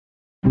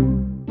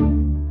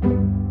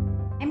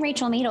I'm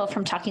Rachel Madel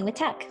from Talking with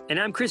Tech. And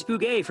I'm Chris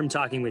Bouguet from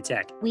Talking with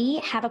Tech. We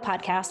have a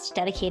podcast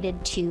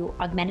dedicated to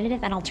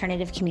augmentative and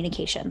alternative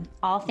communication,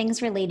 all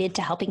things related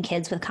to helping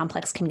kids with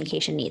complex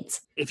communication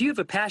needs. If you have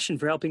a passion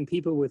for helping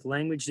people with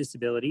language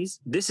disabilities,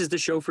 this is the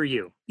show for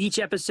you. Each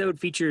episode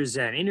features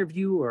an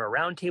interview or a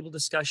roundtable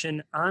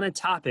discussion on a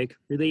topic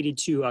related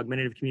to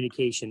augmentative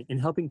communication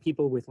and helping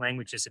people with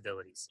language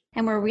disabilities.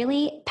 And we're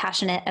really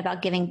passionate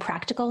about giving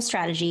practical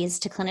strategies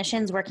to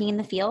clinicians working in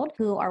the field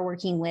who are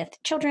working with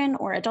children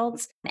or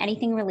adults,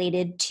 anything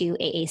related to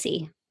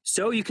AAC.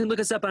 So you can look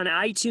us up on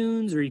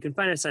iTunes, or you can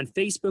find us on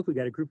Facebook. We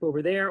got a group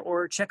over there,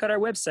 or check out our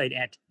website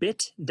at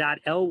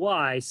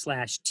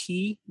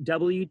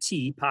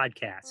bit.ly/TWT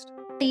podcast.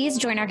 Please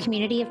join our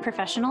community of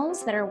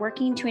professionals that are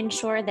working to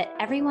ensure that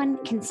everyone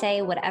can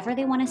say whatever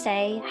they want to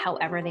say,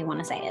 however they want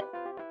to say it.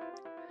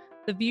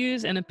 The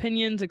views and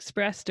opinions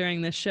expressed during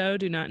this show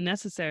do not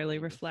necessarily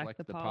reflect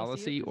the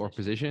policy or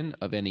position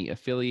of any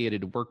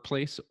affiliated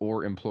workplace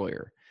or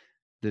employer.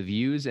 The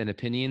views and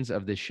opinions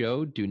of the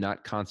show do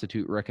not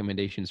constitute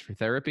recommendations for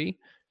therapy.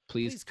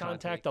 Please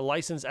contact a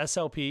licensed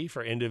SLP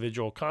for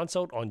individual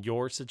consult on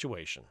your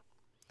situation.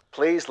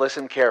 Please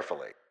listen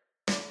carefully.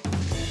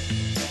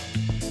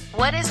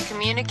 What is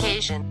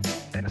communication?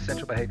 An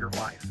essential behavior of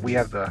life. We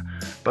have the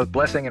both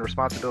blessing and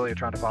responsibility of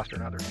trying to foster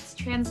another. It's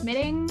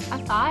transmitting a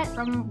thought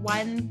from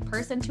one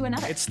person to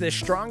another. It's the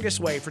strongest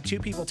way for two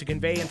people to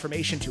convey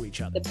information to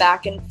each other. The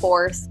back and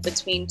forth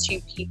between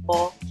two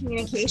people.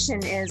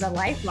 Communication is a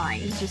lifeline.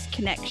 Just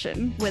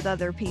connection with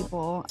other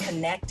people.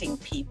 Connecting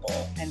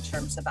people in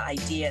terms of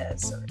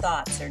ideas or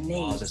thoughts or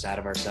needs. Draws us out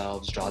of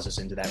ourselves, draws us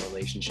into that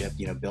relationship,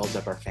 builds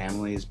up our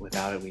families.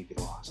 Without it, we'd be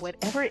lost.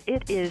 Whatever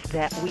it is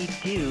that we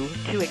do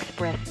to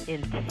express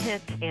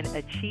intent and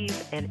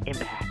achieve an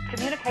impact.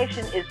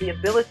 Communication is the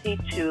ability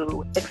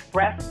to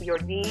express your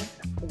needs,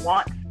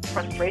 wants,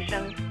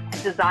 frustrations,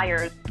 and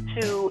desires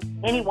to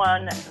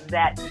anyone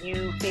that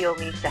you feel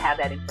needs to have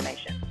that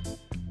information.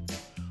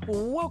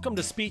 Welcome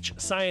to Speech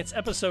Science,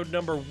 episode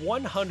number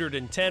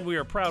 110. We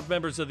are proud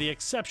members of the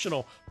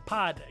Exceptional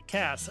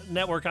Podcast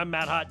Network. I'm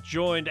Matt Hott,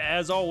 joined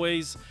as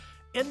always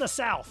in the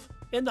South,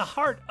 in the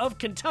heart of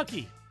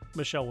Kentucky,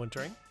 Michelle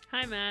Wintering.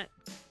 Hi, Matt.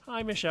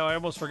 Hi, Michelle. I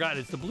almost forgot.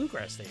 It's the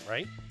Bluegrass State,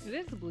 right? It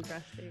is the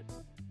Bluegrass State.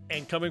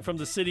 And coming from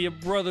the city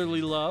of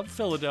brotherly love,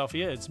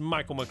 Philadelphia, it's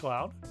Michael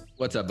McLeod.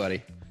 What's up,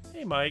 buddy?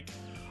 Hey, Mike.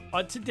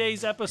 On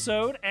today's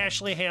episode,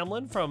 Ashley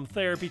Hamlin from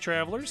Therapy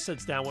Travelers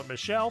sits down with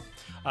Michelle.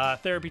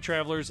 Therapy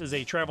Travelers is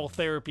a travel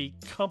therapy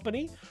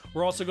company.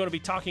 We're also going to be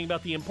talking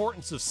about the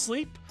importance of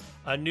sleep,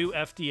 a new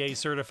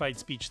FDA-certified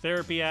speech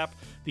therapy app.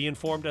 The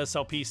Informed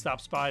SLP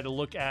stops by to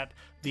look at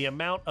the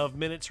amount of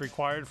minutes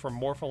required for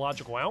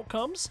morphological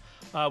outcomes.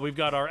 We've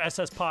got our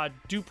SS Pod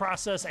due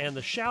process and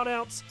the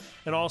shout-outs.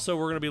 And also,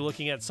 we're going to be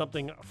looking at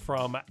something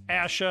from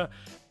ASHA.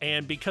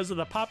 And because of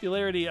the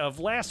popularity of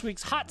last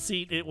week's hot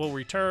seat, it will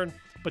return.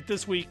 But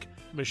this week,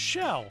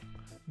 Michelle,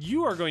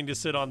 you are going to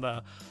sit on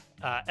the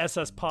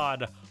SS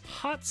Pod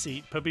hot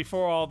seat. But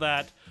before all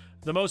that,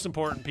 the most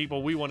important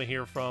people we want to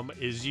hear from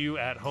is you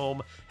at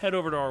home. Head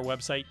over to our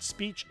website,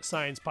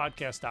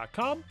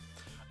 speechsciencepodcast.com.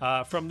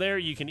 From there,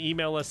 you can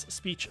email us,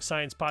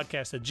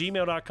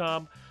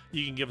 speechsciencepodcast@gmail.com.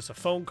 You can give us a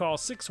phone call,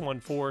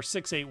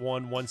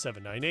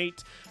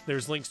 614-681-1798.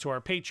 There's links to our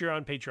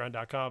Patreon,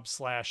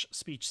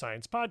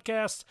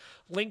 patreon.com/speechsciencepodcast.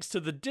 Links to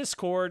the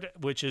Discord,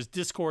 which is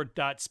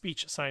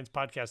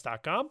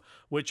discord.speechsciencepodcast.com,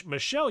 which,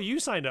 Michelle, you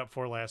signed up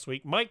for last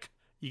week. Mike,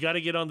 you got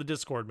to get on the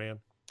Discord,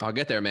 man. I'll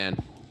get there, man.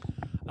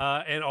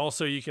 And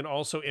also, you can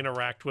also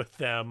interact with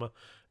them.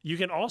 You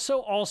can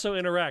also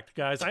interact,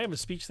 guys. I am a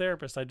speech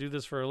therapist. I do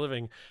this for a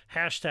living.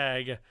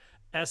 Hashtag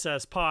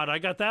SSPod. I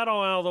got that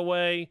all out of the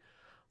way.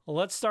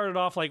 Let's start it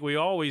off like we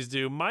always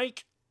do.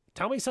 Mike,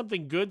 tell me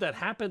something good that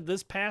happened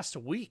this past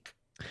week.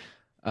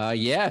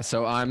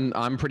 So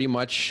I'm pretty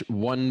much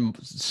one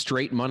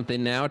straight month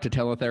in now to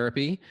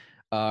teletherapy.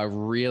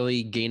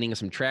 Really gaining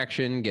some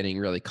traction, getting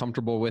really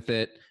comfortable with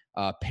it.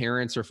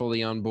 Parents are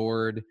fully on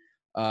board.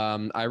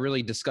 I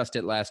really discussed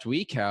it last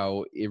week,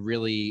 how it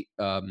really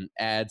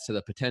adds to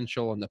the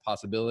potential and the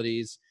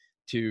possibilities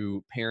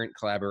to parent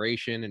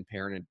collaboration and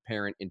parent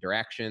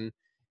interaction.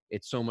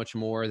 It's so much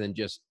more than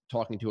just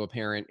talking to a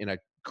parent in a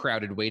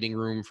crowded waiting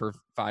room for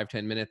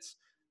 5-10 minutes.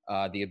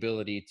 The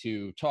ability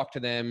to talk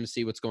to them,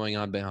 see what's going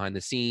on behind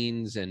the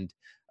scenes, and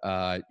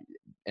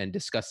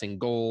discussing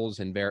goals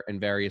and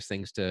various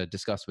things to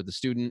discuss with the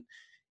student.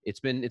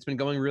 It's been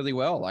going really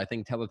well. I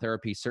think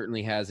teletherapy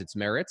certainly has its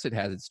merits. It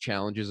has its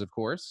challenges, of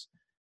course,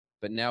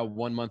 but now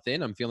 1 month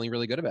in, I'm feeling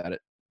really good about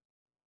it.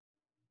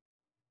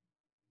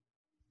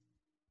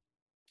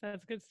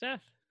 That's good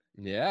stuff.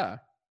 Yeah,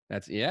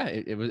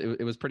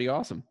 it was pretty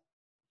awesome.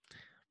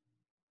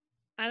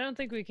 I don't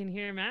think we can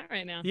hear Matt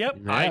right now. Yep.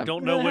 Yeah. I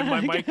don't know when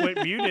my mic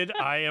went muted.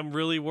 I am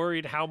really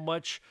worried how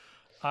much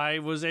I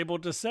was able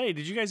to say.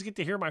 Did you guys get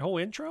to hear my whole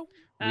intro?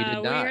 We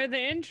did not. We heard the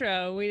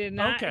intro. We did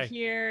not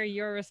hear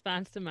your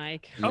response to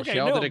Mike.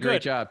 Michelle did a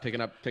great job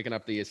picking up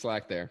the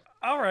slack there.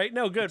 All right.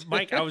 No, good.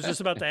 Mike, I was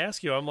just about to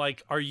ask you. I'm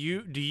like, do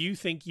you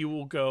think you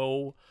will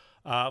go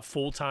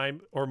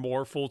full-time or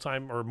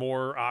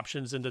more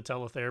options into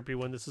teletherapy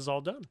when this is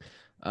all done?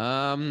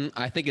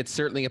 I think it's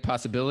certainly a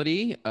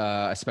possibility,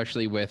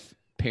 especially with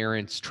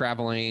parents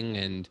traveling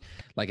and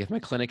like if my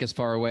clinic is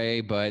far away.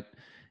 But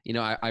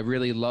I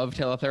really love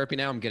teletherapy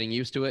now. I'm getting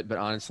used to it. But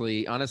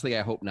honestly,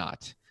 I hope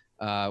not.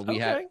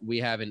 We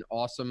have an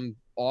awesome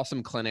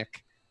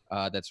clinic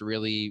that's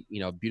really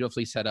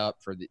beautifully set up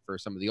for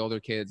some of the older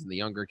kids and the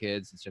younger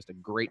kids. It's just a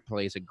great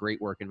place, a great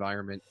work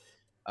environment.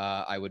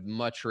 I would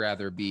much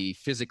rather be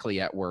physically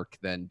at work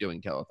than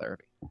doing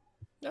teletherapy.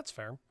 That's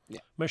fair. Yeah.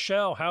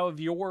 Michelle, how have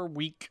your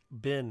week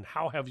been?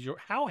 How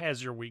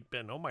has your week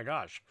been? Oh my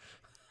gosh.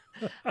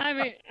 I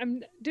mean,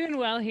 I'm doing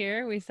well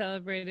here. We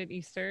celebrated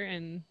Easter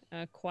in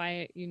a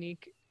quiet,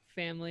 unique,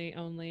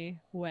 family-only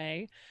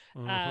way,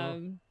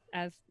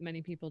 as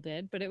many people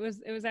did. But it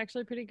was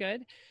actually pretty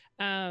good.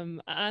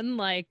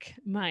 Unlike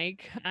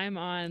Mike, I'm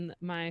on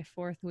my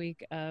 4th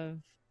week of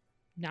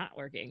not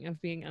working,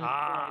 of being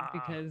unemployed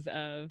because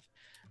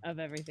of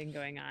everything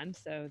going on.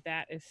 So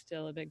that is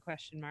still a big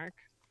question mark.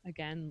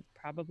 Again,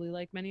 probably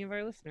like many of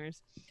our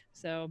listeners.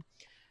 So,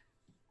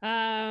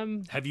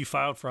 have you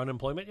filed for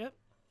unemployment yet?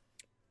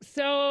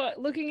 So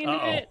looking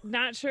into it,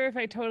 not sure if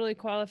I totally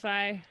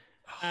qualify,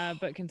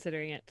 but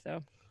considering it.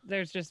 So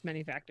there's just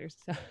many factors.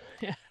 So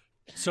yeah.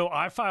 So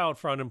I filed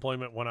for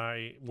unemployment when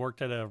I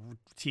worked at a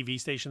TV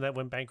station that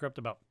went bankrupt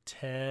about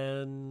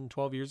 10,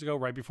 12 years ago,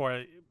 right before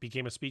I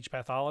became a speech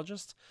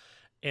pathologist.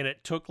 And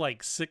it took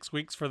like 6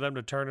 weeks for them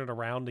to turn it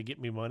around to get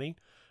me money.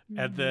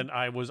 And then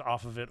I was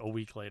off of it a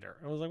week later.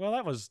 I was like, well,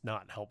 that was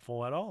not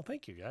helpful at all.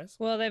 Thank you, guys.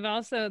 Well, they've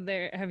also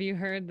have you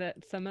heard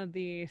that some of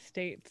the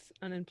states'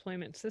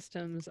 unemployment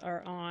systems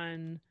are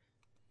on,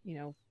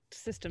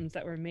 systems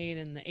that were made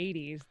in the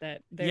 80s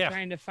that they're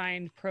trying to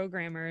find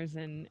programmers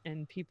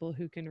and people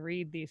who can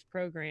read these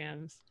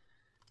programs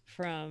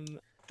from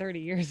 30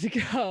 years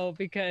ago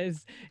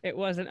because it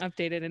wasn't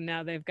updated and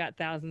now they've got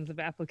thousands of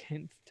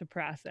applicants to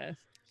process.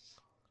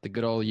 The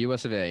good old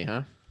US of A,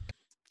 huh?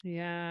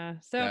 Yeah.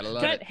 So,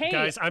 but hey,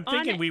 guys, I'm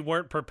thinking we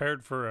weren't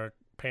prepared for a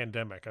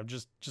pandemic. I'm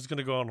just going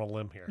to go on a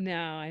limb here.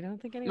 No, I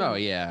don't think anyone. Oh,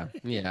 yeah.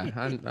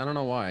 I don't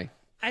know why.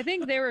 I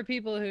think there were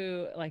people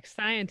who, like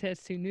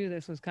scientists, who knew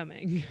this was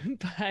coming,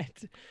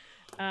 but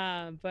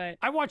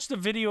I watched a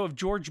video of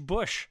George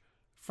Bush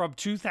from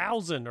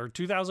 2000 or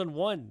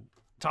 2001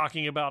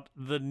 talking about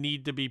the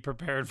need to be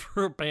prepared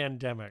for a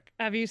pandemic.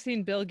 Have you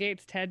seen Bill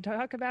Gates' TED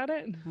Talk about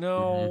it?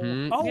 No.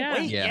 Mm-hmm. Oh, yeah.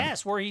 Wait,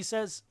 yes, where he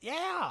says,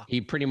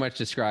 He pretty much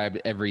described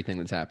everything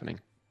that's happening.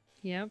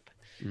 Yep.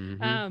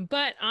 Mm-hmm.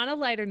 But on a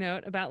lighter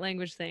note about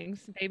language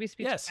things, Baby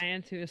Speech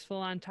Science, who is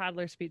full on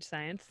toddler speech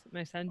science,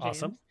 my son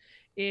James,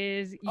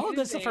 is using...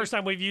 that's the first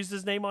time we've used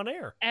his name on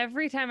air.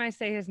 Every time I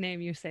say his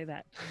name, you say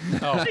that.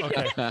 Oh,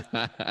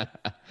 okay.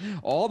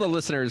 All the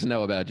listeners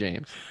know about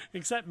James.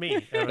 Except me.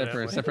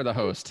 Except for the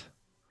host.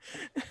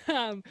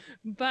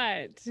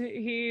 But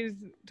he's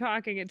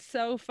talking. It's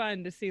so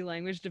fun to see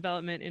language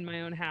development in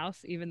my own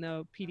house, even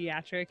though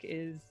pediatric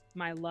is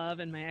my love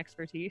and my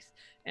expertise.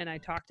 And I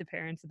talk to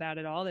parents about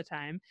it all the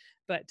time.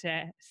 But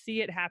to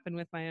see it happen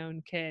with my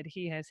own kid,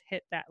 he has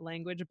hit that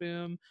language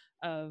boom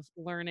of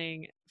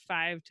learning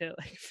 5 to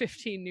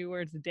 15 new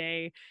words a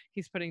day.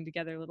 He's putting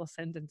together little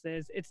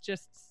sentences. It's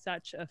just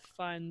such a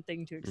fun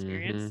thing to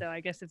experience. So I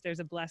guess if there's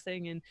a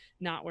blessing in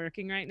not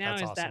working right now,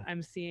 is that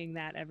I'm seeing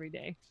that every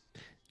day.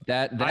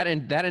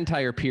 That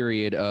entire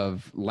period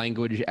of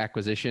language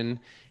acquisition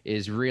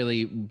is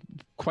really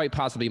quite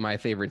possibly my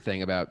favorite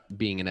thing about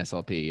being an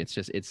SLP.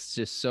 It's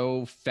just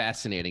so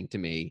fascinating to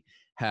me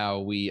how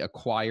we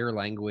acquire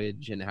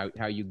language and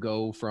how you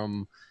go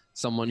from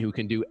someone who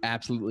can do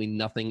absolutely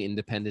nothing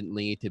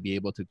independently to be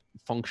able to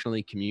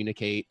functionally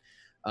communicate.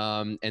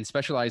 And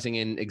specializing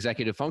in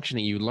executive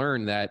functioning, you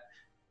learn that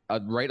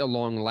right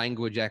along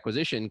language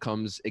acquisition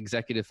comes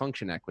executive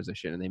function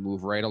acquisition, and they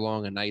move right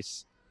along a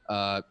nice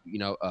a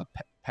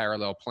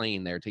parallel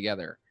plane there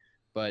together.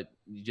 But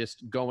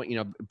just going,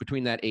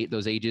 between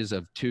those ages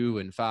of 2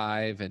 and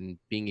 5 and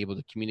being able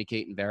to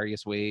communicate in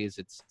various ways,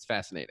 it's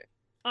fascinating.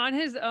 On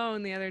his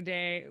own the other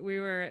day, we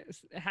were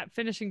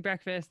finishing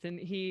breakfast, and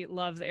he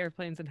loves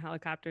airplanes and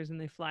helicopters, and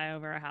they fly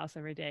over our house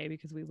every day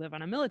because we live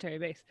on a military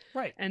base.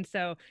 Right. And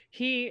so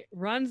he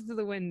runs to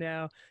the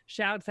window,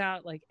 shouts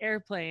out like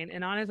airplane,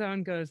 and on his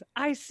own goes,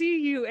 "I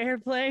see you,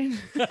 airplane."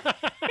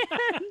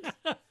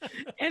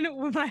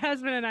 and my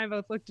husband and I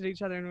both looked at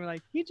each other and we're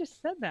like, "He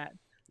just said that.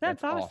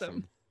 That's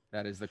awesome.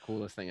 That is the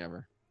coolest thing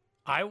ever.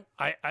 I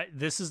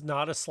this is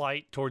not a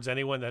slight towards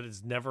anyone that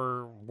has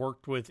never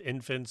worked with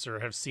infants or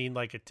have seen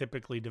like a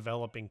typically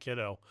developing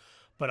kiddo,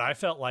 but I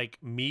felt like,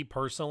 me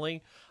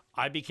personally,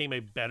 I became a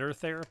better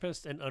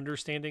therapist in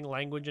understanding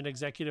language and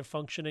executive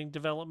functioning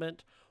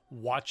development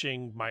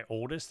watching my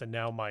oldest and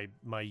now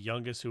my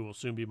youngest, who will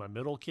soon be my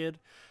middle kid,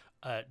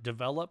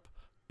 develop,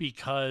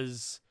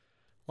 because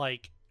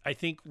like I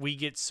think we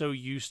get so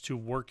used to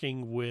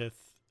working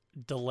with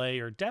delay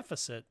or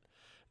deficit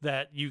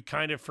that you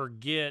kind of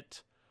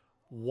forget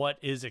what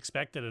is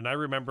expected. And I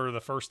remember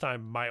the first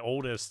time my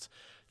oldest,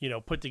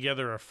 put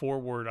together a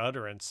 4-word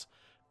utterance,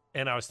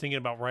 and I was thinking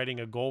about writing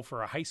a goal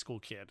for a high school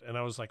kid. And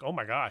I was like, oh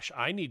my gosh,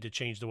 I need to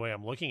change the way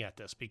I'm looking at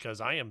this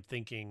because I am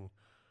thinking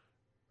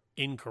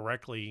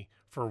incorrectly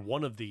for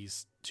one of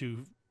these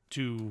two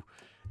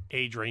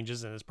age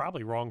ranges, and it's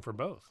probably wrong for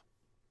both.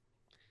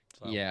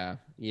 So. Yeah.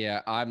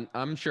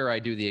 I'm sure I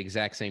do the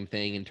exact same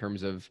thing in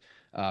terms of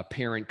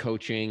parent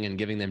coaching and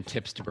giving them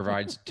tips to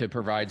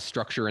provide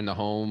structure in the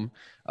home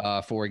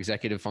for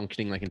executive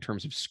functioning, like in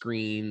terms of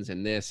screens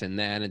and this and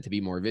that, and to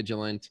be more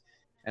vigilant.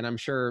 And I'm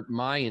sure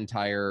I'm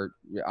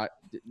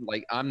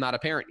not a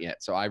parent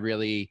yet, so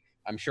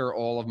I'm sure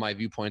all of my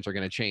viewpoints are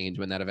going to change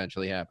when that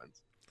eventually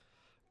happens.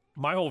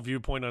 My whole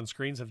viewpoint on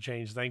screens have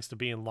changed thanks to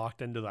being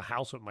locked into the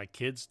house with my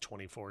kids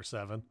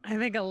 24/7. I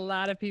think a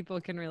lot of people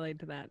can relate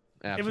to that.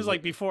 Absolutely. It was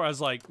like before I was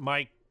like,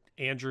 Mike,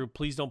 Andrew,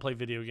 please don't play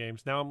video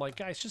games. Now I'm like,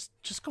 guys,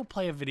 just go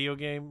play a video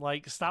game.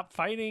 Like, stop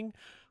fighting,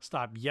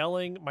 stop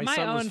yelling. My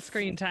son own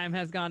screen time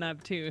has gone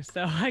up too,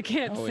 so I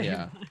can't say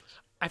much.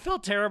 I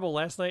felt terrible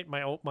last night.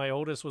 My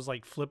oldest was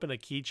like flipping a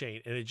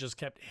keychain, and it just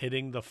kept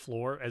hitting the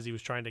floor as he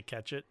was trying to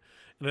catch it.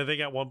 And I think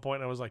at one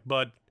point I was like,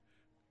 Bud,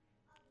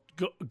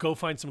 go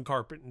find some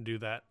carpet and do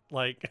that.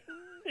 Like,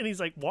 and he's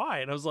like, why?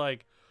 And I was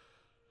like,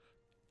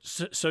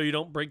 so you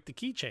don't break the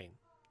keychain.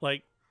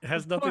 Like, it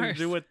has nothing to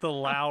do with the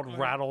loud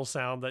rattle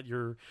sound that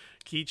your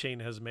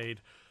keychain has made.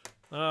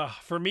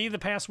 For me, the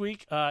past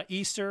week,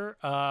 Easter,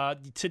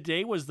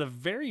 today was the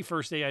very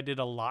first day I did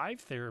a live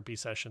therapy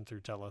session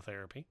through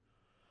teletherapy.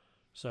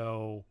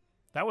 So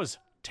that was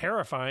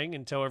terrifying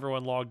until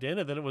everyone logged in,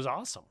 and then it was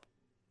awesome.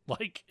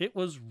 Like, it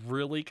was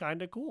really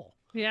kind of cool.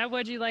 Yeah,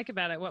 what'd you like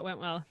about it? What went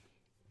well?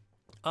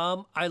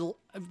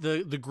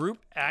 The group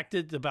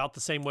acted about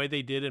the same way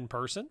they did in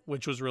person,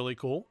 which was really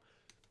cool.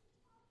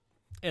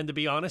 And to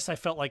be honest, I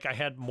felt like I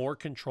had more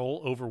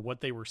control over what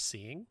they were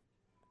seeing.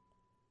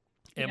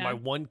 And my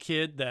one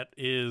kid that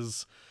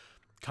is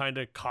kind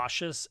of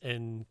cautious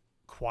and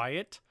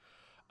quiet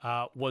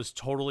was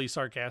totally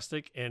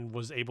sarcastic and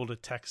was able to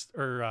text,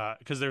 or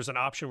because there's an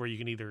option where you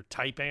can either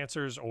type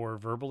answers or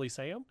verbally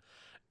say them.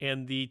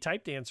 And the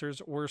typed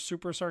answers were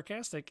super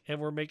sarcastic and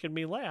were making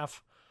me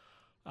laugh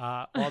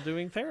while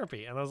doing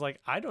therapy. And I was like,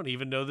 I don't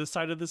even know this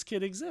side of this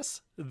kid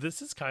exists.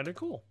 This is kind of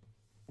cool.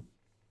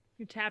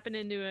 You're tapping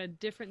into a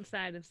different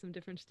side of some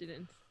different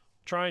students.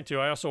 Trying to.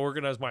 I also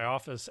organized my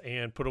office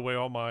and put away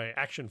all my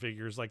action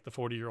figures like the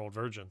 40-year-old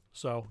virgin.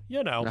 So,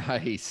 you know.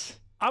 Nice.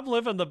 I'm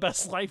living the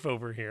best life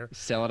over here.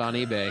 Sell it on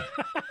eBay.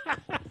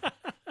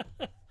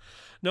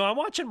 No, I'm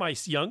watching my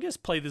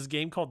youngest play this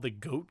game called the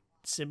Goat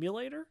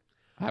Simulator.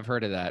 I've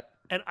heard of that.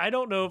 And I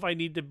don't know if I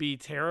need to be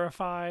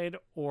terrified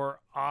or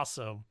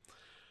awesome.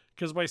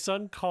 Because my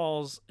son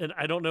calls, and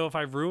I don't know if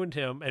I've ruined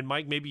him. And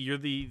Mike, maybe you're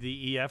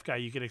the EF guy.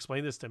 You can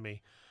explain this to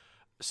me.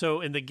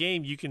 So in the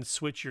game, you can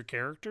switch your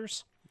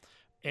characters.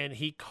 And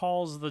he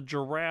calls the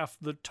giraffe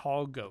the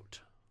tall goat.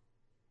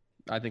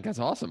 I think that's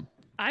awesome.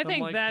 I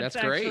think like, that's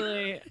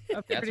actually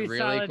a pretty really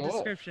solid cool.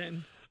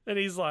 description. And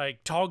he's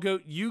like, tall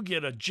goat, you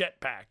get a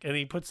jetpack. And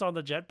he puts on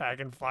the jetpack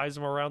and flies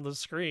them around the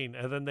screen.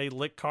 And then they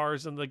lick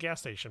cars and the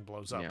gas station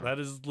blows up. Yeah. That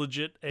is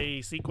legit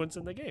a sequence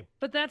in the game.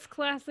 But that's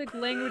classic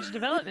language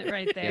development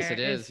right there. Yes, it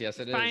is. Yes,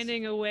 it is.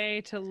 Finding a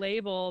way to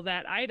label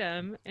that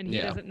item, and he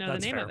doesn't know the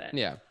name of it.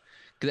 Yeah.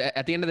 Because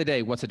at the end of the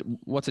day, what's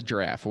a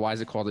giraffe? Why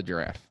is it called a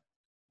giraffe?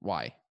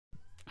 Why?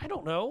 I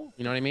don't know.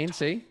 You know what I mean?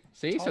 See?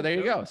 So there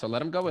you go. So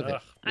let him go with it.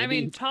 Maybe... I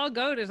mean, tall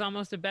goat is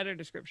almost a better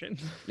description.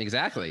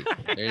 Exactly.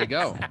 There you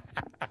go.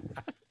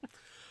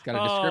 It's got a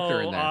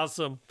descriptor in there.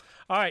 Awesome.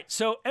 All right.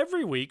 So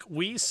every week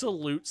we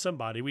salute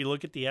somebody. We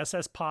look at the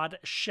SS Pod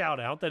shout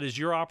out. That is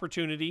your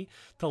opportunity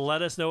to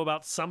let us know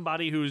about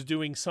somebody who is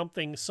doing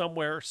something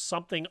somewhere,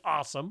 something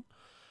awesome.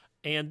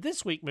 And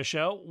this week,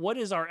 Michelle, what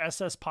is our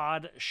SS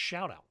Pod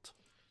shout out?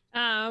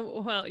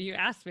 Well, you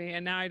asked me,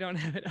 and now I don't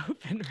have it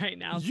open right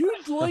now. You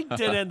linked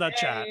it in the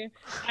chat.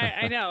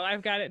 I know.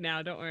 I've got it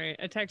now. Don't worry.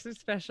 A Texas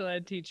special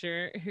ed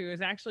teacher who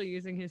is actually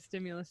using his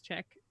stimulus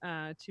check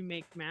to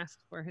make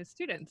masks for his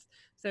students.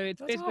 So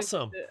it's basically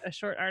awesome. A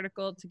short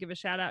article to give a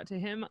shout out to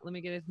him. Let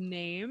me get his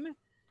name.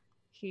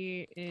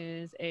 He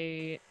is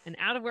an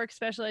out-of-work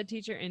special ed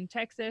teacher in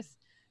Texas.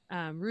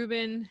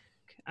 Ruben,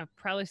 I'll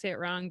probably say it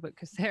wrong, but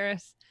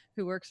Caceres,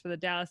 who works for the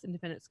Dallas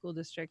Independent School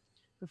District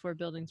before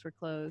buildings were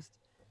closed.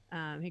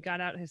 He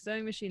got out his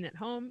sewing machine at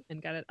home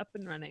and got it up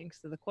and running.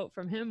 So the quote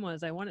from him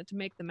was, I wanted to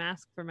make the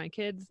mask for my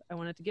kids. I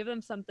wanted to give them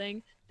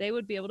something they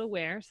would be able to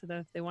wear so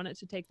that if they wanted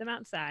to take them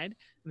outside,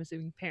 I'm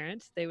assuming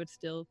parents, they would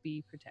still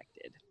be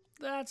protected.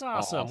 That's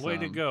awesome. Way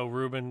to go,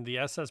 Ruben. The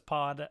SS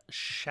Pod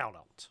shout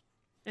out.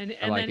 And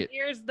then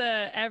here's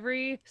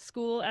every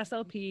school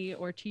SLP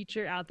or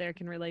teacher out there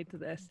can relate to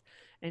this.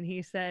 And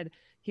he said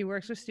he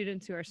works with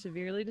students who are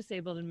severely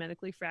disabled and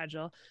medically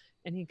fragile.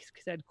 And he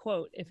said,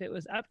 quote, if it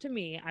was up to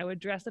me, I would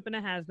dress up in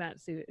a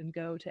hazmat suit and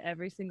go to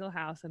every single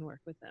house and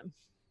work with them.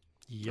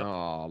 Yep.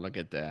 Oh, look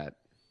at that.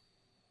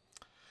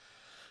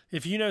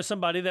 If you know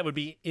somebody that would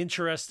be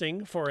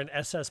interesting for an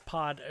SS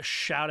Pod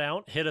shout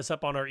out, hit us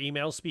up on our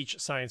email,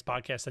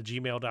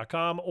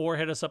 speechsciencepodcast@gmail.com, or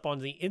hit us up on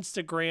the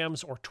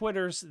Instagrams or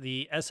Twitters,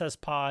 the SS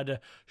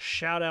Pod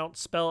shout out.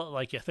 Spell it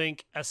like you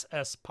think,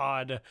 SS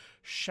Pod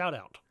shout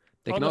out.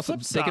 They can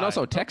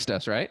also text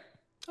us, right?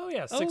 Oh,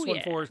 yeah.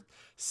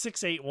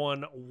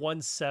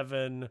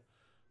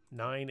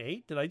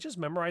 614-681-1798. Did I just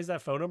memorize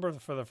that phone number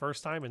for the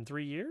first time in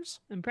 3 years?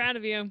 I'm proud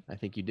of you. I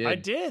think you did. I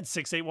did.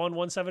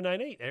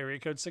 681-1798, area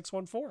code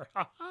 614.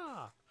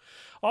 Ha-ha.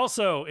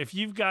 Also, if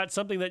you've got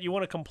something that you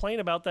want to complain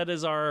about, that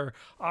is our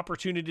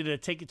opportunity to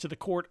take it to the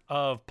court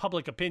of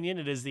public opinion.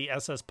 It is the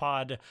SS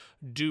Pod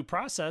due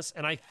process.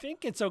 And I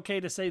think it's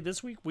okay to say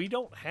this week we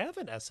don't have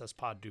an SS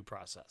Pod due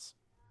process.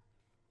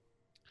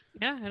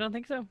 Yeah, I don't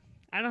think so.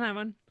 I don't have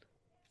one.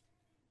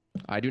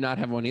 I do not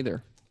have one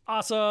either.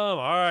 Awesome. All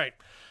right.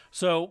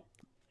 So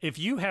if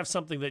you have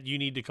something that you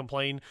need to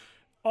complain,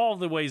 all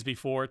the ways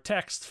before,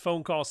 text,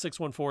 phone call,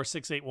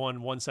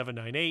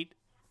 614-681-1798,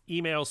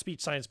 email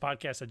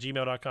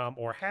speechsciencepodcast@gmail.com,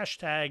 or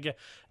hashtag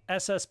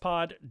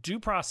SSPod due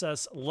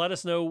process. Let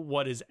us know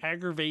what is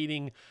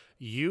aggravating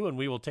you, and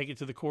we will take it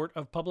to the court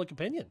of public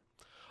opinion.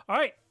 All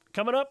right.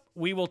 Coming up,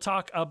 we will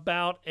talk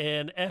about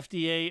an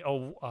FDA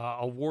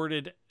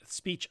awarded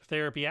speech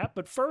therapy app.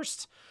 But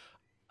first,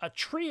 a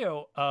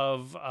trio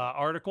of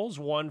articles,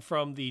 one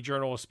from the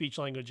Journal of Speech,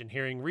 Language, and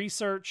Hearing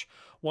Research,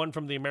 one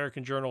from the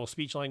American Journal of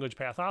Speech, Language,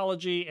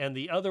 Pathology, and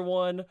the other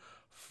one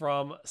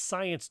from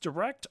Science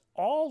Direct,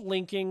 all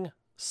linking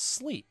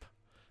sleep.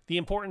 The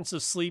importance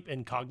of sleep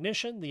in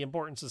cognition, the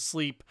importance of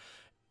sleep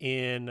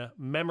in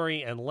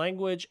memory and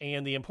language,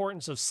 and the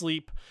importance of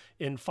sleep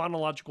in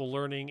phonological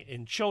learning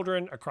in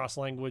children across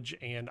language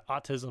and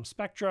autism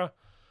spectra.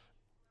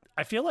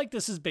 I feel like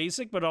this is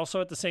basic, but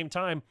also at the same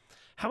time,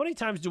 how many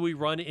times do we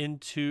run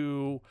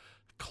into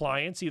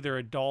clients, either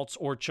adults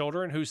or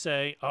children, who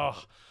say,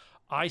 oh,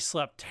 I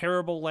slept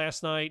terrible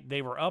last night.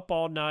 They were up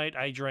all night.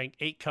 I drank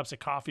 8 cups of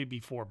coffee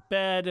before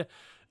bed.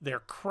 They're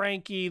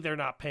cranky. They're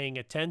not paying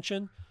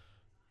attention.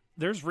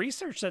 There's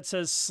research that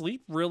says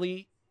sleep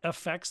really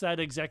affects that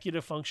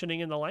executive functioning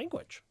in the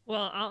language.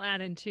 Well, I'll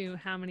add into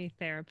how many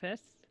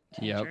therapists,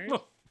 teachers,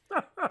 Yep.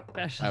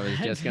 I was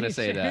just going to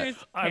say that.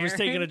 I was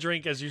taking a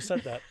drink as you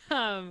said that.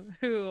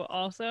 Who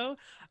also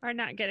are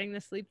not getting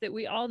the sleep that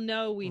we all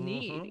know we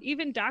need.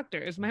 Even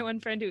doctors. My one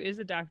friend who is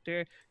a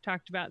doctor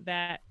talked about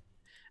that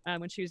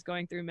when she was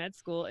going through med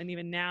school, and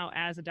even now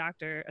as a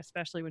doctor,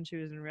 especially when she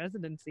was in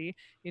residency,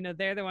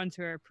 they're the ones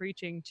who are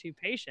preaching to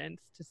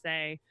patients to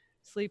say,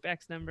 sleep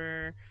X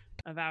number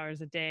of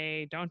hours a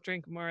day, don't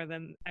drink more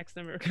than X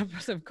number of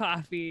cups of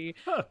coffee,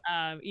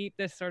 eat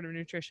this sort of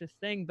nutritious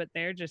thing, but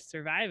they're just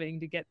surviving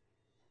to get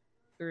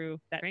through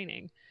that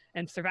training,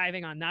 and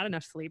surviving on not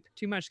enough sleep,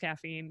 too much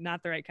caffeine,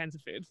 not the right kinds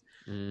of foods.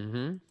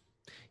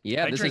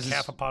 Yeah, I drink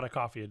half a pot of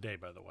coffee a day,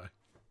 by the way.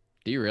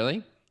 Do you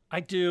really? I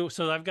do.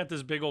 So I've got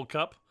this big old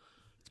cup.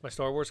 It's my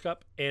Star Wars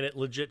cup, and it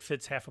legit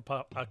fits half a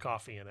pot of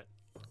coffee in it.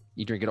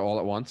 You drink it all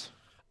at once?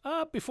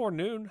 Before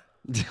noon.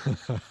 That's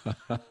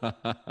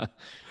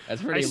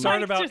pretty. I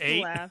start about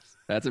 8.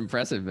 That's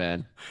impressive,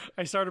 man.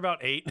 I start about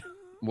 8.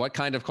 What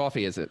kind of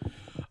coffee is it?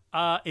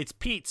 It's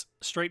Peet's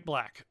straight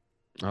black.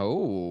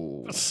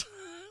 Oh.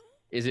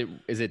 Is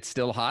it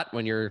still hot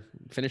when you're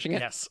finishing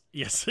it?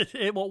 Yes.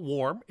 It won't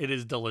warm. It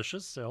is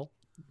delicious still.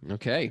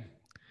 Okay.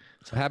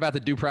 So how about the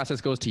due process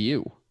goes to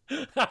you?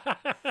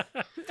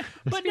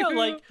 But no,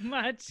 like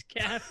much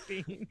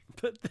caffeine.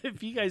 But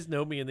if you guys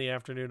know me in the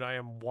afternoon, I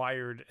am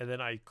wired, and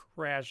then I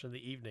crash in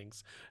the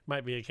evenings.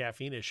 Might be a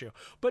caffeine issue.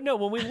 But no,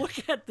 when we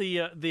look at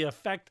the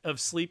effect of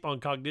sleep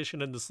on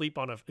cognition and the sleep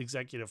on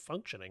executive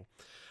functioning,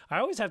 I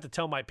always have to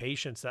tell my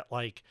patients that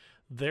like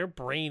their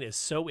brain is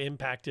so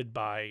impacted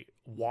by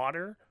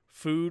water,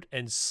 food,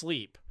 and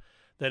sleep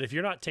that if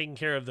you're not taking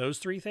care of those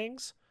 3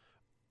 things,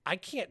 I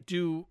can't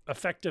do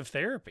effective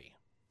therapy.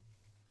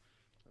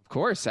 Of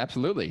course,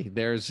 absolutely.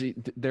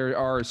 There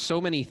are so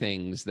many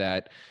things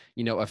that,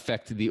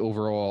 affect the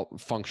overall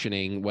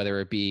functioning, whether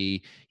it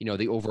be,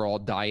 the overall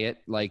diet.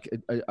 Like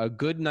a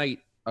good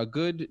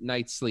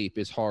night's sleep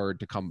is hard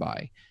to come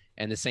by.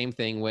 And the same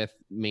thing with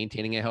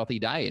maintaining a healthy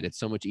diet. It's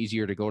so much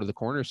easier to go to the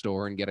corner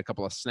store and get a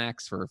couple of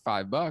snacks for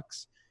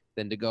 $5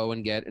 than to go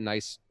and get a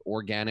nice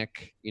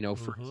organic,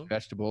 fruits,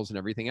 vegetables, and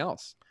everything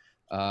else.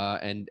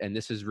 And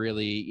this is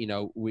really,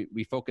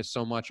 we focus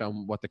so much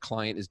on what the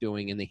client is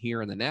doing in the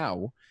here and the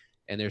now,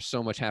 and there's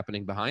so much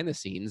happening behind the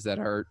scenes that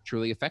are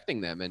truly affecting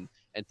them. And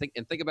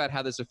think about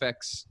how this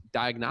affects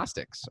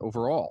diagnostics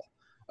overall.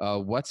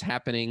 What's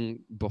happening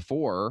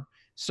before?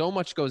 So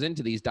much goes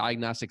into these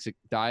diagnostic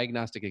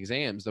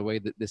exams, the way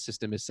that the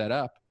system is set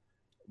up.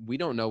 We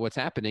don't know what's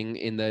happening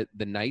in the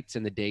nights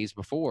and the days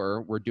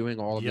before we're doing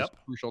all of this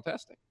crucial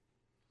testing.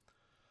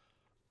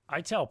 I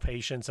tell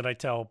patients and I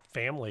tell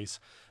families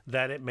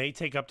that it may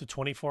take up to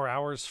 24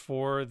 hours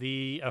for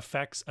the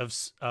effects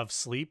of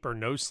sleep or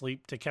no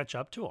sleep to catch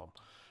up to them.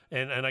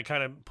 And I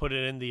kind of put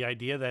it in the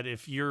idea that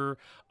if you're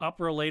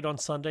up real late on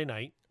Sunday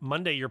night,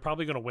 Monday, you're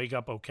probably going to wake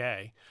up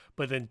okay.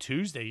 But then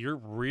Tuesday, you're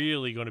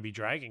really going to be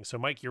dragging. So,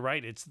 Mike, you're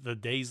right. It's the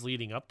days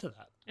leading up to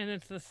that. And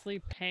it's the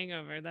sleep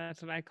hangover.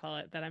 That's what I call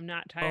it, that I'm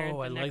not tired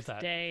the next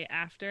day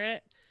after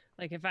it.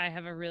 Like if I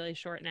have a really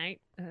short night,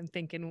 I'm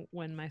thinking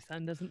when my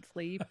son doesn't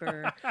sleep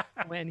or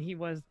when he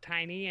was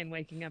tiny and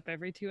waking up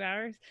every 2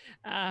 hours,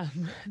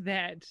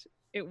 that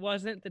it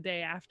wasn't the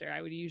day after.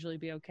 I would usually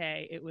be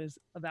okay. It was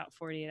about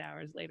 48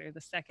 hours later,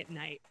 the second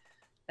night,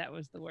 that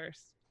was the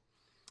worst.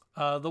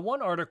 The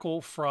one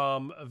article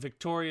from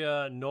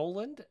Victoria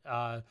Noland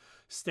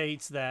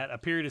states that a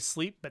period of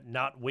sleep but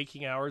not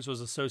waking hours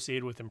was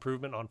associated with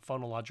improvement on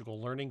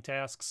phonological learning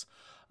tasks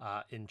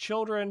in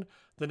children.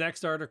 The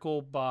next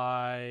article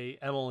by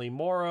Emily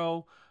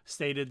Morrow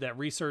stated that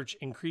research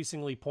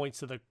increasingly points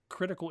to the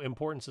critical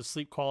importance of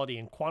sleep quality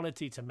and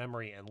quantity to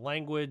memory and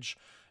language.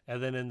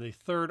 And then in the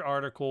third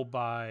article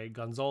by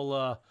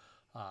Gonzalo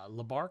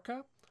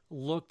Labarca,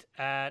 looked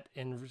at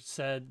and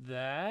said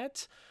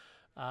that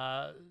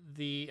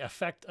the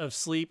effect of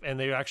sleep, and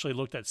they actually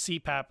looked at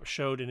CPAP,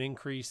 showed an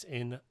increase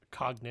in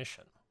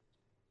cognition.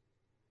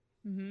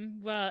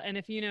 Mm-hmm. Well, and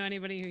if you know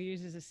anybody who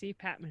uses a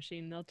CPAP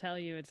machine, they'll tell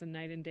you it's a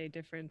night and day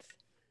difference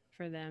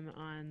for them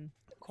on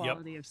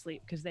quality of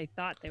sleep, because they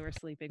thought they were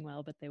sleeping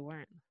well, but they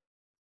weren't.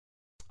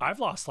 I've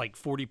lost like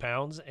 40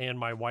 pounds, and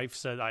my wife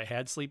said I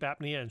had sleep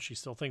apnea, and she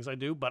still thinks I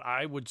do, but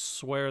I would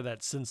swear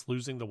that since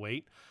losing the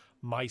weight,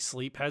 my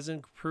sleep has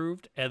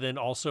improved, and then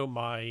also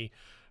my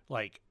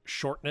like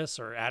shortness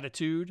or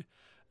attitude,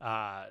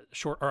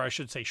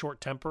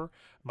 short temper,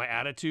 my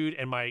attitude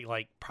and my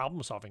like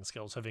problem solving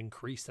skills have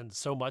increased and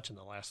so much in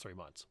the last 3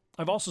 months.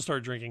 I've also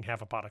started drinking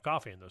half a pot of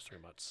coffee in those 3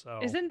 months. So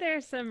isn't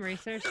there some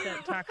research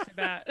that talks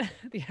about,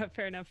 yeah,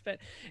 fair enough, but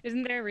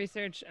isn't there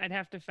research, I'd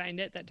have to find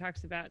it, that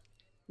talks about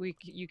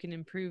you can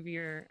improve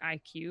your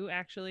IQ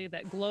actually,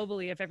 that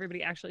globally, if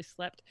everybody actually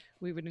slept,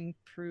 we would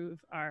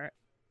improve our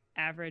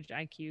average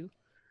IQ?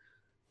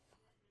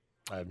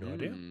 I have no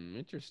idea.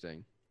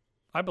 Interesting.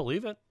 I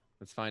believe it.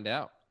 Let's find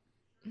out.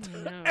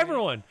 No,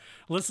 Everyone,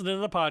 listening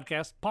to the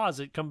podcast, pause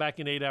it, come back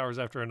in 8 hours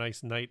after a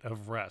nice night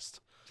of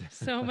rest.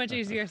 So much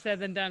easier said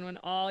than done when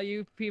all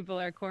you people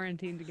are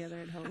quarantined together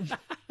at home.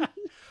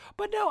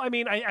 But no, I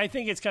mean, I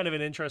think it's kind of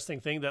an interesting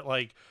thing that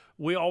like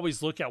we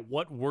always look at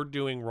what we're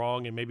doing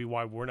wrong and maybe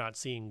why we're not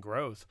seeing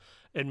growth.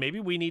 And maybe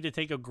we need to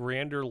take a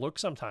grander look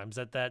sometimes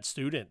at that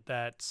student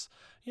that's,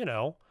 you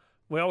know,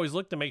 we always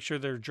look to make sure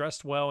they're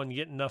dressed well and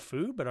getting enough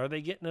food, but are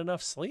they getting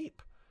enough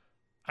sleep?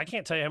 I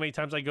can't tell you how many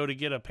times I go to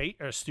get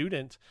a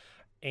student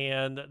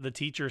and the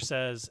teacher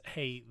says,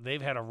 hey,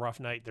 they've had a rough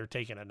night, they're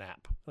taking a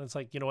nap. And it's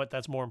like, you know what,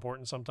 that's more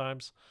important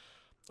sometimes.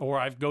 Or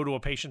I go to a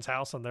patient's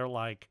house and they're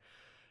like,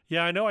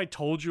 yeah, I know I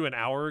told you an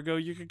hour ago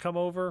you could come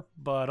over,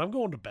 but I'm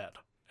going to bed.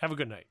 Have a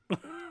good night.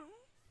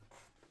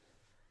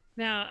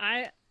 Now,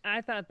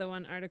 I thought the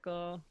one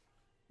article,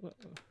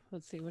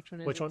 let's see, which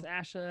one is it? Which one?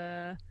 It's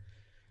ASHA,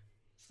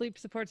 Sleep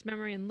Supports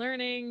Memory and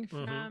Learning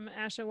from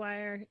ASHA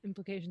Wire,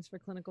 Implications for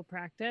Clinical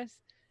Practice.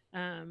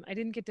 I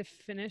didn't get to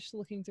finish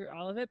looking through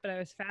all of it, but I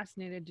was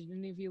fascinated. Did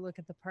any of you look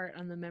at the part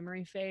on the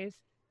memory phase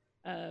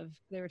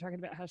they were talking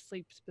about how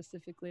sleep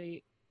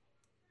specifically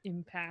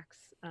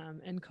impacts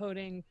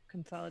encoding,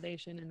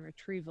 consolidation, and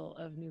retrieval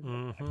of new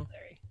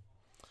vocabulary?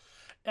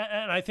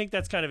 And I think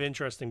that's kind of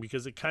interesting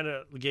because it kind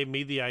of gave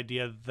me the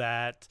idea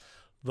that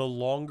the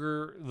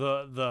longer,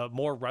 the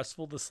more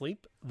restful the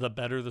sleep, the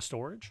better the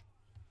storage.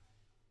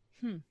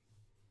 At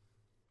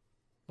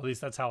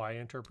least that's how I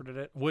interpreted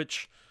it,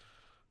 which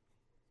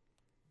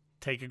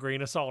take a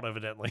grain of salt,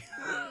 evidently.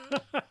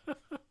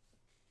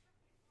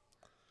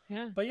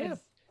 Yeah. But yeah.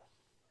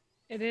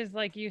 It is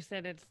like you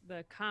said, it's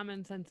the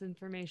common sense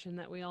information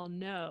that we all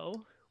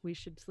know we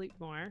should sleep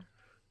more,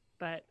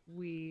 but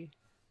we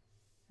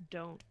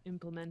don't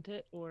implement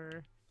it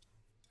or.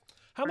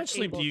 How much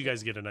sleep do you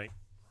guys get a night?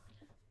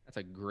 That's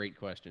a great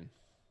question.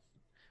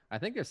 I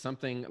think there's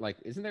something like,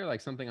 isn't there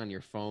like something on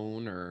your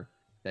phone or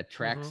that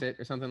tracks it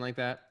or something like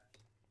that?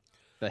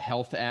 The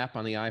health app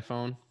on the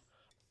iPhone.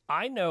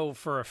 I know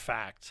for a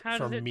fact. How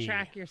does it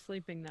track your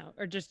sleeping though,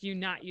 or just you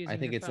not using? I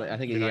think your it's phone? like,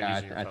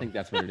 I think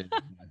that's what it is.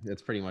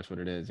 That's pretty much what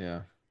it is.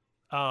 Yeah.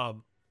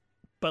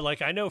 But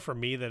like I know for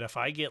me that if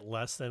I get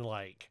less than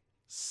like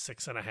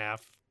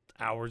 6.5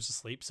 hours of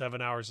sleep, 7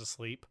 hours of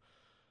sleep,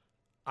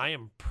 I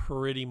am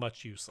pretty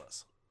much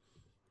useless.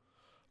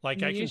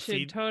 Like you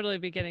should totally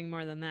be getting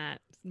more than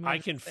that. I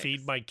can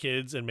feed my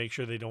kids and make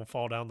sure they don't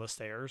fall down the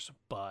stairs,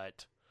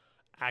 but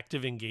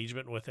active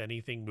engagement with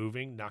anything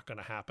moving, not going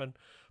to happen.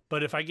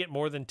 But if I get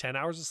more than 10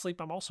 hours of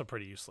sleep, I'm also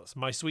pretty useless.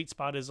 My sweet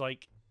spot is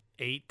like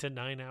 8 to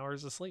 9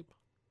 hours of sleep.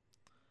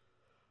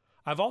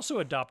 I've also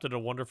adopted a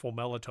wonderful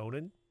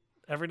melatonin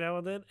every now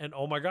and then, and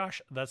oh my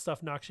gosh, that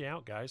stuff knocks you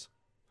out, guys.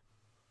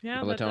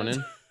 Yeah,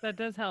 melatonin? That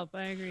does help.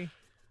 I agree.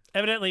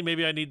 Evidently,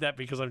 maybe I need that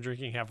because I'm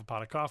drinking half a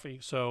pot of coffee,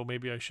 so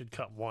maybe I should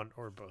cut one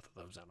or both of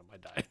those out of my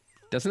diet.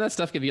 Doesn't that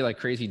stuff give you like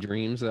crazy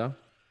dreams though?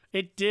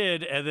 It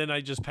did, and then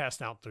I just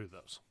passed out through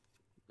those.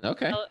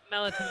 Okay.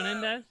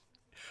 Melatonin does?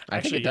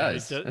 I think it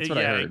does. That's what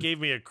I heard.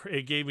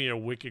 It gave me a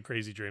wicked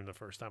crazy dream the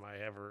first time I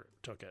ever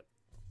took it.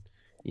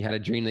 You had a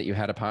dream that you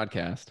had a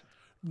podcast.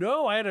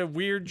 No, I had a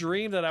weird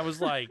dream that I was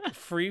like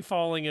free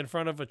falling in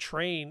front of a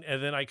train,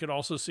 and then I could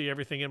also see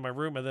everything in my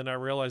room, and then I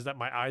realized that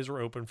my eyes were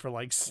open for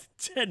like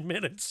 10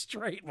 minutes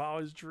straight while I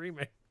was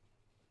dreaming.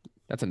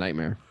 That's a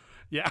nightmare.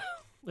 Yeah,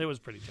 it was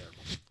pretty terrible.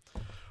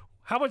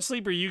 How much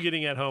sleep are you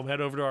getting at home?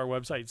 Head over to our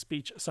website,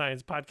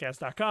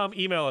 speechsciencepodcast.com.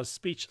 Email us,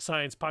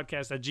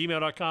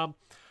 speechsciencepodcast@gmail.com.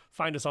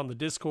 Find us on the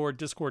Discord,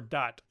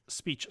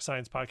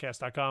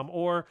 discord.speechsciencepodcast.com,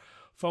 or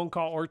phone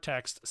call or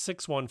text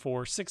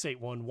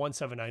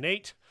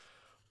 614-681-1798,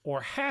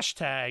 or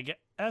hashtag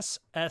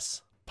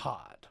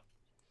SSPod.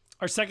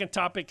 Our second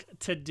topic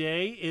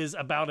today is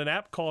about an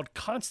app called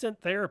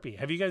Constant Therapy.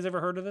 Have you guys ever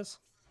heard of this?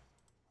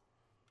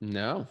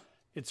 No.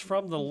 It's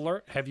from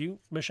the Have you,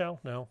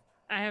 Michelle? No.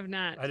 I have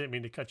not. I didn't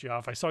mean to cut you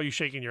off. I saw you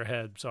shaking your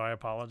head, so I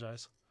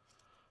apologize.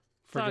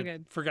 All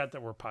good. Forgot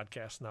that we're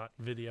podcast, not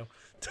video.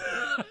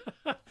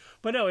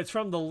 But no, it's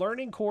from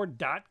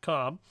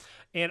thelearningcore.com.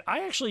 And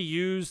I actually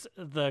used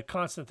the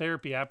Constant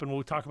Therapy app, and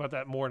we'll talk about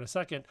that more in a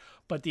second.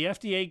 But the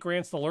FDA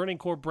grants the Learning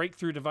Core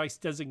Breakthrough Device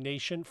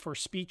designation for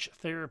speech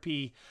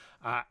therapy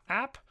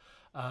app.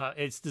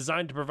 It's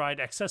designed to provide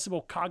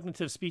accessible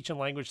cognitive speech and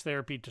language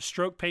therapy to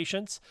stroke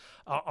patients.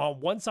 On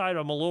one side,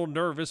 I'm a little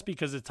nervous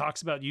because it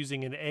talks about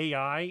using an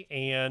AI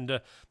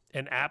and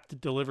an app to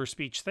deliver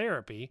speech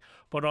therapy.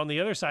 But on the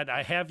other side,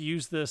 I have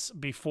used this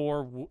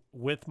before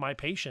with my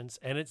patients,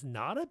 and it's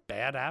not a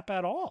bad app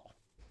at all.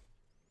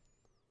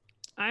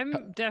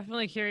 I'm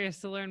definitely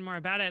curious to learn more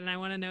about it, and I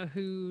want to know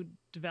who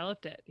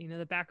developed it,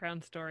 the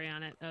background story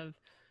on it of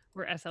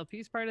were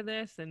SLPs part of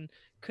this, and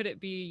could it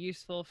be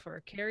useful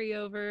for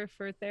carryover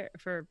for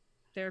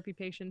therapy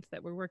patients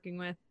that we're working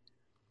with?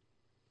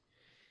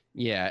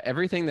 Yeah,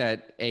 everything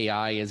that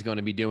AI is going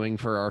to be doing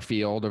for our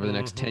field over the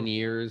next 10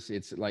 years,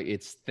 it's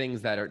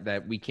things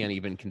that we can't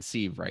even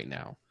conceive right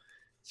now.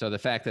 So the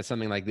fact that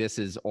something like this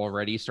is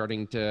already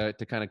starting to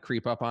kind of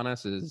creep up on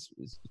us is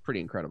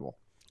pretty incredible.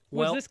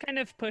 Was this kind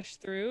of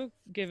pushed through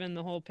given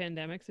the whole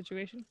pandemic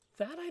situation?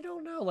 That I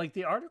don't know. Like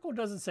the article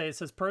doesn't say. It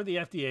says, per the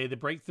FDA, the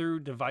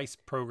Breakthrough Device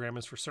Program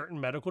is for certain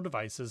medical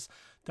devices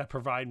that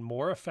provide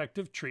more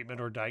effective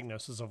treatment or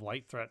diagnosis of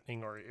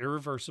life-threatening or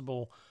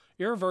irreversibly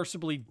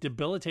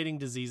debilitating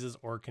diseases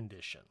or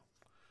condition.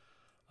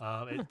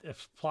 It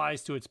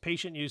applies to its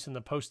patient use in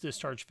the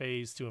post-discharge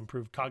phase to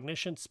improve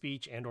cognition,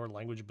 speech, and or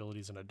language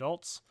abilities in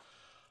adults.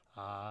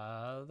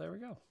 There we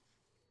go.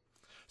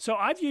 So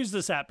I've used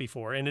this app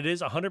before, and it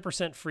is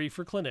 100% free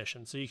for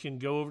clinicians. So you can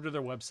go over to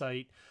their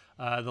website,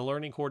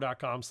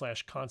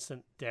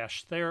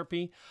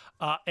 thelearningcore.com/constant-therapy.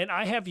 And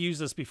I have used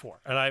this before,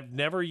 and I've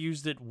never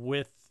used it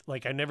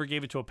I never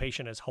gave it to a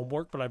patient as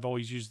homework, but I've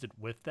always used it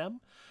with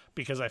them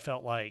because I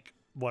felt like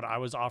what I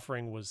was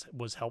offering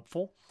was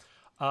helpful.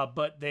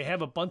 But they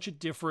have a bunch of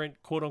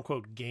different quote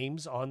unquote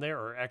games on there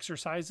or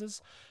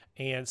exercises.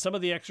 And some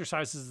of the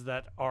exercises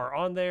that are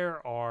on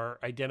there are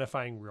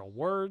identifying real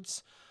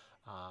words,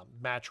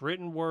 match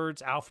written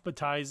words,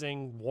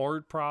 alphabetizing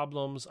word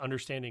problems,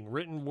 understanding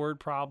written word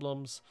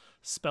problems,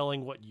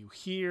 spelling what you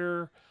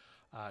hear,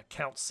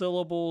 count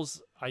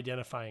syllables,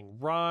 identifying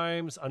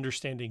rhymes,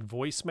 understanding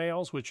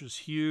voicemails, which is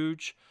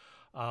huge,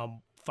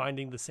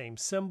 finding the same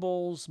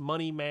symbols,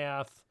 money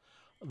math.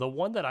 The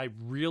one that I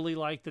really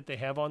like that they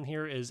have on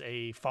here is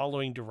a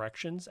following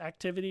directions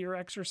activity or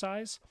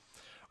exercise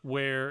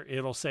where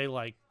it'll say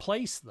like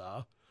place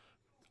the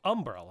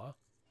umbrella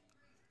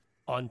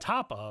on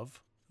top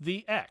of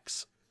the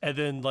X, and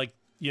then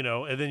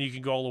and then you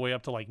can go all the way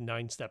up to like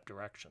 9-step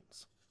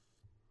directions.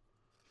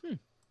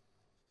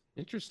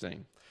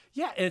 Interesting.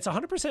 Yeah, and it's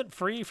 100%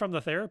 free from the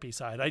therapy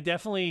side.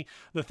 The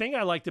thing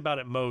I liked about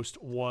it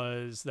most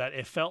was that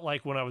it felt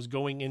like when I was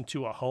going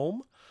into a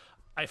home,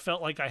 I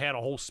felt like I had a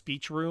whole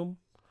speech room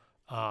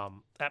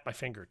at my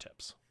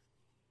fingertips.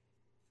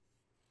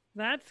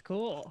 That's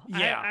cool.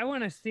 Yeah. I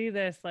want to see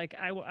this. Like,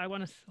 I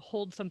want to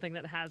hold something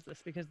that has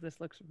this because this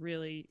looks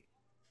really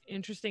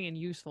interesting and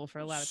useful for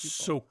a lot of people.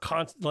 So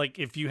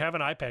if you have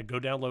an iPad, go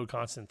download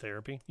Constant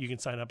Therapy. You can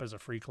sign up as a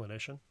free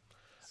clinician.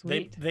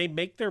 Sweet. They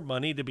make their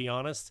money, to be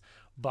honest,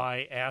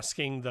 by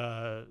asking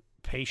the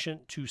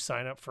patient to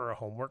sign up for a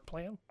homework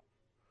plan.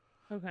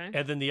 Okay.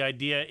 And then the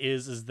idea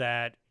is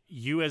that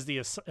you as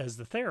the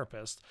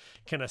therapist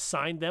can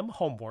assign them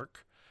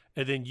homework,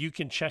 and then you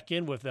can check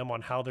in with them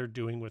on how they're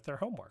doing with their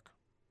homework.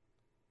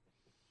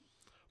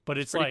 But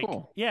it's like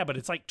cool. Yeah, but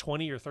it's like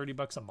 $20 or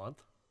 $30 a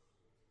month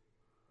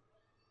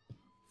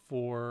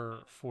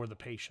for the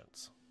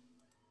patients.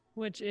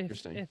 Which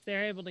if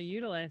they're able to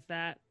utilize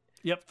that.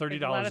 Yep,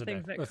 $30 a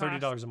day or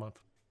 $30 a month.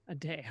 A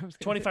day. I was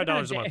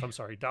 $25 a month. I'm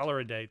sorry,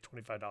 $1 a day,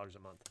 $25 a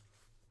month.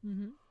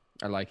 Mm-hmm.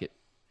 I like it.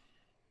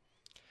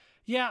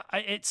 Yeah,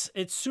 it's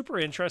super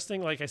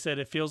interesting. Like I said,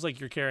 it feels like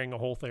you're carrying a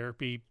whole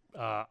therapy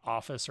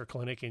office or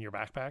clinic in your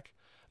backpack.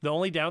 The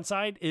only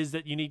downside is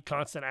that you need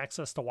constant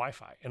access to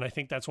Wi-Fi, and I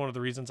think that's one of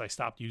the reasons I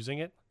stopped using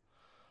it.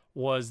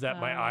 Was that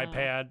my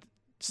iPad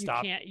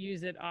stop. You can't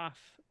use it off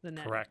the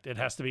net. Correct. It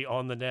has to be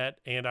on the net.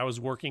 And I was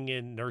working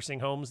in nursing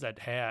homes that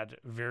had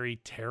very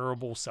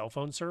terrible cell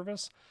phone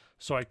service.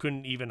 So I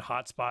couldn't even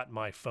hotspot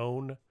my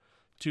phone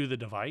to the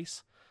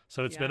device.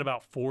 So it's been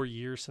about 4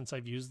 years since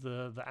I've used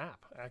the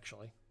app,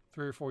 actually.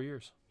 3 or 4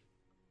 years.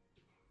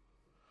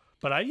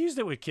 But I used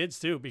it with kids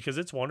too because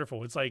it's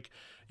wonderful. It's like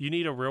you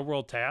need a real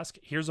world task.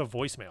 Here's a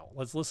voicemail.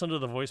 Let's listen to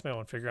the voicemail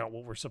and figure out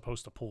what we're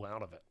supposed to pull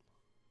out of it.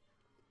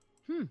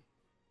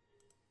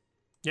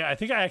 Yeah, I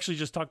think I actually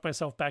just talked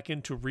myself back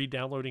into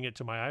re-downloading it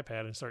to my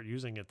iPad and start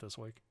using it this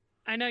week.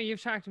 I know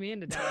you've talked me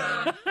into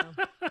downloading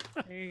it.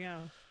 So there you go.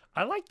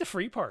 I like the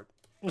free part.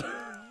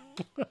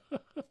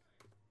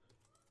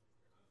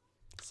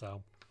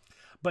 So,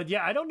 but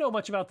yeah, I don't know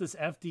much about this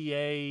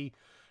FDA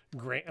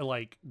grant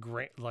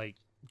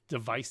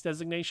device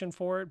designation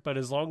for it, but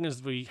as long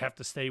as we have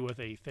to stay with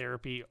a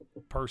therapy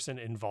person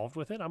involved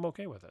with it, I'm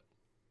okay with it.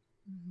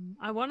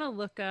 I want to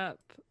look up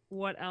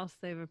what else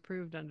they've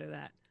approved under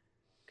that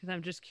because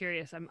I'm just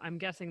curious. I'm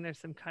guessing there's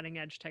some cutting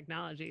edge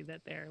technology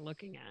that they're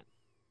looking at.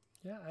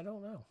 Yeah, I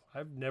don't know.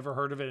 I've never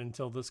heard of it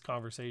until this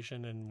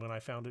conversation and when I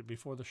found it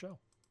before the show.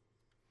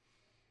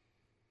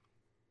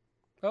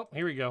 Oh,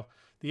 here we go.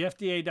 The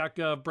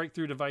FDA.gov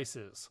breakthrough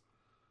devices.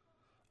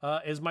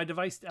 Is my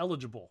device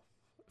eligible?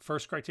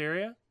 First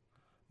criteria,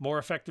 more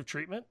effective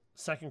treatment.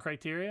 Second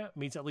criteria,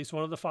 meets at least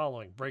one of the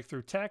following.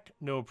 Breakthrough tech,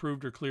 no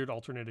approved or cleared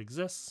alternate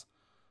exists.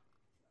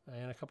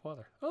 And a couple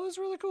other. Oh, that's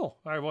really cool.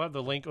 All right, we'll have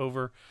the link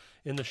over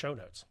in the show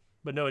notes.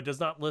 But no, it does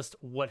not list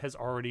what has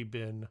already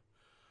been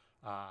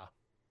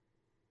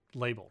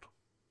labeled.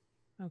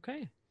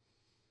 Okay.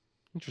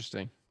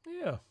 Interesting.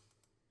 Yeah.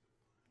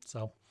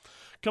 So,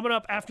 coming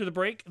up after the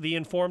break, the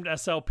Informed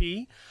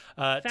SLP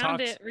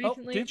found it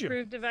recently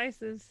approved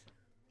devices.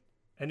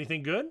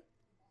 Anything good?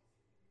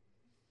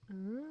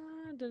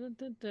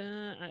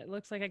 It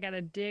looks like I got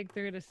to dig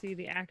through to see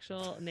the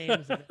actual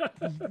names of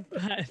it.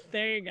 But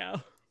there you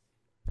go.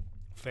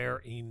 Fair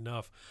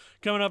enough.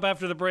 Coming up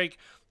after the break,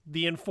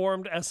 the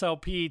Informed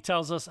SLP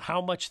tells us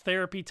how much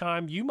therapy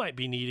time you might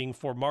be needing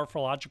for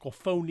morphological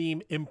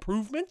phoneme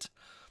improvement.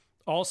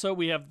 Also,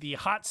 we have the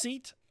hot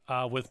seat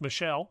with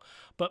Michelle.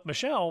 But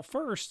Michelle,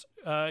 first,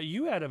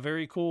 you had a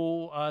very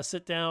cool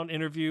sit-down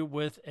interview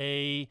with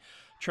a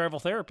travel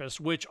therapist,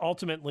 which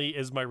ultimately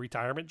is my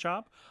retirement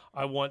job.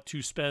 I want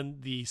to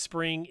spend the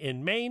spring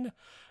in Maine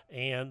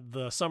and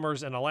the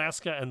summers in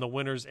Alaska and the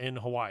winters in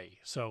Hawaii.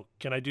 So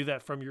can I do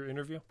that from your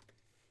interview?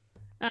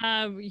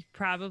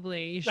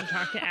 Probably. You should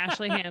talk to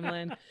Ashley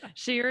Hamlin.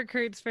 She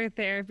recruits for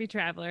therapy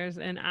travelers,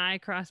 and I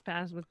crossed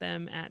paths with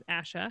them at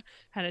ASHA.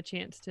 Had a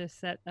chance to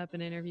set up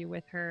an interview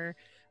with her.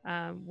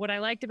 What I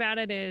liked about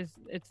it is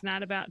it's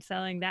not about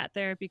selling that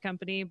therapy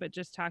company, but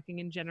just talking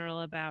in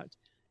general about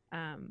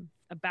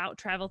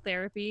travel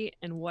therapy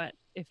and what,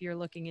 if you're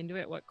looking into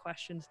it, what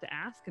questions to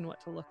ask and what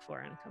to look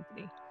for in a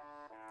company.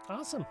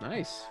 Awesome.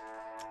 Nice.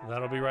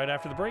 That'll be right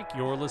after the break.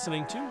 You're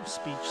listening to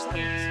Speech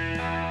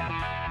Science.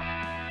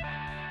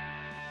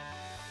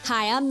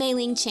 Hi, I'm Mei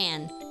Ling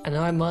Chan. And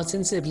I'm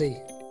Martin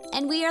Sibley.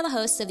 And we are the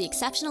hosts of the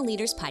Exceptional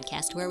Leaders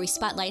Podcast, where we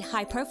spotlight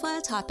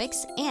high-profile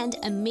topics and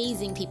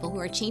amazing people who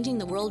are changing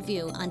the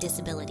worldview on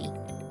disability.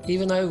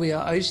 Even though we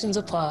are oceans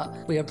apart,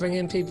 we are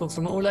bringing people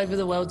from all over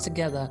the world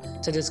together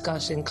to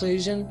discuss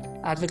inclusion,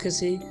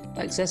 advocacy,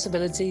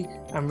 accessibility,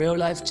 and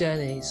real-life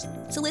journeys.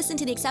 So listen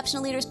to the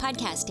Exceptional Leaders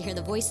Podcast to hear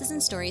the voices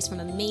and stories from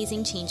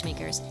amazing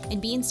changemakers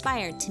and be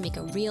inspired to make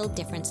a real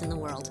difference in the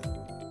world.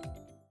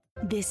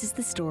 This is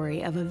the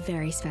story of a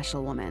very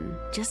special woman.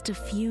 Just a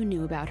few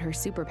knew about her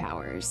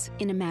superpowers.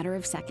 In a matter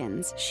of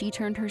seconds, she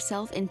turned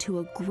herself into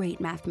a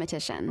great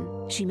mathematician.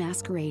 She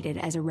masqueraded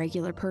as a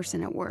regular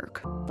person at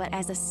work, but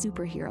as a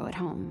superhero at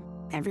home.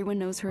 Everyone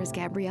knows her as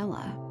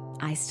Gabriella.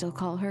 I still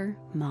call her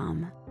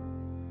Mom.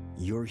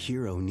 Your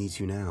hero needs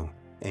you now,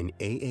 and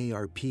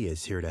AARP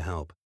is here to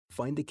help.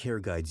 Find the care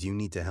guides you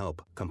need to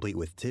help, complete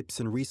with tips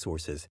and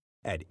resources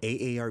at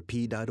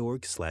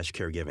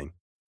aarp.org/caregiving.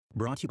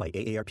 Brought to you by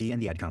AARP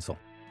and the Ad Council.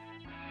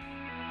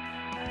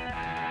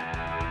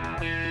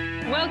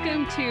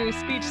 Welcome to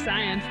Speech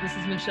Science. This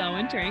is Michelle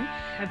Wintering.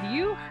 Have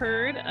you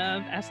heard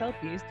of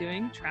SLPs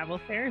doing travel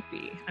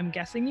therapy? I'm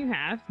guessing you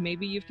have.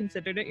 Maybe you've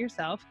considered it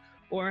yourself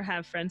or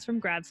have friends from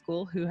grad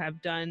school who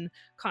have done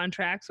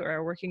contracts or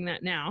are working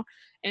that now.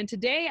 And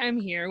today I'm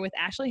here with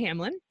Ashley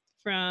Hamlin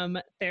from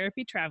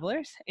Therapy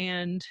Travelers.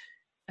 And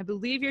I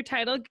believe your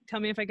title, tell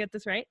me if I get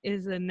this right,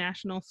 is a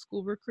national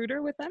school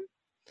recruiter with them?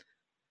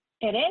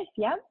 It is,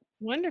 yep.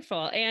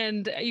 Wonderful.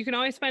 And you can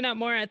always find out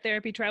more at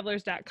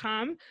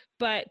therapytravelers.com.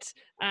 But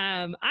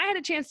I had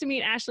a chance to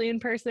meet Ashley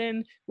in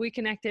person. We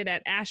connected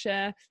at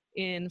ASHA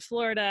in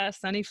Florida,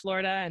 sunny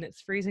Florida, and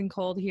it's freezing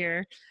cold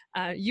here.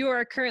 You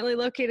are currently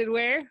located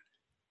where?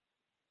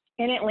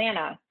 In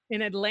Atlanta.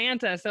 In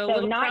Atlanta. So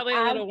not probably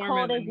a little warmer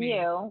cold than as me.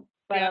 you,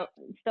 but Yep.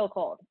 still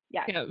cold.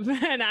 Yeah. Yep.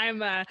 And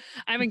I'm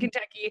in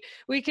Kentucky.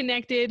 We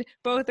connected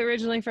both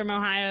originally from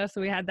Ohio,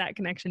 so we had that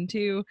connection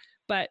too.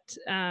 But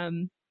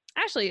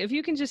Ashley, if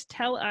you can just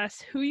tell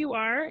us who you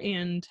are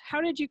and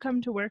how did you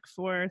come to work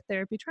for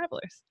Therapy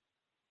Travelers?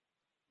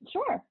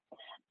 Sure.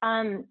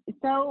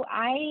 So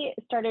I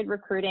started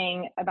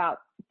recruiting about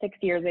 6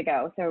 years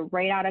ago, so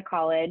right out of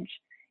college,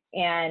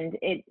 and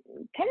it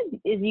kind of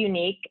is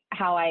unique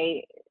how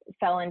I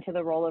fell into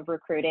the role of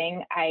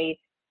recruiting. I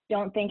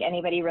don't think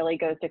anybody really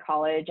goes to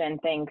college and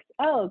thinks,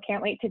 oh,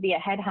 can't wait to be a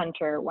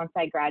headhunter once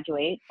I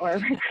graduate, or a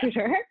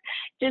recruiter.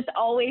 Just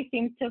always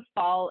seems to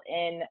fall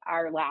in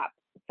our lap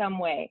some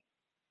way.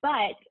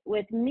 But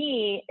with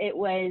me, it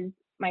was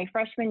my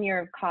freshman year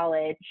of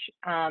college.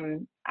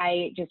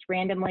 I just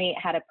randomly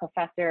had a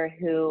professor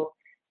who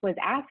was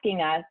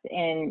asking us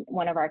in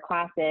one of our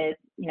classes,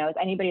 is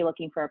anybody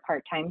looking for a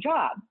part-time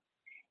job?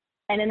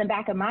 And in the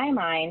back of my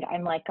mind,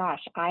 I'm like,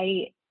 gosh,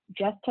 I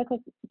just took a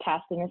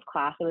test in this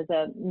class. It was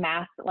a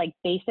math, like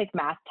basic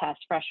math test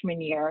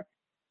freshman year.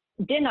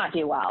 Did not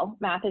do well.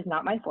 Math is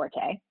not my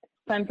forte.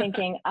 So I'm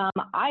thinking,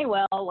 I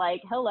will,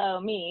 like, hello,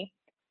 me.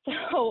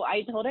 So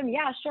I told him,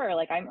 yeah, sure.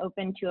 Like, I'm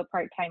open to a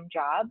part-time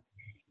job.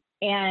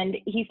 And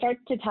he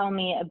starts to tell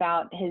me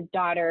about his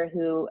daughter,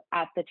 who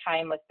at the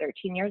time was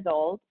 13 years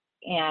old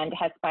and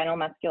has spinal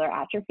muscular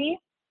atrophy.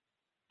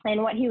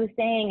 And what he was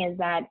saying is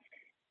that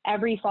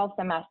every fall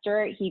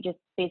semester, he just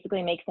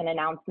basically makes an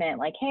announcement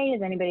like, hey,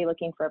 is anybody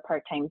looking for a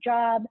part-time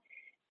job?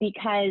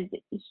 Because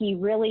he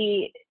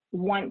really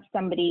wants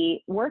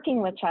somebody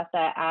working with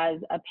Chessa as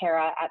a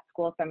para at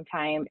school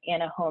sometime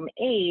and a home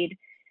aide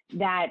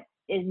that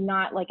is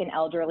not like an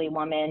elderly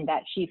woman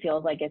that she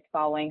feels like is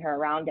following her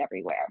around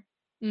everywhere.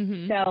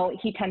 Mm-hmm. So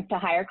he tends to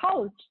hire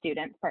college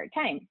students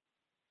part-time.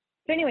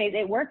 So anyways,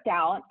 it worked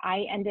out.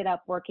 I ended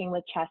up working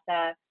with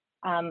Chessa,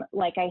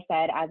 like I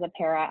said, as a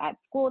para at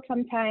school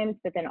sometimes,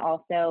 but then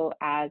also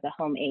as a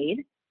home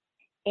aide.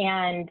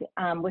 And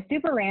was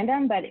super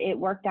random, but it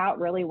worked out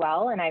really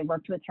well. And I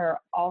worked with her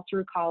all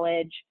through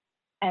college.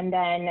 And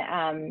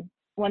then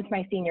once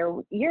my senior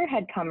year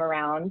had come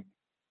around,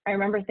 I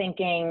remember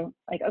thinking,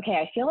 like, okay,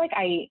 I feel like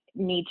I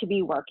need to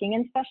be working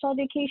in special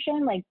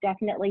education, like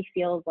definitely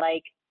feels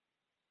like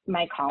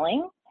my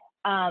calling.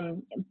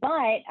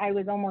 But I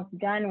was almost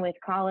done with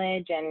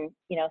college, and,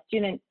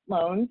 student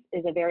loans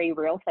is a very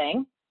real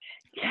thing.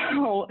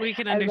 So we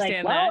can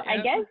understand that. Yep.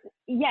 I guess,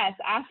 yes,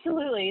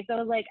 absolutely. So I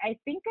was like, I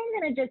think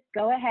I'm going to just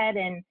go ahead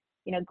and,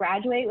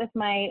 graduate with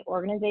my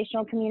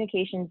organizational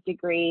communications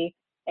degree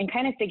and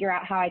kind of figure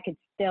out how I could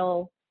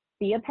still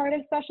be a part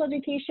of special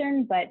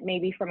education, but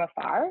maybe from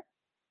afar.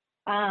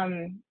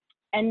 And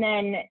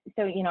then,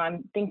 so,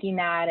 I'm thinking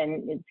that,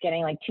 and it's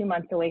getting like 2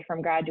 months away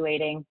from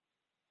graduating.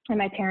 And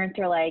my parents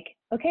are like,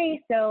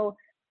 okay, so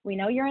we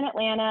know you're in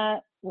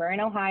Atlanta, we're in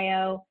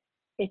Ohio.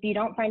 If you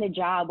don't find a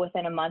job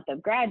within a month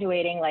of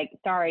graduating, like,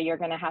 sorry, you're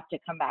going to have to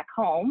come back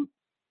home.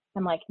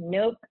 I'm like,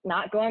 nope,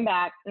 not going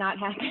back, not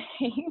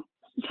happening.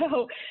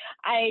 So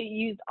I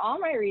used all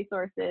my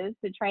resources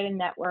to try to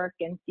network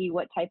and see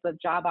what type of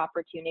job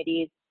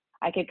opportunities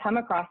I could come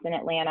across in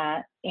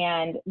Atlanta.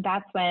 And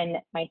that's when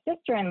my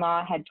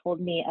sister-in-law had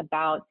told me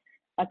about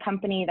a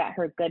company that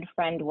her good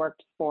friend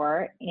worked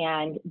for,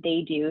 and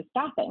they do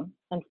staffing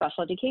and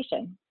special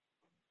education.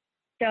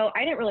 So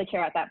I didn't really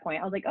care at that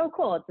point. I was like, oh,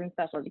 cool, it's in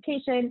special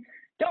education.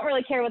 Don't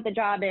really care what the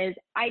job is.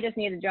 I just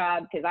need a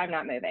job because I'm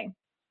not moving.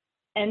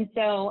 And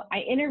so I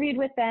interviewed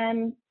with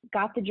them,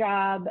 got the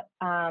job,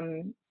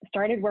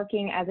 started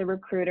working as a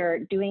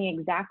recruiter, doing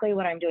exactly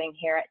what I'm doing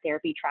here at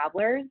Therapy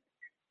Travelers.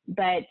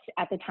 But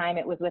at the time,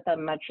 it was with a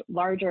much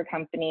larger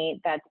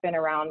company that's been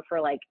around for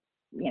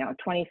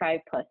 25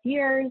 plus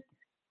years.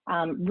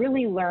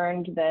 Really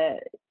learned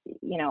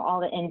all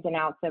the ins and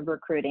outs of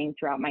recruiting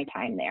throughout my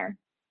time there.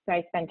 So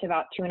I spent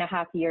about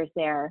 2.5 years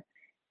there.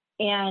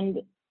 And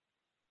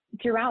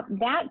throughout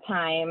that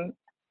time,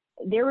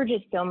 there were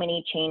just so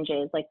many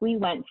changes. Like, we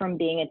went from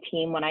being a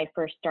team when I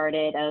first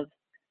started of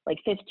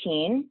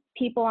 15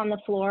 people on the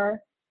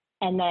floor.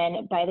 And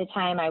then by the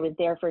time I was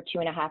there for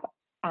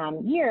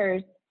 2.5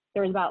 years,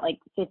 there was about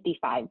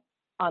 55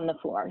 on the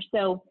floor.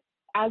 So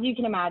as you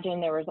can imagine,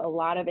 there was a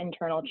lot of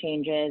internal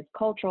changes,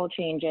 cultural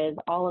changes,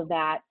 all of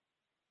that.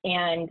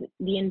 And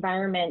the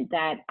environment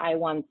that I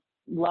once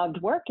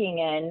loved working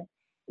in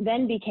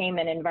then became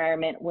an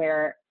environment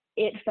where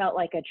it felt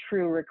like a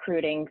true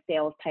recruiting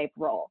sales type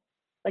role.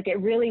 Like,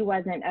 it really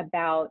wasn't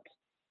about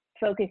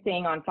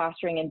focusing on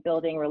fostering and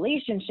building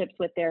relationships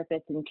with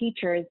therapists and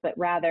teachers, but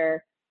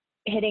rather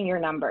hitting your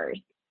numbers,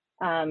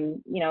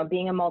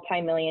 being a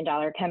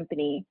multi-million-dollar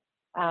company,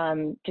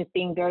 just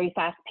being very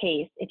fast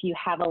paced. If you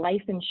have a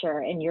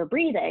licensure and you're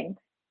breathing,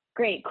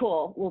 great,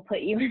 cool, we'll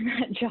put you in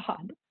that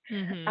job.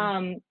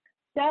 Mm-hmm.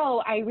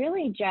 So I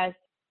really just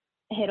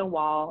hit a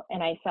wall,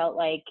 and I felt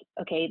like,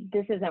 okay,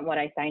 this isn't what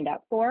I signed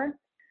up for.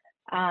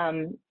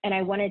 And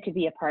I wanted to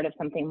be a part of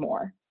something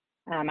more.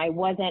 I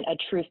wasn't a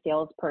true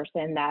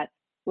salesperson that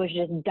was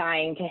just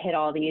dying to hit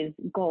all these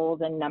goals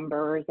and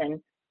numbers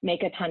and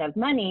make a ton of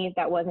money.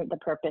 That wasn't the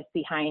purpose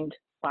behind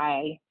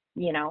why,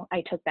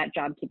 I took that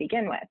job to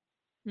begin with.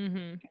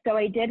 Mm-hmm. So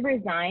I did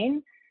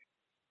resign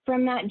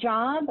from that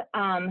job.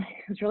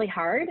 It was really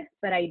hard,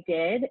 but I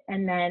did.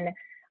 And then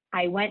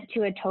I went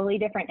to a totally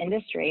different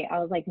industry. I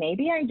was like,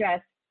 maybe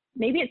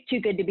it's too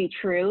good to be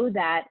true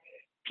that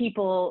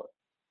people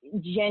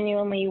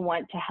genuinely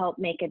want to help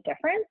make a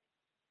difference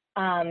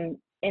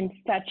in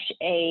such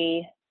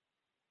a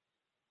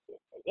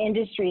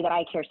industry that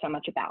I care so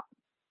much about.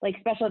 Like,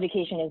 special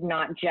education is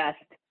not just,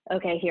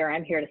 okay,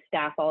 I'm here to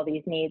staff all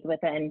these needs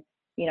within,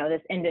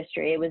 this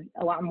industry. It was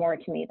a lot more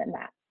to me than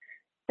that.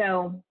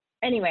 So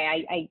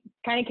anyway, I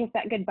kind of kissed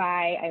that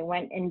goodbye. I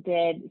went and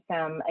did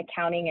some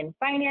accounting and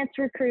finance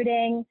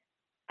recruiting.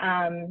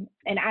 And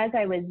as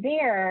I was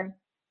there,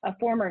 a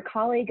former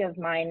colleague of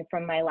mine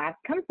from my last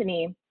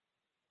company,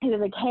 he was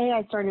like, hey,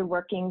 I started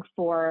working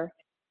for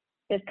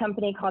this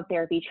company called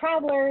Therapy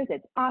Travelers.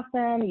 It's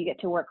awesome. You get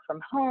to work from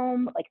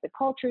home. Like, the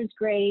culture's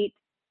great.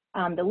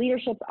 The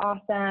leadership's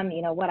awesome,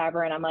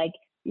 whatever. And I'm like,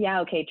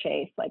 yeah, okay,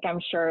 Chase, like, I'm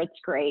sure it's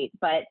great,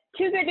 but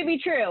too good to be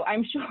true,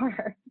 I'm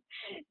sure.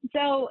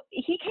 So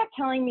he kept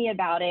telling me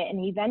about it.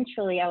 And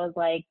eventually I was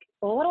like,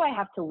 well, what do I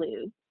have to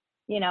lose?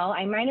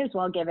 I might as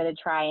well give it a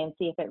try and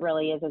see if it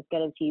really is as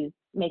good as he's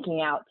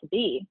making out to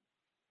be.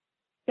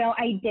 So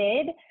I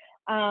did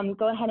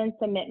go ahead and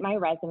submit my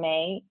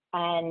resume.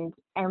 And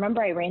I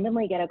remember I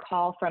randomly get a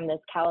call from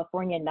this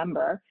California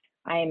number.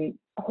 I'm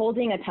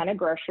holding a ton of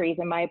groceries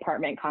in my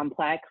apartment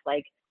complex,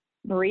 like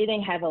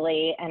breathing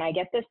heavily. And I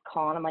get this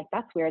call and I'm like,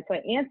 that's weird. So I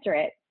answer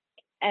it.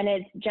 And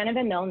it's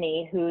Jennifer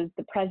Milne, who's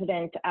the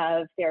president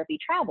of Therapy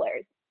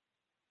Travelers.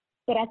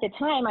 But at the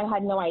time, I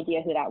had no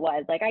idea who that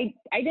was. Like, I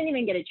didn't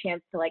even get a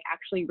chance to like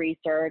actually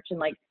research and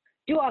like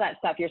do all that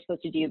stuff you're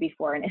supposed to do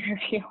before an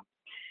interview.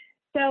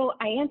 So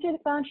I answered the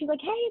phone. She's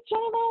like, hey, it's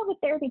Jennifer with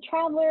Therapy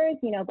Travelers,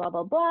 blah,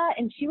 blah, blah.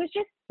 And she was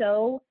just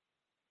so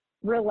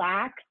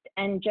relaxed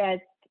and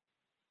just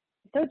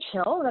so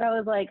chill that I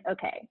was like,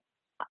 okay,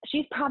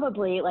 she's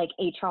probably like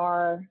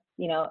HR,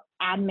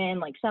 admin,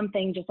 like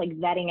something, just like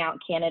vetting out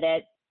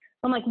candidates.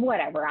 I'm like,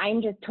 whatever.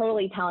 I'm just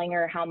totally telling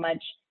her how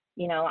much,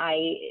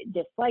 I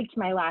disliked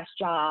my last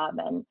job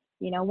and,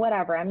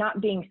 whatever. I'm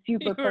not being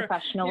super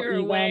professional.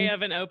 You're way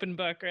of an open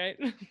book, right?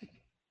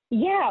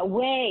 Yeah,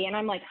 way. And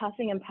I'm like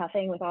huffing and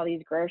puffing with all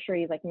these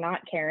groceries, like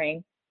not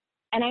caring.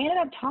 And I ended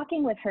up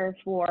talking with her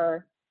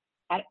for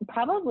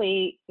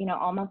probably,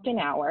 almost an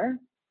hour.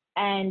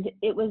 And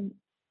it was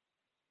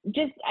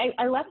just,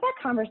 I left that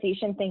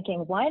conversation thinking,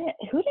 one,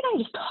 who did I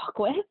just talk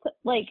with?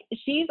 Like,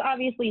 she's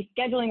obviously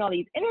scheduling all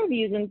these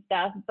interviews and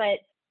stuff, but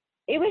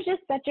it was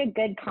just such a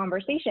good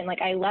conversation.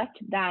 Like, I left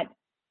that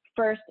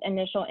first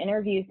initial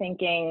interview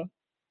thinking,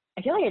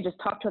 I feel like I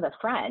just talked with a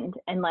friend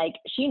and like,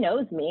 she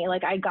knows me.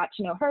 Like, I got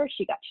to know her,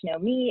 she got to know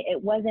me.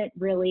 It wasn't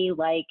really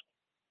like,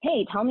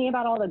 hey, tell me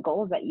about all the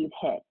goals that you've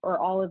hit or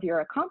all of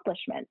your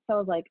accomplishments. So I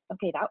was like,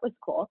 okay, that was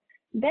cool.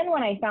 Then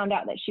when I found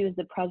out that she was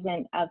the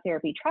president of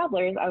Therapy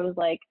Travelers, I was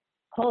like,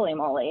 holy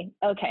moly,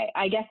 okay,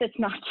 I guess it's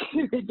not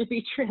too good to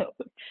be true.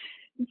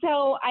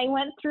 So I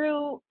went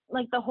through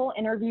like the whole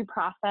interview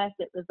process.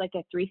 It was like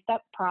a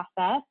 3-step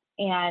process.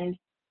 And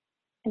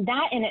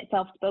that in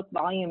itself spoke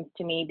volumes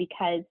to me,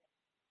 because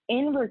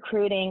in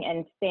recruiting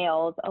and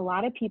sales, a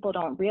lot of people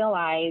don't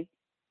realize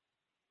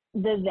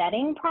the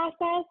vetting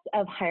process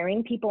of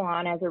hiring people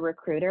on as a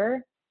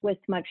recruiter with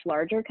much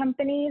larger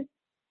companies.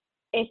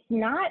 It's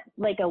not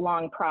like a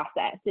long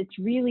process. It's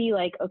really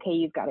like, okay,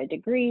 you've got a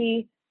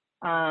degree,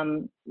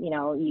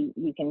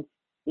 you can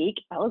speak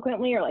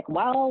eloquently or like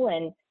well,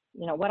 and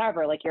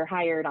whatever, like you're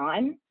hired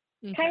on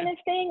kind of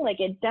thing. Like,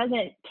 it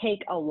doesn't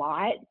take a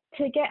lot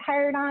to get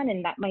hired on,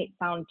 and that might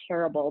sound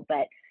terrible,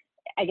 but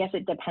I guess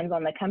it depends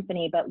on the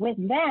company. But with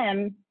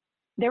them,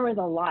 there was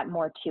a lot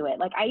more to it.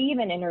 Like, I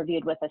even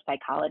interviewed with a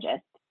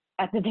psychologist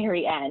at the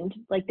very end.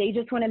 Like, they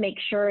just want to make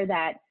sure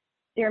that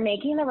they're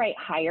making the right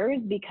hires,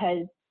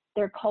 because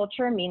their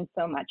culture means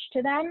so much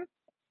to them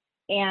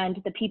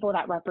and the people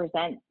that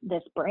represent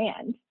this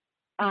brand.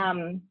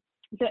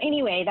 So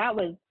anyway, that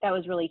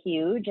was really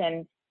huge.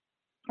 And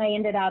I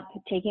ended up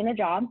taking the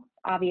job.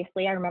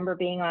 Obviously, I remember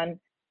being on,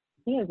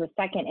 I think it was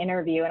the second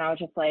interview, and I was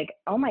just like,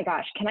 oh my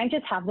gosh, can I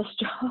just have this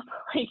job?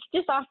 Like,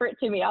 just offer it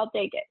to me, I'll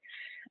take it.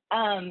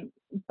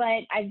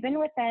 But I've been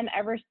with them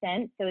ever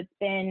since. So it's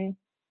been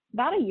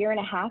about 1.5 years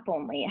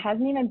only. It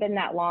hasn't even been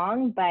that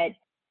long, but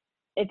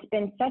it's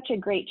been such a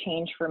great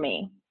change for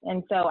me.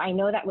 And so I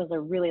know that was a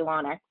really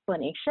long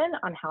explanation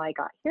on how I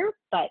got here,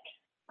 but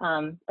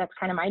that's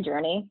kind of my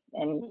journey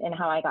and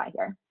how I got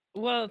here.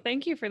 Well,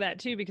 thank you for that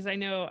too, because I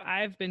know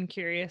I've been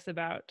curious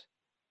about,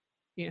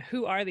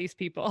 who are these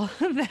people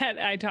that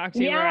I talk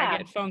to, or I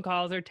get phone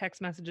calls or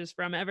text messages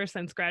from ever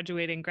since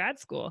graduating grad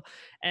school.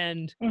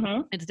 And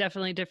it's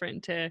definitely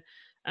different to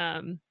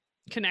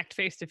connect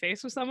face to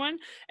face with someone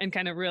and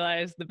kind of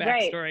realize the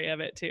backstory of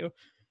it too.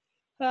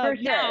 For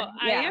sure. Now,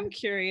 I am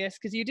curious,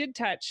 because you did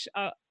touch,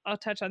 I'll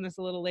touch on this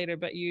a little later,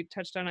 but you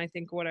touched on, I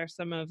think, what are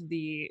some of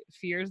the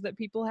fears that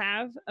people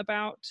have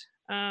about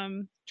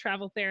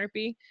travel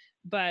therapy.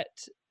 But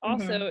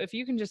also, if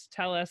you can just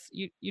tell us,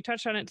 you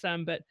touched on it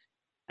some, but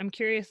I'm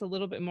curious a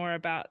little bit more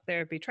about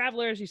Therapy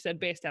Travelers. You said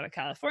based out of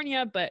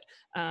California, but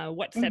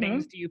what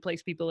settings do you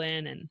place people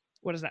in, and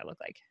what does that look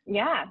like?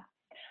 Yeah.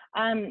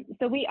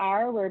 So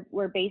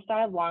we're based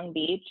out of Long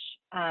Beach.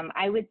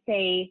 I would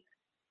say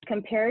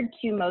compared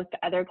to most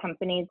other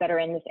companies that are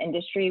in this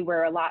industry,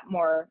 we're a lot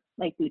more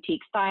like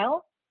boutique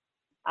style.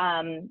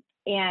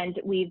 And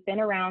we've been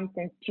around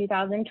since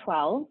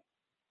 2012.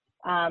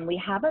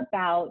 We have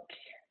about,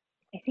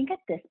 I think at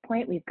this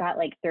point, we've got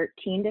like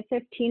 13 to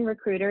 15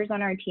 recruiters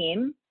on our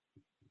team.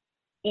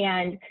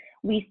 And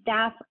we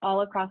staff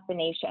all across the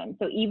nation.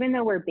 So even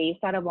though we're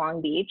based out of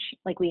Long Beach,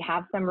 like we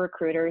have some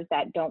recruiters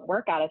that don't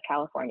work out of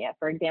California.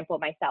 For example,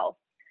 myself,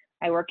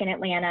 I work in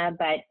Atlanta,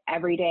 but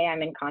every day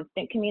I'm in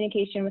constant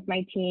communication with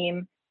my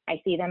team. I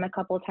see them a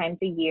couple times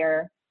a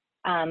year.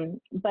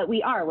 But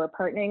we're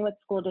partnering with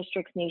school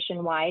districts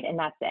nationwide, and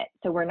that's it.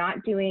 So we're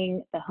not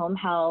doing the home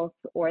health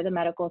or the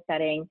medical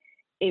setting.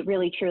 It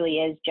really truly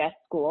is just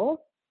schools.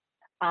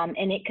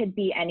 And it could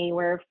be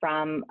anywhere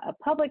from a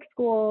public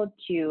school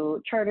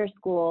to charter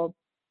school,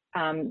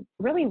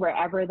 really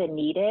wherever the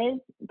need is,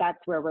 that's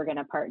where we're going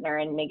to partner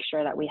and make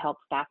sure that we help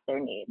staff their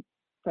needs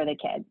for the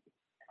kids.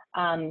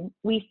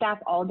 We staff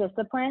all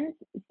disciplines.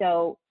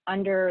 So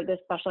under the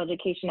special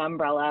education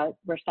umbrella,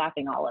 we're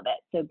staffing all of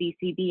it. So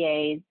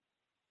BCBAs,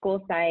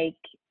 school psych,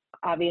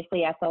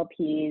 obviously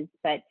SLPs,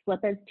 but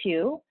SLPAs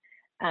too,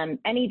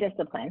 any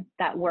discipline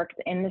that works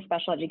in the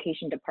special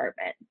education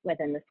department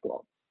within the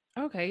school.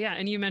 Okay, yeah.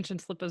 And you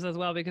mentioned SLPAs as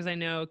well, because I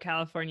know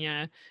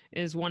California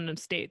is one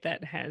state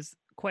that has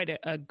quite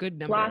a good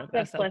number of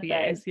SLPAs.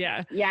 SLPs.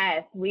 Yeah.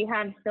 Yes, we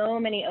have so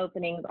many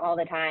openings all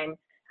the time.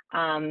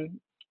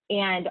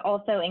 And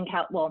also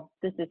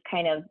this is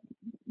kind of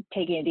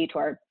taking a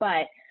detour,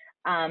 but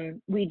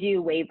we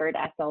do waivered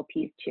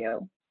SLPs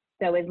too.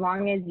 So as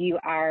long as you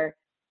are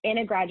in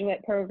a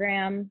graduate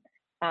program,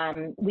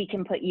 we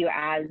can put you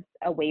as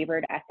a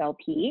waivered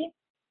SLP,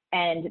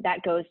 and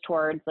that goes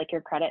towards like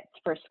your credits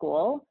for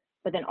school,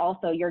 but then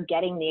also you're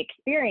getting the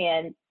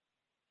experience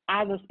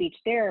as a speech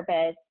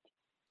therapist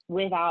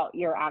without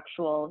your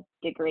actual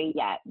degree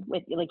yet,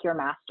 with like your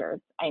master's,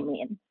 I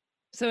mean.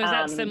 So is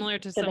that similar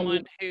to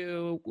someone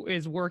who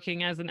is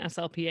working as an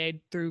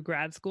SLPA through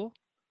grad school?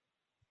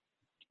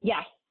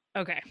 Yes.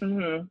 Okay.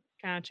 Mm-hmm.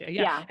 Gotcha.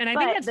 Yeah. And I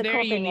think that's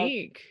very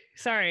unique.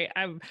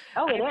 I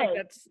think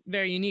that's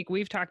very unique.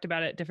 We've talked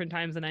about it different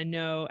times, and I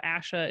know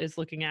ASHA is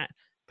looking at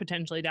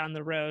potentially down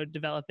the road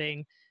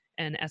developing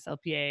an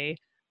SLPA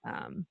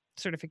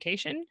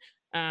certification.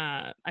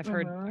 I've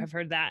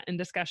heard that in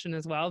discussion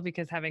as well,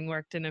 because having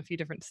worked in a few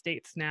different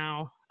states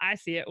now, I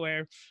see it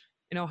where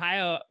in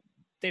Ohio,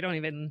 they don't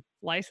even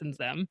license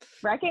them.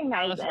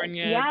 Recognize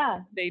California, yeah.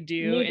 They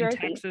do. In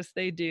Texas,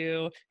 they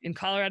do. In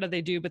Colorado,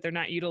 they do, but they're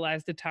not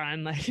utilized a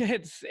ton. Like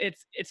it's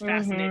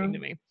fascinating to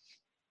me.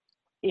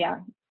 Yeah,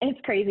 it's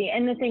crazy.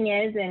 And the thing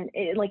is,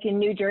 like in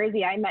New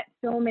Jersey, I met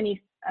so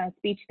many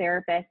speech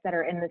therapists that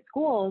are in the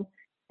schools.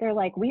 They're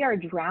like, we are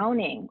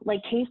drowning,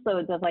 like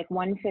caseloads of like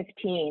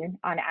 115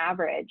 on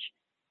average.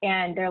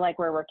 And they're like,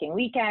 we're working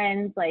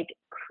weekends, like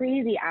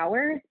crazy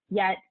hours,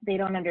 yet they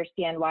don't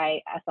understand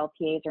why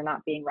SLPAs are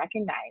not being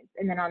recognized.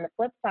 And then on the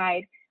flip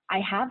side, I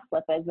have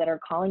SLPAs that are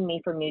calling me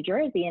from New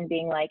Jersey and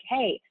being like,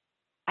 hey,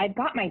 I've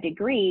got my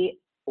degree.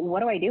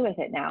 What do I do with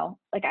it now?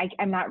 Like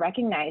I'm not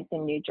recognized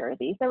in New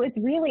Jersey. So it's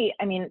really,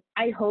 I mean,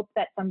 I hope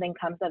that something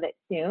comes of it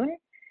soon,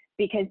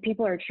 because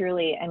people are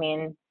truly, I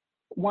mean,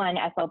 one,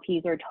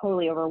 SLPs are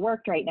totally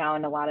overworked right now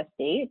in a lot of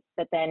states,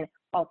 but then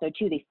also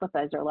too, these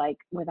SLPAs are like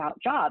without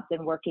jobs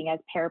and working as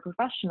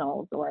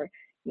paraprofessionals or,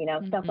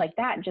 stuff like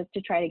that, just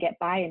to try to get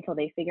by until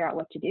they figure out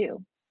what to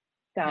do.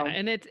 So, yeah,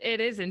 and it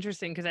is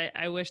interesting, because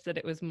I wish that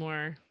it was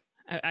more,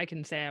 I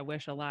can say I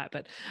wish a lot,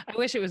 but I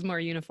wish it was more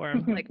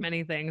uniform, like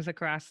many things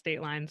across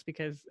state lines,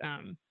 because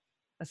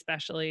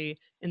especially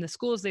in the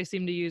schools, they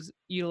seem to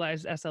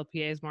utilize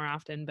SLPAs more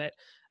often, but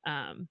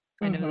I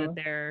know that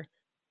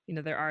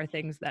there are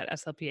things that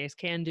SLPAs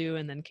can do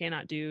and then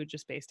cannot do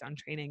just based on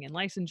training and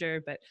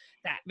licensure, but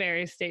that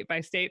varies state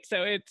by state.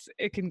 So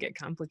it can get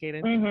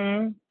complicated.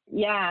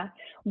 Yeah.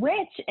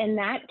 Which in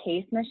that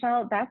case,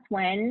 Michelle, that's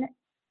when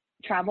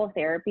travel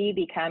therapy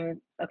becomes,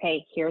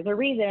 okay, here's a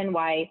reason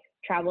why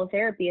travel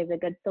therapy is a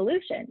good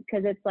solution.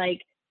 Because it's like,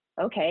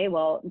 okay,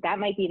 well, that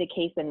might be the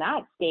case in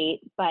that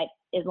state, but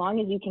as long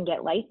as you can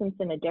get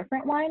licensed in a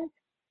different one,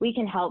 we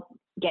can help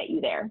get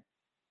you there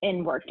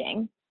in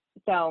working.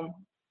 So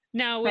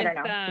now with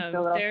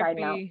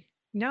therapy,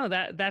 no,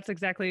 that's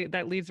exactly,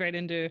 that leads right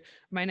into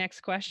my next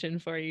question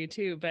for you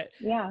too. But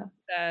yeah,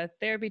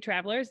 therapy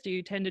travelers, do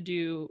you tend to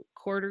do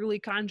quarterly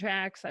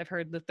contracts? I've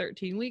heard the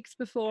 13 weeks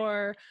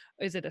before.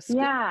 Is it a school?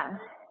 Yeah.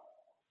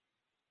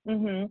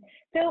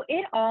 So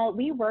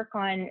we work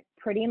on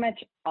pretty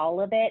much all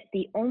of it.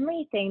 The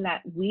only thing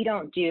that we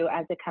don't do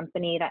as a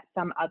company that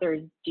some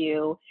others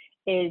do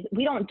is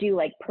we don't do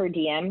like per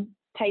diem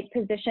type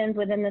positions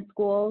within the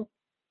schools,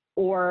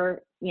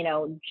 or,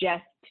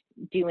 just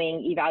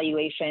doing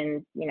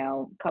evaluations,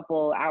 a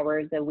couple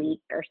hours a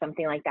week or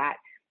something like that.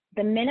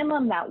 The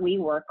minimum that we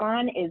work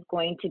on is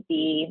going to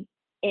be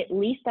at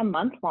least a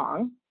month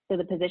long. So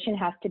the position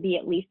has to be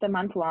at least a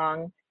month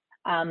long.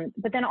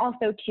 But then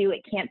also too,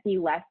 it can't be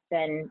less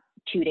than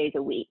 2 days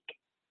a week.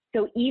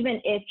 So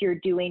even if you're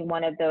doing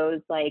one of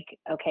those, like,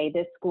 okay,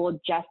 this school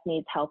just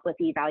needs help with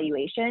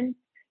evaluation,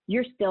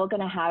 you're still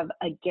going to have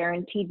a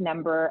guaranteed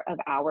number of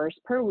hours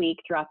per week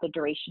throughout the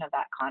duration of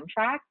that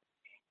contract.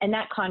 And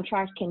that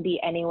contract can be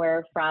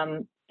anywhere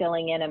from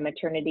filling in a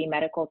maternity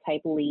medical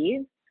type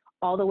leave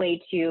all the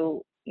way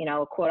to, you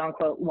know, quote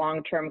unquote,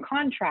 long-term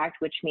contract,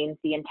 which means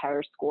the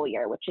entire school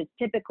year, which is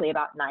typically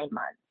about 9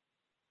 months.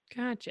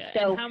 Gotcha.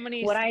 So and how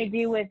many what states, I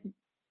do with,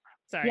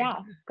 sorry. yeah,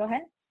 go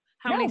ahead.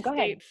 How No, many go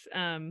ahead.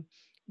 states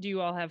do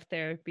you all have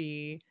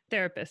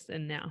therapists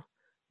in now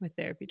with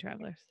Therapy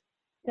Travelers?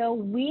 So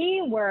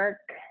we work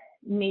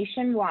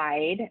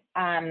nationwide.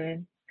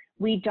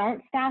 We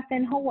don't staff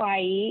in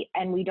Hawaii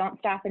and we don't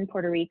staff in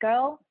Puerto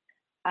Rico,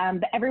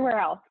 but everywhere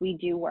else we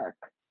do work.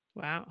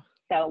 Wow.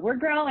 So we're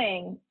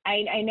growing.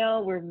 I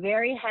know we're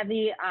very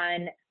heavy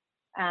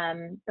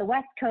on the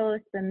West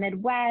Coast, the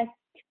Midwest,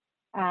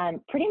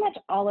 pretty much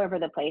all over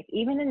the place.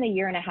 Even in the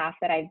year and a half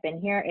that I've been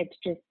here, it's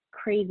just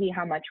crazy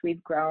how much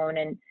we've grown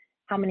and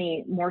how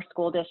many more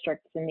school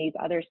districts in these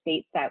other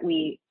states that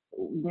we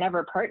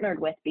never partnered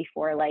with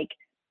before, like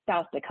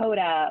South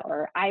Dakota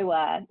or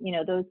Iowa, you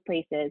know, those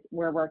places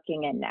we're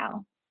working in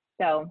now.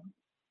 So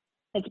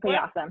it's pretty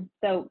awesome.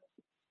 So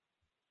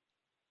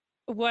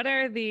what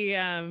are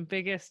the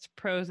biggest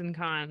pros and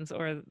cons,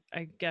 or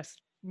I guess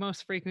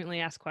most frequently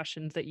asked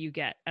questions that you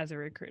get as a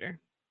recruiter?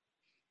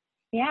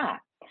 Yeah.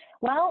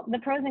 Well, the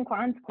pros and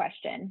cons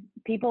question.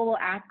 People will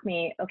ask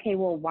me, okay,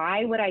 well,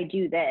 why would I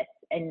do this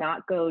and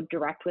not go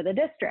direct with a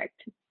district?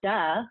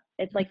 Duh.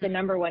 It's like the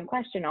number one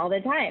question all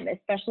the time,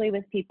 especially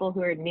with people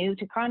who are new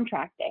to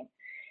contracting.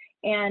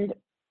 And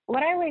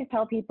what I always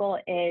tell people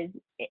is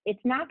it's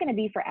not going to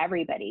be for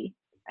everybody.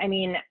 I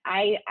mean,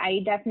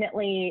 I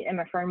definitely am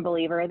a firm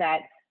believer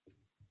that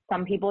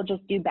some people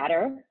just do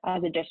better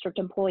as a district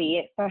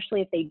employee,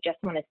 especially if they just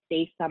want to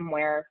stay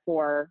somewhere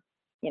for,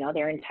 you know,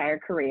 their entire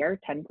career,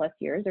 10 plus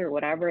years or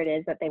whatever it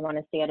is that they want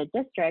to stay at a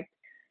district.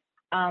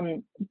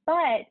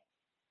 But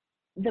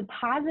the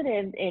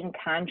positives in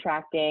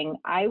contracting,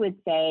 I would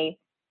say,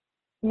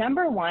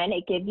 number one,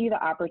 it gives you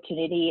the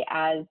opportunity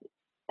as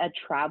a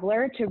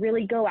traveler to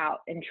really go out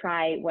and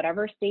try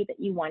whatever state that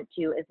you want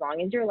to, as long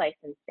as you're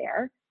licensed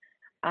there.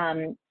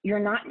 You're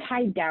not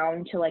tied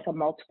down to like a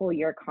multiple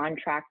year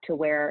contract to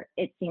where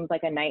it seems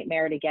like a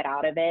nightmare to get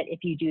out of it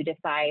if you do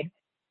decide,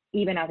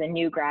 even as a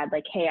new grad,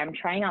 like, hey, I'm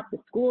trying out the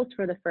schools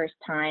for the first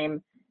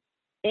time.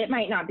 It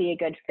might not be a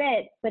good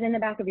fit, but in the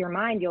back of your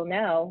mind, you'll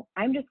know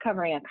I'm just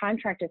covering a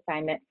contract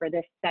assignment for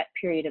this set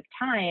period of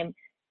time.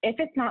 If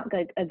it's not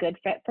a good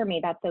fit for me,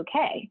 that's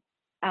okay.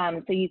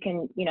 So you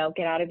can, you know,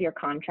 get out of your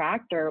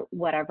contract or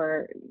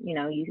whatever, you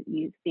know,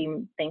 you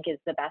think is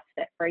the best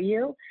fit for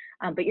you,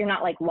 but you're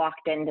not like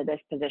locked into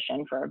this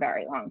position for a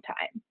very long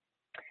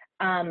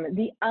time.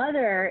 The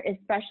other,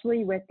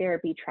 especially with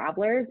Therapy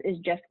Travelers, is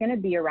just going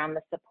to be around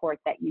the support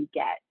that you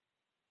get.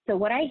 So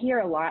what I hear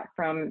a lot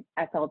from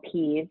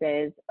SLPs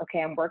is,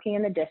 okay, I'm working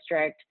in the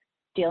district,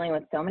 dealing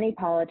with so many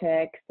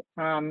politics,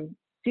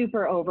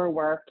 super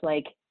overworked.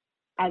 Like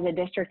as a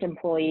district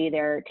employee,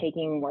 they're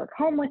taking work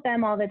home with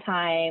them all the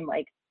time.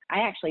 Like I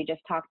actually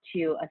just talked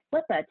to a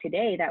SLPA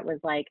today that was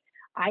like,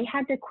 I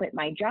had to quit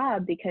my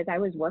job because I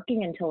was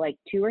working until like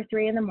 2 or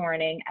 3 in the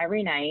morning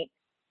every night.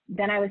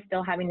 Then I was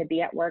still having to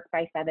be at work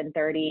by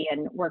 7:30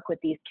 and work with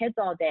these kids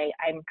all day.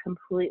 I'm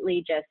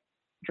completely just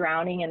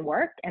drowning in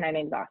work and I'm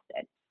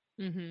exhausted.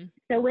 Mm-hmm.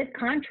 So with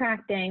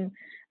contracting,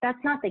 that's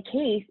not the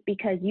case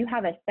because you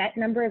have a set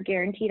number of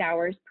guaranteed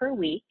hours per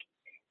week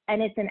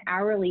and it's an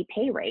hourly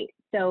pay rate.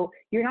 So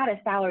you're not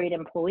a salaried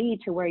employee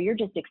to where you're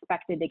just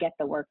expected to get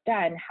the work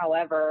done,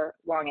 however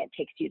long it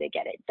takes you to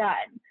get it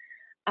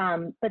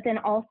done. But then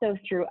also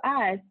through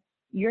us,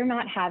 you're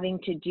not having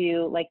to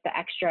do like the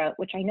extra,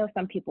 which I know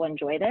some people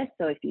enjoy this.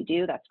 So if you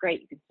do, that's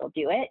great. You can still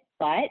do it.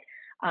 But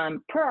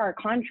per our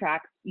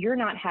contracts, you're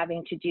not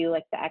having to do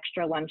like the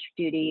extra lunch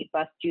duty,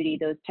 bus duty,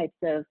 those types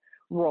of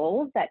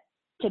roles that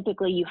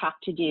typically you have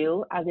to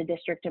do as a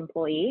district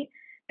employee,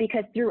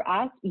 because through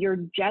us,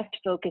 you're just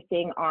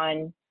focusing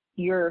on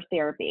your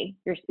therapy,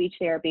 your speech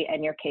therapy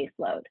and your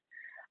caseload.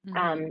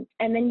 Mm-hmm.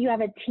 And then you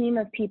have a team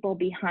of people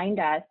behind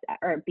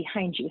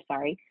you,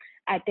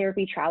 at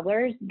Therapy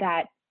Travelers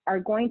that are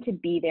going to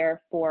be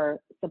there for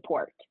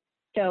support.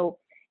 So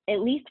at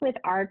least with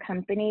our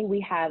company,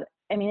 we have,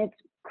 I mean, it's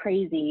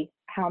crazy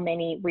how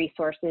many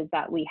resources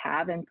that we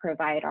have and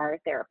provide our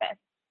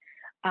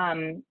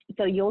therapists.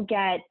 So you'll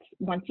get,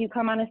 once you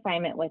come on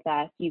assignment with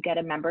us, you get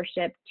a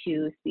membership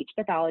to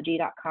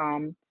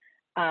speechpathology.com.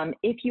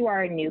 If you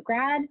are a new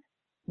grad,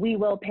 we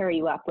will pair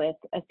you up with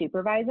a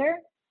supervisor,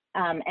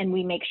 and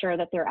we make sure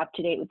that they're up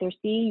to date with their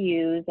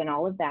CEUs and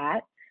all of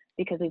that,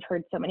 because we've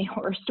heard so many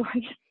horror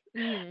stories.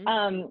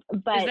 Mm-hmm.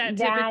 But is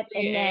that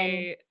typically and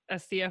then, a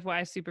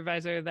CFY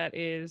supervisor that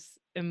is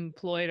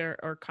employed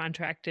or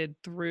contracted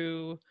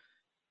through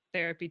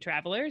Therapy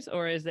Travelers,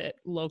 or is it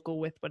local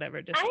with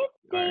whatever district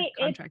I'd say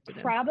contracted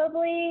it's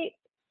probably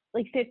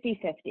like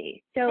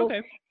 50-50. So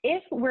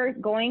if we're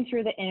going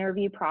through the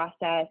interview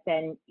process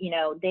and, you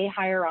know, they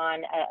hire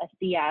on a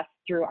CF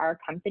through our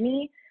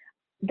company,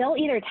 they'll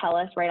either tell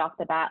us right off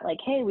the bat, like,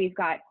 hey, we've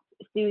got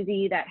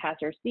Susie that has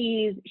her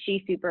C's.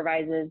 She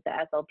supervises the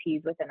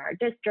SLPs within our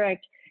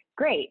district.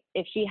 Great.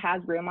 If she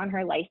has room on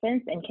her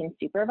license and can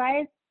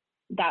supervise,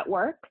 that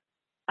works.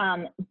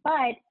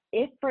 But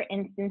if, for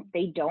instance,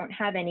 they don't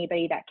have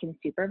anybody that can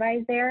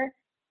supervise there,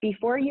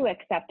 before you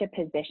accept a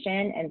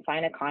position and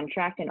sign a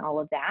contract and all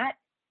of that,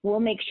 we'll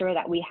make sure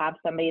that we have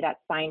somebody that's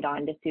signed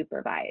on to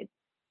supervise.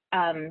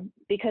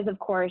 Because, of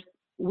course,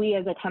 we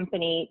as a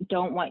company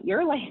don't want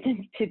your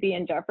license to be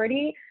in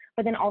jeopardy,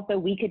 but then also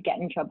we could get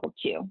in trouble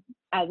too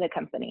as a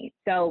company.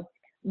 So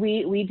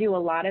we do a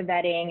lot of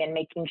vetting and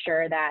making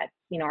sure that,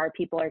 you know, our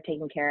people are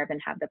taken care of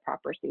and have the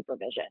proper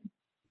supervision.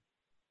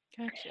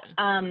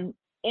 Gotcha.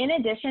 In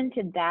addition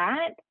to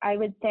that, I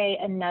would say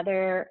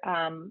another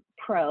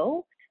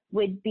pro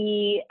would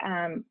be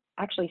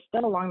actually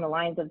still along the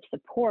lines of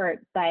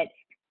support, but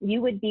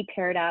you would be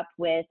paired up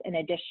with an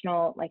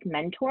additional like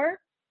mentor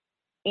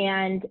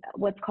and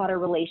what's called a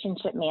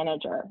relationship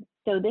manager.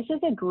 So this is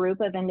a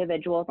group of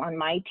individuals on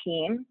my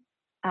team,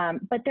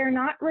 but they're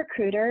not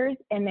recruiters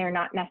and they're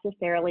not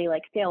necessarily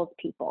like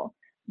salespeople.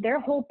 Their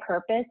whole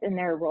purpose and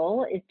their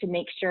role is to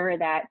make sure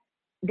that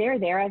they're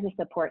there as a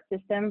support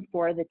system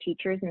for the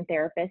teachers and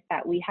therapists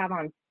that we have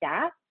on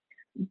staff,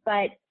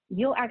 but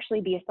you'll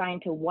actually be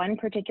assigned to one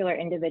particular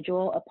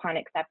individual upon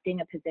accepting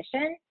a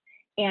position.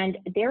 And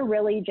they're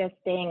really just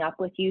staying up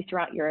with you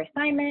throughout your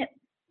assignment,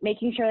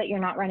 making sure that you're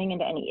not running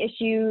into any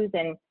issues.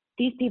 And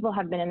these people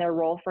have been in their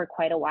role for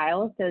quite a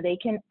while, so they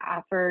can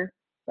offer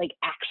like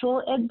actual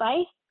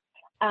advice,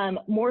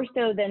 more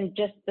so than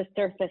just the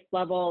surface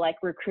level, like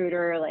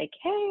recruiter, like,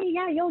 hey,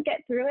 yeah, you'll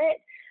get through it.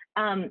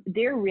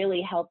 They're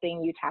really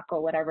helping you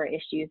tackle whatever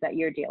issues that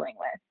you're dealing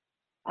with.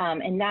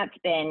 And that's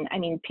been, I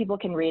mean, people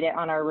can read it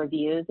on our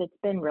reviews. It's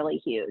been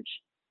really huge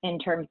in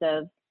terms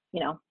of, you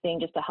know, being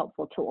just a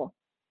helpful tool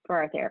for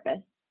our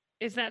therapists.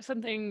 Is that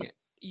something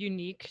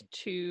unique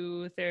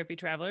to Therapy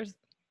Travelers?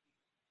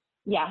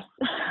 Yes,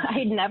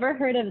 I'd never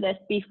heard of this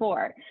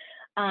before.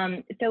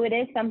 So it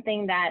is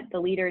something that the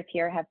leaders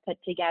here have put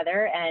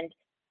together, and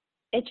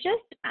it's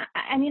just,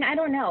 I mean, I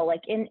don't know,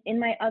 like in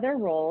my other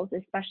roles,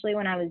 especially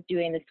when I was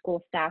doing the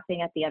school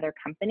staffing at the other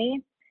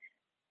company,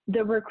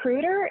 the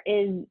recruiter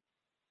is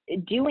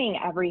doing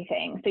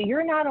everything. So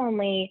you're not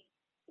only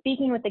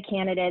speaking with the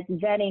candidates,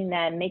 vetting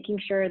them, making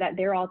sure that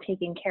they're all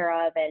taken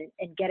care of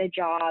and get a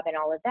job and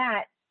all of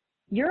that.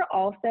 You're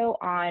also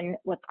on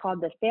what's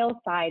called the sales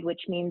side,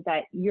 which means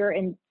that you're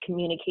in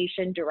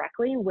communication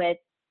directly with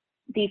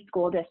these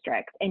school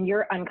districts and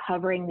you're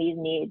uncovering these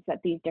needs that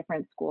these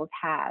different schools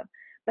have.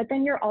 But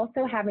then you're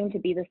also having to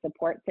be the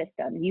support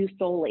system, you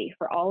solely,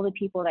 for all the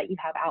people that you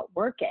have out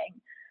working.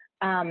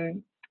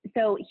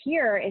 So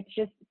here, it's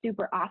just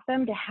super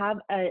awesome to have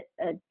a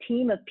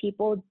team of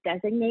people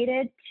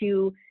designated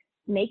to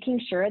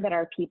making sure that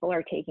our people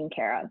are taken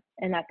care of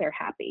and that they're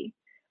happy.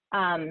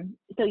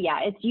 So yeah,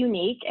 it's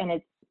unique and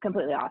it's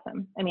completely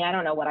awesome. I mean, I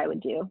don't know what I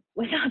would do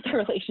without the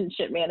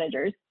relationship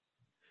managers.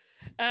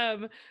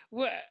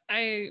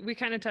 We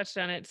kind of touched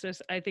on it. So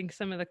I think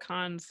some of the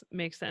cons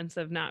make sense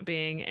of not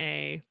being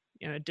a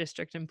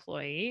district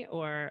employee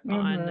or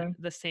on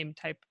the same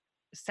type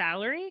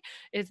salary.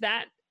 Is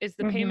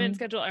the payment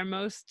schedule I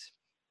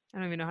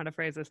don't even know how to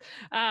phrase this.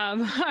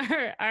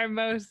 Our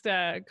most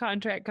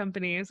contract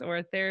companies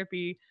or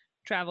therapy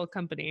travel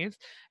companies,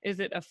 is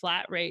it a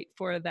flat rate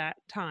for that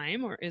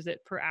time or is it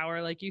per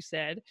hour, like you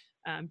said,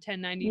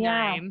 1099?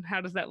 Yeah.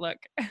 How does that look?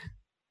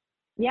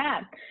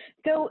 Yeah,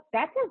 so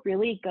that's a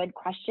really good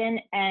question.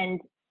 And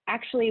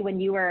actually,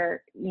 when you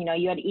were,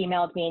 you had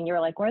emailed me and you were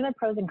like, what are the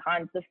pros and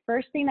cons? The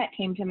first thing that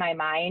came to my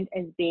mind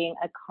as being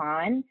a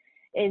con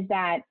is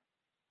that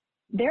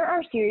there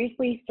are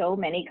seriously so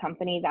many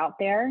companies out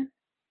there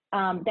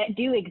that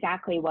do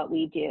exactly what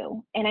we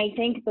do. And I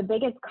think the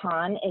biggest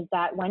con is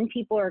that when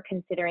people are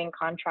considering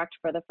contract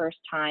for the first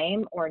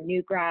time or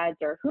new grads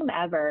or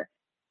whomever,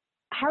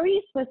 how are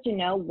you supposed to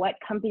know what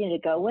company to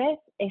go with,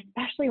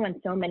 especially when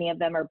so many of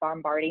them are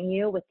bombarding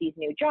you with these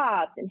new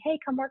jobs and, hey,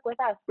 come work with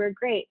us, we're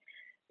great.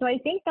 So I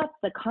think that's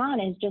the con,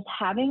 is just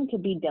having to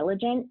be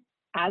diligent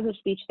as a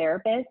speech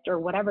therapist or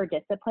whatever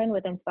discipline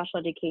within special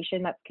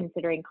education that's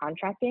considering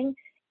contracting,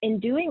 in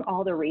doing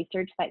all the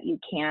research that you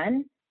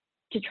can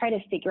to try to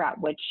figure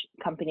out which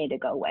company to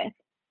go with.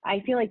 I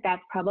feel like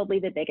that's probably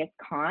the biggest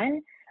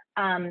con.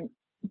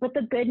 But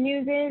the good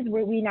news is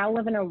we now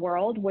live in a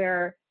world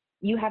where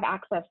you have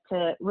access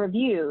to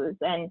reviews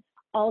and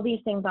all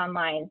these things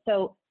online.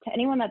 So to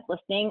anyone that's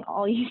listening,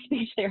 all you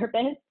speech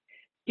therapists,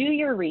 do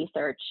your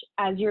research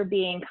as you're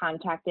being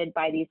contacted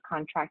by these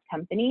contract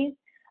companies.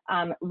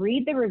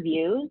 Read the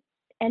reviews,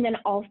 and then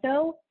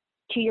also,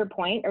 to your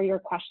point or your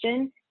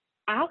question,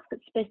 ask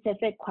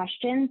specific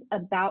questions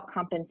about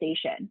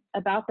compensation,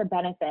 about the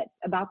benefits,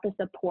 about the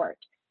support.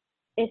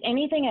 If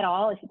anything at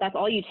all, if that's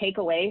all you take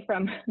away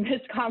from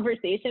this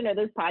conversation or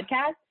this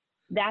podcast,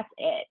 that's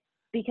it.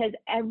 Because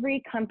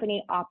every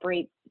company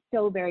operates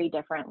so very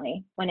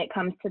differently when it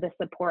comes to the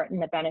support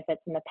and the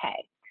benefits and the pay.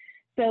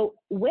 So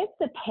with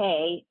the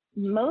pay,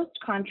 most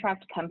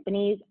contract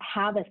companies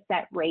have a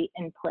set rate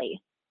in place.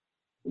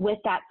 with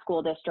that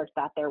school district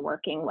that they're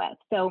working with.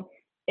 So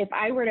if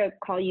I were to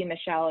call you,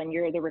 Michelle, and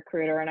you're the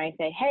recruiter, and I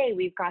say, hey,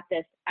 we've got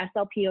this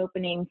SLP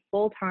opening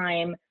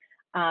full-time,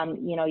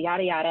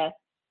 yada, yada,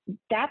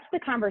 that's the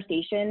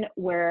conversation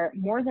where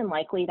more than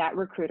likely that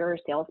recruiter or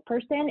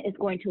salesperson is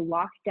going to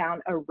lock down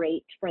a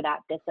rate for that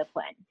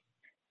discipline.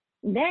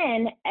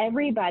 Then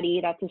everybody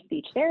that's a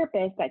speech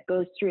therapist that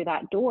goes through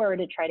that door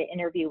to try to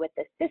interview with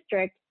this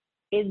district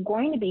is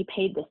going to be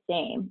paid the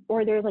same,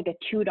 or there's like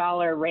a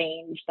 $2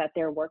 range that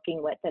they're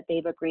working with that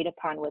they've agreed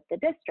upon with the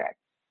district.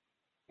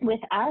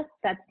 With us,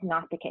 that's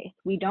not the case.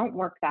 We don't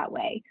work that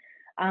way.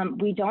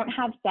 We don't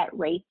have set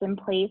rates in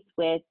place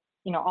with,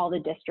 all the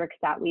districts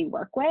that we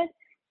work with,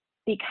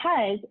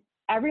 because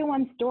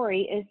everyone's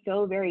story is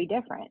so very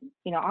different,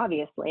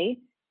 obviously,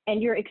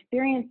 and your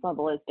experience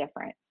level is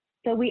different.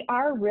 So we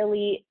are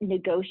really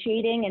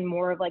negotiating in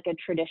more of like a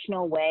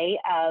traditional way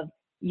of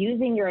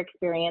using your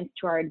experience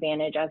to our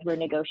advantage as we're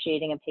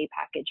negotiating a pay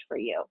package for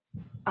you.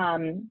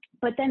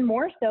 But then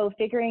more so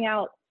figuring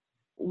out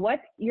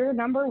what's your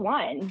number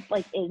one?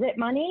 Like, is it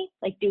money?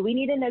 Like, do we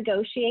need to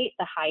negotiate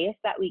the highest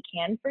that we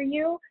can for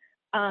you?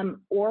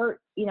 Or,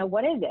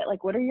 what is it?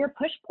 Like, what are your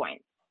push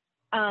points?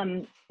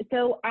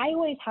 So I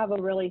always have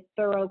a really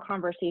thorough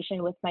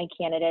conversation with my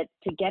candidates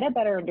to get a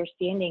better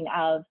understanding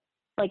of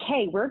like,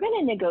 hey, we're going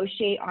to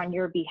negotiate on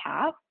your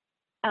behalf.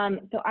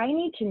 So I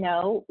need to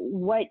know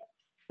what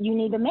you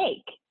need to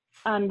make.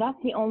 That's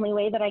the only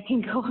way that I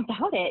can go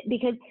about it,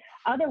 because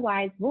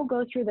otherwise we'll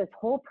go through this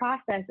whole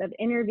process of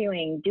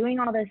interviewing, doing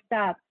all this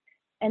stuff.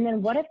 And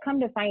then what if come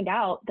to find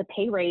out the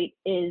pay rate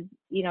is,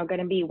 going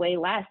to be way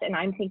less. And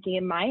I'm thinking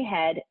in my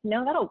head,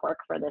 no, that'll work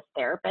for this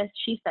therapist.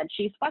 She said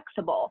she's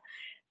flexible.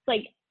 It's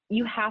like,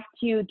 you have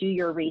to do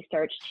your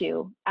research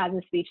too, as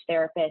a speech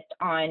therapist,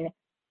 on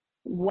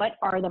what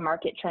are the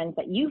market trends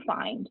that you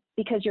find,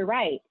 because you're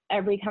right.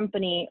 Every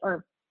company,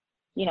 or,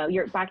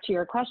 you're back to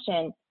your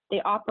question,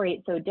 they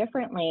operate so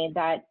differently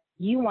that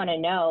you want to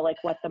know like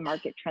what the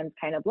market trends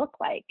kind of look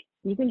like.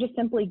 You can just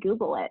simply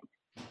Google it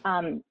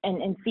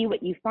and see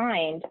what you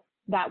find.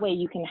 That way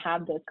you can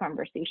have those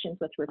conversations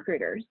with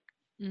recruiters.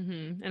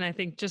 Mm-hmm. And I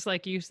think just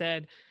like you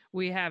said,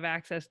 we have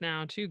access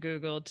now to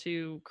Google,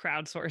 to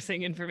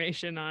crowdsourcing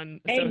information on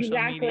social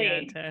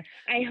media.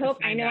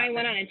 I know I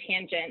went on a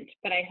tangent,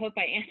 but I hope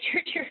I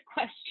answered your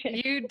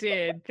question. You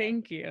did.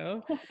 Thank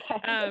you.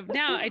 Okay.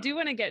 Now, I do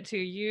want to get to,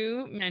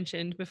 you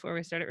mentioned before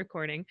we started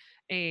recording,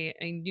 a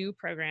new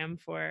program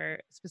for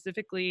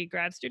specifically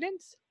grad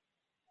students.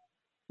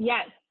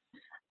 Yes.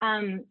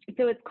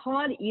 So it's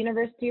called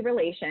University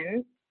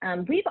Relations.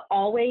 We've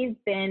always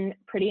been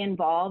pretty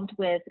involved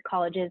with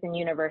colleges and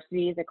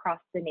universities across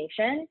the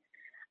nation,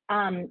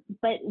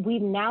 but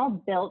we've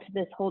now built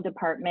this whole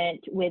department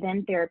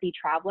within Therapy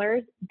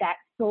Travelers that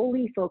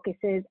solely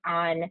focuses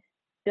on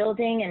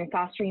building and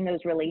fostering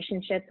those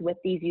relationships with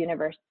these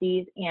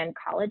universities and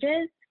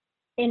colleges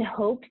in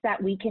hopes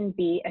that we can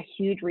be a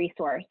huge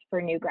resource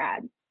for new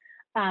grads.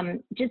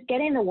 Just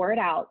getting the word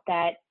out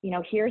that,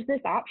 here's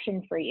this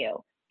option for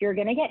you. You're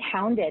going to get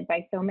hounded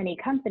by so many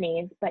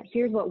companies, but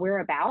here's what we're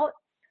about.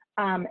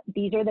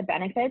 These are the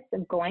benefits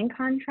of going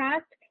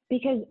contract,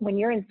 because when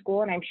you're in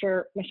school, and I'm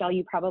sure, Michelle,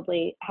 you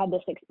probably had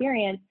this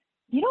experience,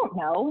 you don't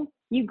know.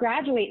 You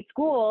graduate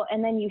school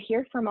and then you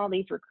hear from all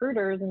these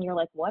recruiters and you're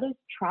like, what is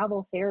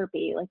travel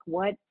therapy? Like,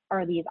 what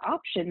are these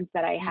options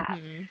that I have?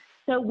 Mm-hmm.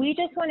 So we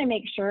just want to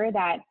make sure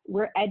that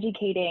we're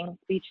educating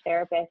speech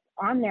therapists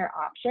on their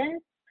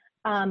options.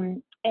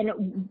 And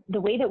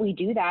the way that we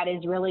do that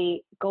is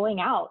really going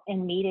out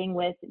and meeting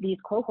with these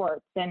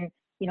cohorts and,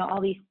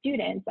 all these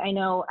students. I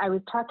know I was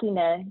talking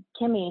to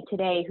Kimmy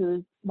today,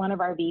 who's one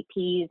of our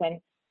VPs, and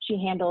she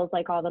handles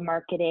like all the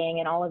marketing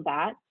and all of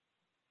that.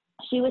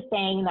 She was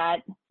saying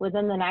that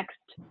within the next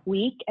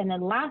week and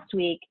then last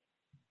week,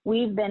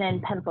 we've been in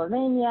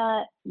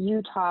Pennsylvania,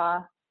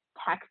 Utah,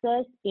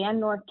 Texas, and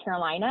North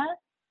Carolina,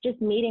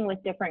 just meeting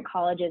with different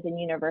colleges and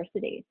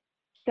universities.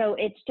 So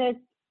it's just,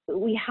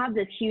 we have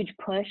this huge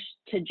push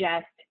to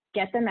just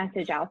get the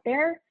message out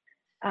there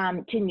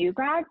to new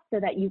grads so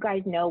that you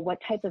guys know what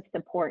type of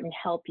support and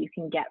help you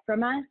can get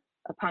from us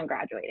upon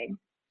graduating.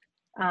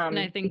 And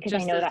I think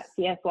because I know that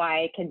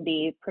CSY can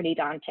be pretty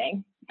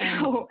daunting.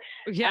 So,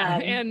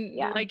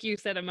 like you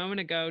said a moment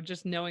ago,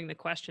 just knowing the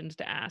questions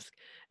to ask.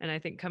 And I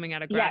think coming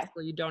out of grad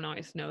school, you don't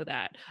always know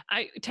that.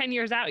 10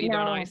 years out, you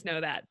don't always know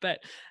that. But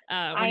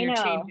when you're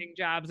changing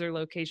jobs or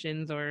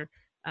locations or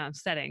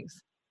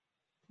settings.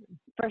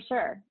 For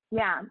sure.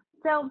 Yeah.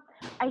 So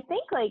I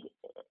think like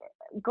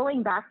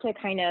going back to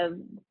kind of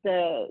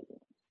the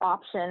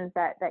options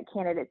that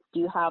candidates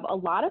do have, a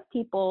lot of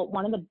people,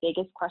 one of the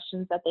biggest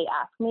questions that they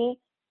ask me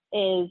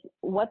is,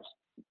 what's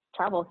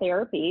travel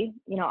therapy?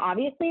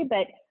 Obviously,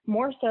 but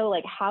more so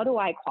like, how do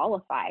I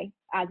qualify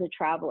as a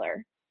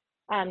traveler?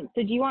 So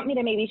do you want me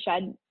to maybe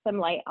shed some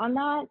light on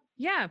that?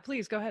 Yeah,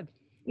 please go ahead.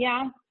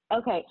 Yeah.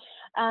 Okay.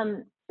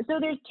 So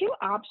there's two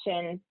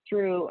options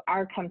through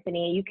our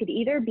company. You could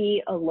either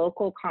be a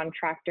local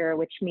contractor,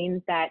 which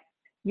means that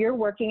you're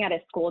working at a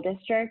school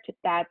district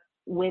that's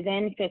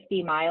within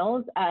 50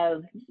 miles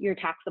of your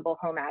taxable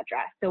home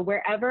address. So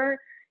wherever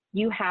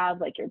you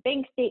have like your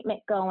bank statement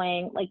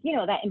going, like, you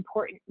know, that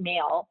important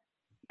mail,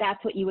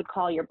 that's what you would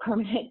call your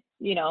permanent,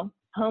 you know,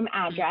 home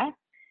address.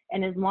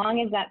 And as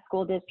long as that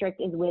school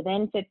district is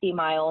within 50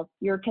 miles,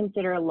 you're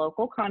considered a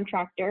local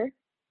contractor,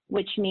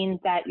 which means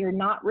that you're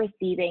not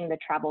receiving the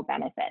travel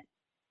benefit.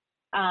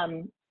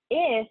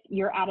 If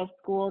you're at a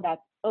school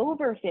that's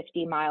over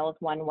 50 miles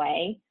one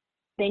way,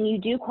 then you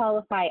do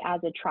qualify as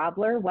a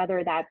traveler,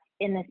 whether that's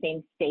in the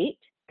same state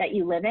that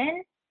you live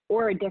in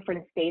or a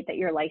different state that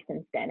you're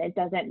licensed in. It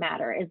doesn't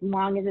matter as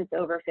long as it's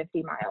over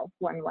 50 miles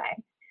one way.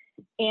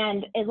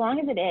 And as long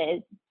as it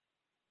is,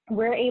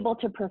 we're able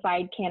to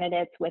provide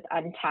candidates with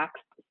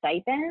untaxed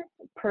stipends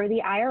per the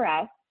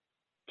IRS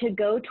to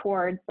go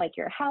towards like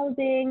your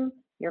housing,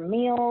 your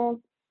meals,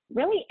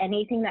 really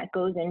anything that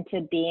goes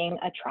into being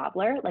a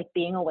traveler, like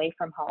being away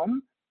from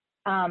home.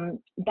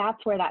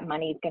 That's where that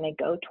money is going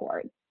to go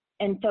towards.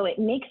 And so it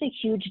makes a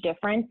huge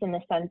difference in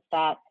the sense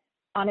that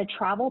on a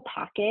travel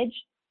package,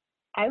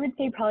 I would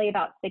say probably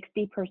about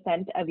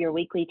 60% of your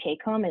weekly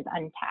take home is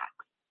untaxed.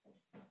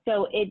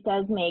 So it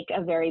does make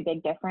a very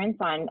big difference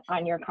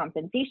on your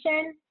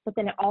compensation, but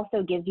then it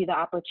also gives you the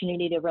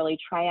opportunity to really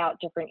try out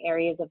different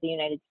areas of the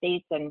United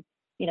States. And,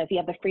 you know, if you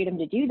have the freedom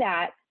to do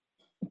that,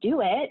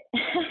 do it.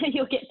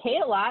 You'll get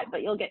paid a lot,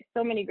 but you'll get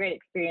so many great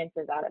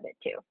experiences out of it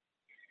too.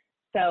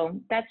 So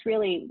that's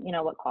really, you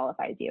know, what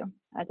qualifies you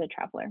as a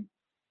traveler.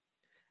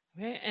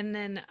 Okay. And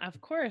then,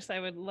 of course, I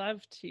would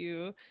love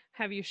to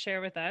have you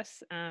share with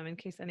us, in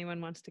case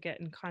anyone wants to get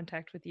in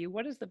contact with you,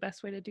 what is the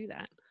best way to do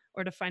that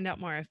or to find out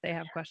more if they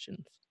have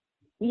questions?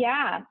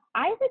 Yeah,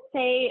 I would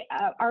say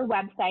our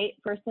website,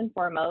 first and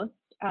foremost,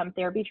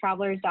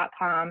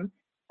 therapytravelers.com.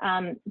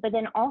 But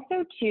then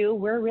also, too,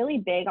 we're really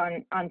big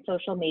on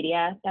social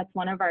media. That's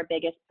one of our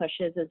biggest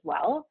pushes as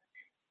well.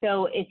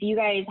 So if you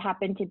guys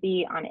happen to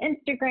be on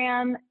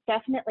Instagram,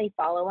 definitely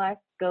follow us,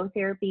 Go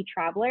Therapy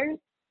Travelers.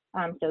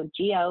 So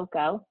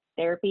Go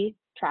Therapy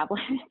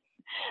Travelers,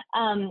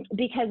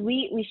 because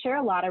we share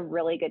a lot of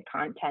really good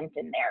content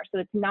in there.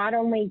 So it's not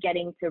only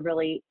getting to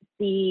really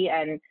see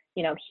and,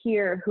 you know,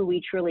 hear who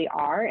we truly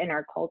are in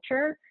our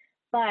culture,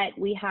 but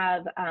we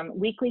have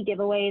weekly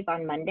giveaways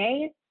on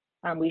Mondays.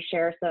 We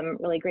share some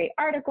really great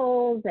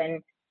articles,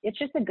 and it's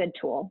just a good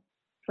tool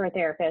for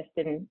therapists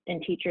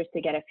and teachers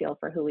to get a feel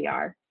for who we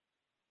are.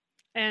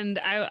 And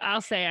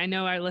I'll say, I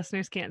know our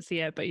listeners can't see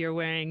it, but you're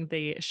wearing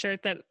the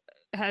shirt that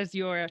has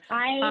your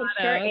motto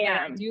sure that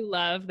am. I do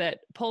love, that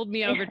pulled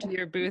me over to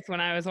your booth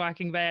when I was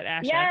walking by at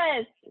ASHA.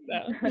 Yes.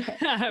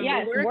 So,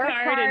 yes. Work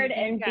hard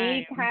and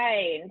be be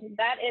kind.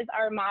 That is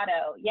our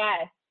motto.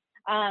 Yes.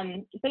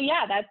 So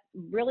yeah, that's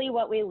really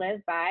what we live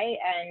by.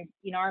 And,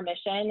 you know, our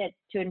mission is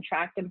to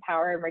attract,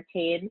 empower, and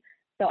retain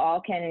so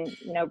all can,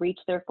 you know, reach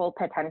their full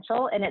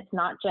potential. And it's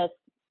not just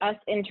us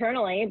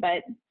internally,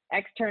 but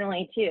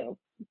externally too.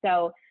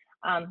 So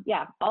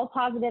yeah, all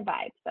positive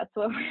vibes. That's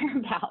what we're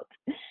about.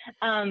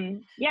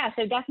 Yeah,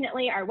 so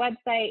definitely our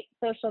website,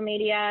 social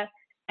media,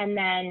 and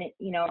then,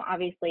 you know,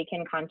 obviously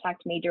can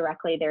contact me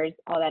directly. There's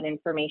all that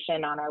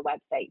information on our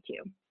website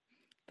too.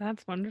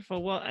 That's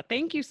wonderful. Well,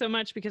 thank you so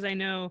much, because I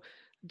know,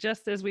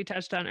 just as we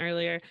touched on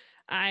earlier,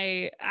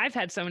 I've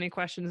had so many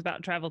questions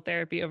about travel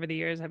therapy over the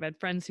years. I've had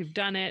friends who've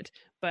done it,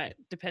 but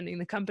depending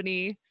the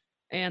company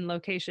and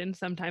location,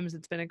 sometimes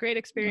it's been a great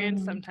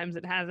experience, sometimes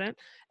it hasn't.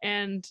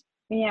 And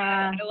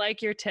yeah, I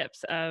like your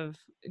tips of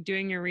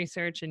doing your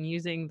research and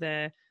using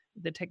the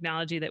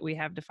technology that we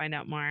have to find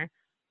out more.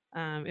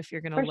 If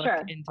you're going to look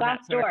into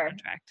that sort of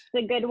contract.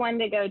 It's a good one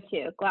to go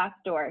to,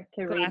 Glassdoor,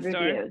 to read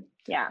reviews.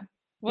 Yeah.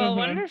 Well,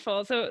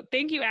 wonderful. So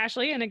thank you,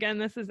 Ashley. And again,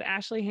 this is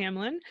Ashley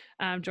Hamlin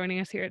joining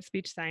us here at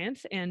Speech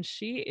Science. And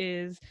she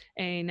is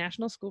a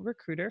national school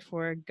recruiter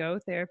for Go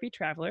Therapy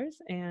Travelers.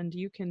 And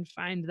you can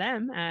find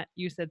them at,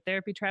 you said,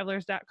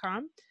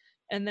 therapytravelers.com.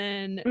 And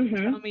then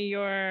tell me,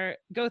 your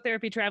Go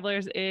Therapy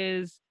Travelers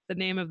is the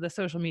name of the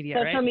social media,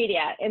 right? Social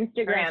media,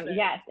 Instagram. Perfect.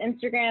 Yes.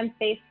 Instagram,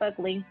 Facebook,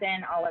 LinkedIn,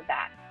 all of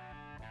that.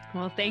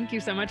 Well, thank you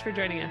so much for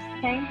joining us.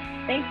 Okay.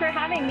 Thanks for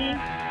having me.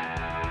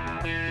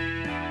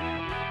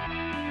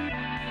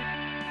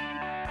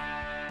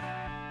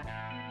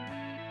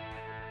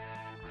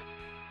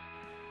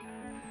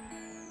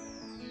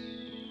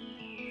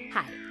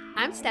 Hi,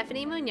 I'm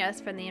Stephanie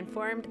Munoz from the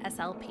Informed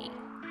SLP.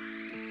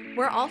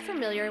 We're all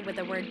familiar with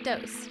the word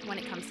dose when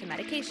it comes to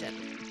medication.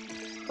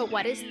 But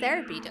what is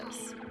therapy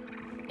dose?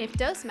 If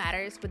dose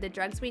matters with the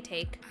drugs we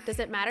take, does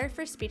it matter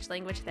for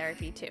speech-language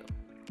therapy too?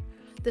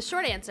 The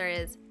short answer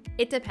is,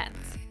 it depends,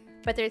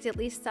 but there's at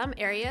least some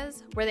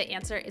areas where the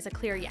answer is a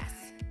clear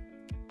yes.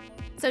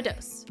 So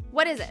dose,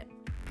 what is it?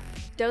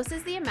 Dose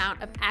is the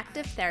amount of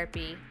active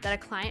therapy that a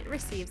client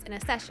receives in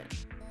a session.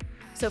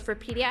 So for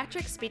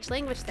pediatric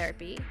speech-language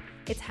therapy,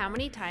 it's how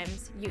many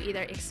times you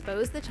either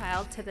expose the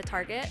child to the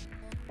target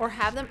or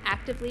have them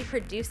actively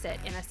produce it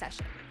in a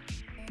session.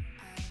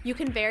 You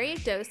can vary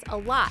dose a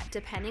lot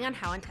depending on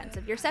how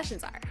intensive your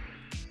sessions are.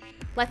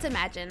 Let's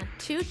imagine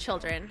 2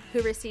 children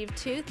who receive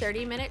 2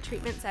 30-minute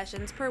treatment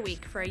sessions per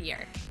week for a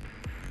year.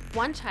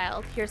 one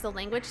child hears the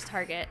language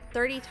target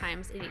 30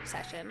 times in each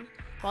session,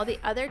 while the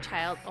other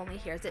child only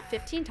hears it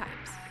 15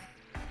 times.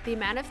 The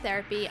amount of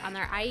therapy on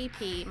their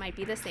IEP might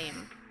be the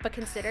same, but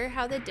consider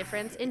how the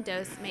difference in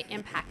dose may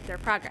impact their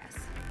progress.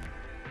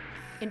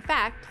 In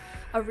fact,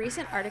 a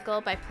recent article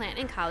by Plant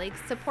and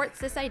colleagues supports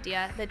this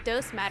idea that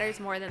dose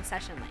matters more than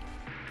session length.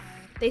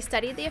 They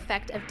studied the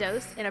effect of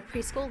dose in a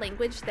preschool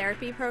language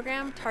therapy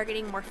program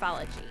targeting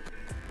morphology.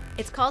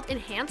 It's called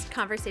Enhanced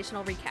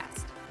Conversational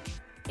Recast.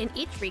 In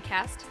each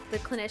recast, the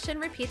clinician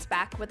repeats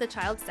back what the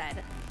child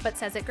said, but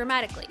says it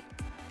grammatically.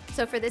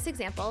 So for this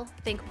example,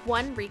 think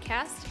 1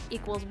 recast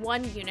equals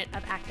 1 unit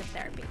of active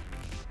therapy.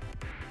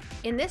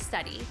 In this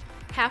study,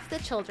 half the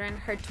children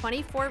heard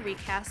 24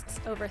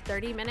 recasts over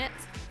 30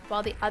 minutes,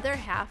 while the other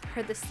half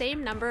heard the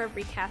same number of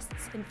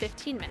recasts in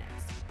 15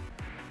 minutes.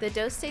 The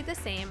dose stayed the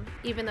same,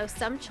 even though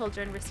some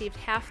children received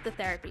half the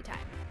therapy time.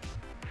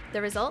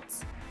 The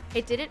results?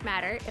 It didn't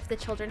matter if the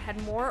children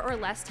had more or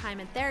less time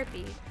in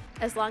therapy,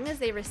 as long as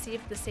they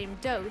received the same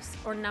dose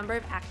or number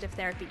of active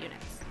therapy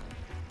units.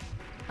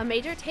 A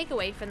major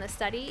takeaway from the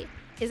study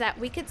is that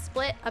we could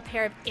split a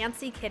pair of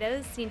antsy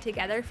kiddos seen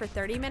together for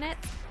 30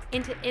 minutes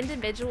into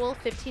individual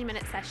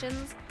 15-minute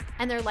sessions,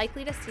 and they're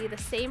likely to see the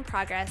same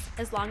progress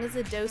as long as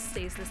the dose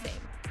stays the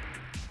same.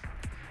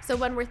 So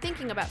when we're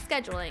thinking about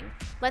scheduling,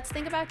 let's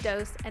think about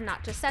dose and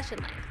not just session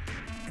length.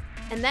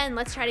 And then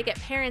let's try to get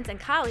parents and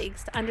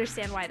colleagues to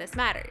understand why this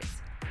matters.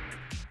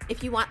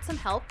 If you want some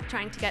help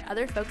trying to get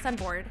other folks on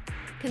board,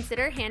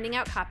 consider handing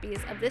out copies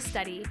of this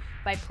study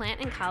by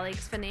Plant and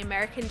colleagues from the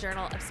American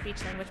Journal of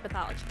Speech-Language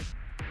Pathology.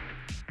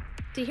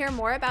 To hear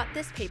more about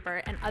this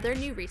paper and other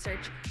new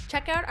research,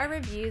 check out our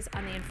reviews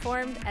on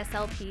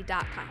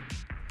theinformedslp.com.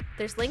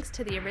 There's links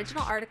to the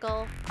original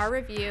article, our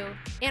review,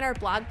 and our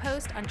blog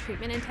post on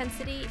treatment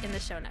intensity in the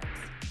show notes.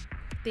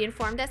 The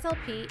Informed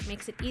SLP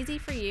makes it easy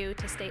for you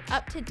to stay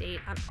up to date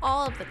on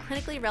all of the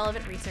clinically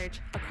relevant research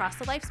across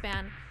the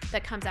lifespan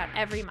that comes out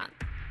every month.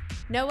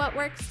 Know what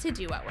works to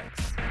do what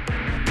works.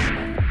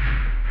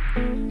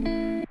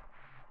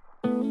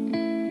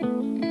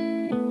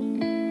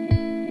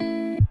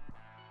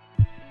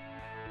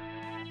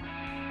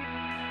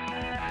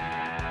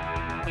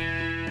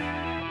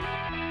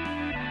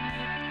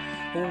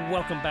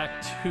 Welcome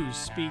back to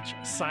Speech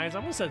Science. I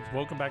almost said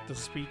welcome back to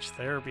Speech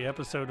Therapy,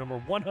 episode number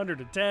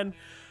 110.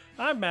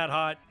 I'm Matt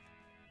Hott.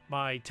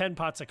 My 10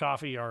 pots of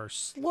coffee are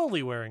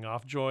slowly wearing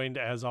off, joined,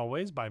 as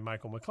always, by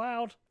Michael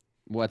McLeod.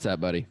 What's up,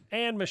 buddy?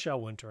 And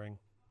Michelle Wintering.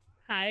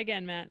 Hi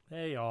again, Matt.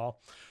 Hey, y'all.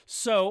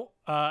 So,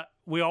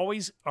 we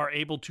always are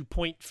able to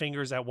point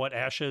fingers at what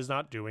Asha is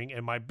not doing,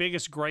 and my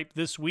biggest gripe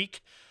this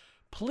week,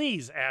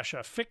 please,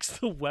 Asha, fix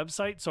the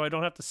website so I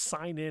don't have to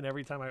sign in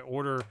every time I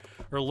order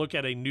or look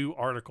at a new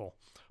article.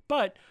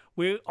 But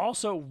we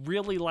also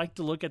really like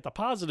to look at the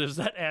positives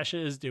that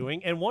Asha is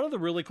doing. And one of the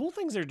really cool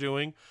things they're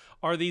doing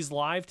are these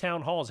live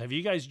town halls. Have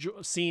you guys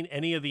seen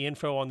any of the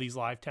info on these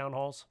live town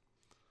halls?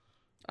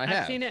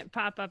 I've seen it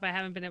pop up. I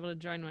haven't been able to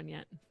join one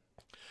yet.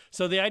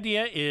 So the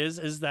idea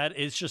is that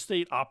it's just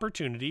an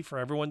opportunity for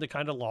everyone to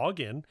kind of log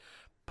in,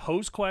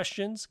 pose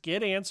questions,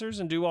 get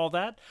answers, and do all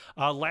that.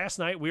 Last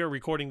night, we are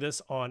recording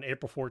this on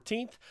April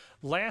 14th.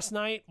 Last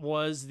night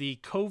was the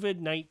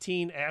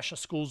COVID-19 Asha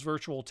Schools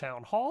Virtual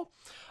Town Hall.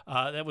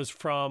 That was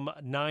from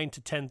 9 to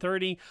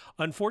 10:30.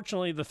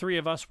 Unfortunately, the three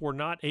of us were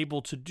not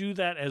able to do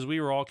that as we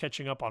were all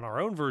catching up on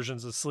our own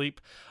versions of sleep.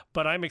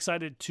 But I'm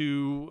excited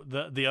to,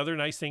 the other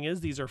nice thing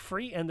is these are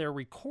free and they're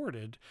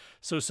recorded.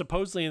 So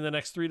supposedly in the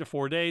next 3 to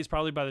 4 days,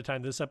 probably by the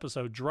time this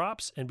episode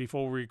drops and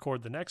before we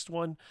record the next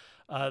one,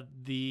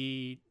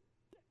 the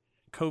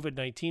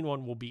COVID-19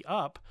 one will be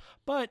up.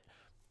 But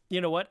you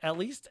know what? At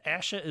least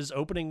Asha is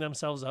opening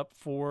themselves up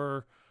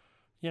for,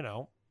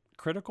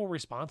 critical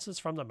responses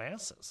from the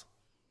masses.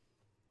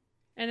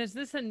 And is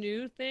this a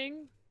new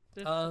thing?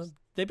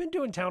 They've been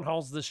doing town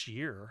halls this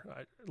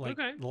year,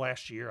 Okay.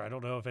 last year. I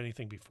don't know if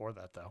anything before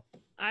that, though.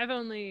 I've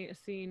only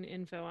seen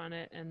info on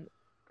it, and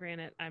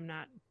granted, I'm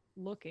not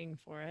looking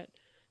for it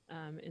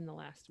in the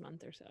last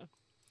month or so.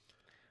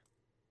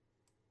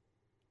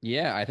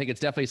 Yeah, I think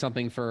it's definitely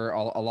something for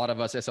a lot of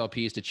us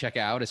SLPs to check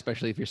out,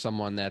 especially if you're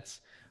someone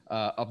that's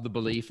of the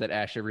belief that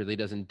Asha really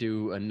doesn't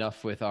do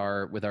enough with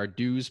our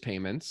dues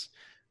payments.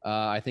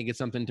 I think it's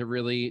something to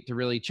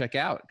really check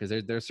out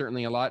because there's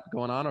certainly a lot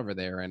going on over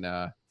there in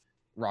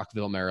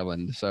Rockville,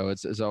 Maryland. So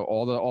so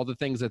all the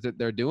things that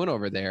they're doing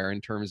over there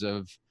in terms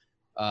of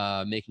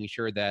making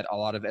sure that a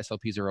lot of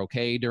SLPs are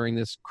okay during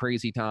this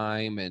crazy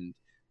time, and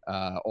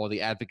all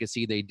the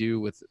advocacy they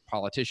do with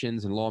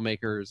politicians and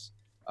lawmakers.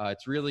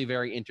 It's really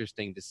very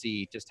interesting to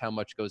see just how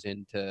much goes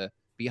into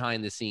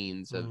behind the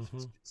scenes of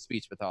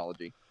speech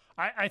pathology.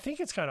 I think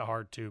it's kind of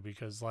hard too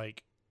because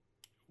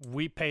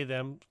we pay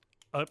them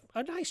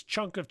a nice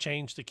chunk of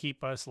change to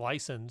keep us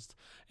licensed,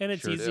 and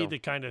it's easy to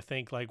kind of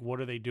think what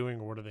are they doing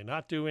or what are they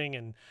not doing,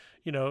 and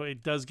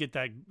it does get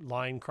that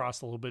line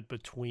crossed a little bit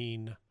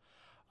between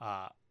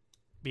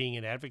being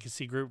an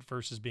advocacy group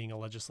versus being a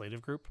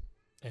legislative group,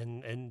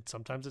 and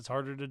sometimes it's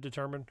harder to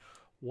determine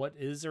what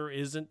is or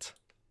isn't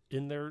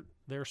in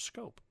their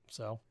scope.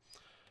 So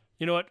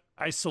You know what?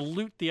 I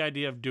salute the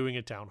idea of doing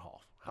a town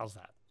hall. How's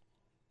that?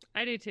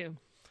 I do too.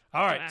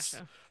 All right.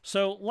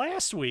 So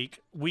last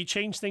week, we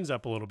changed things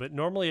up a little bit.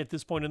 Normally, at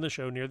this point in the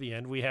show, near the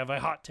end, we have a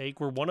hot take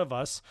where one of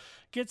us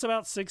gets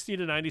about 60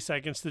 to 90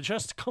 seconds to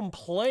just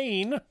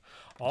complain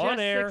on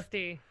air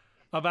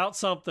about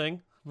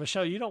something.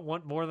 Michelle, you don't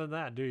want more than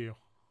that, do you?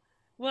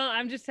 Well,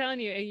 I'm just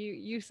telling you,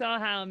 you saw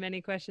how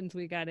many questions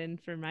we got in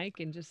for Mike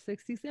in just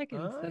 60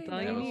 seconds. That's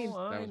all you need.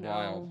 That was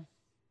wild.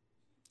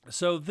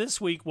 So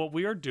this week, what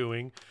we are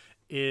doing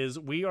is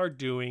we are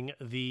doing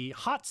the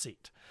hot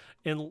seat.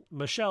 And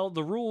Michelle,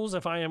 the rules,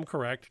 if I am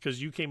correct,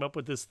 because you came up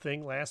with this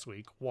thing last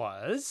week,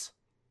 was...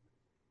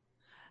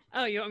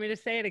 Oh, you want me to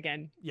say it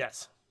again?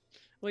 Yes.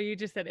 Well, you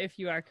just said if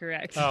you are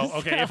correct. Oh,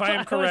 okay. So if I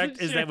am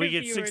correct, is sure that we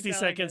get you 60 were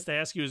seconds to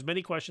ask you as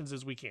many questions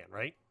as we can,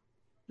 right?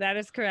 That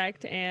is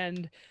correct.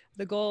 And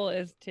the goal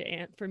is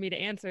for me to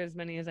answer as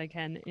many as I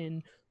can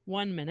in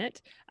 1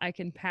 minute. I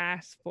can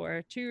pass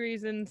for 2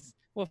 reasons.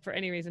 Well, for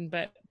any reason,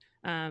 but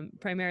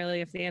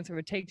primarily if the answer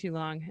would take too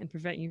long and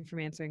prevent you from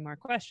answering more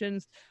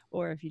questions,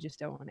 or if you just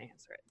don't want to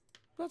answer it.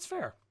 That's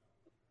fair.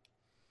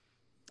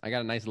 I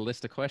got a nice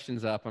list of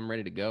questions up. I'm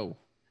ready to go.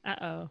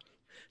 Uh-oh.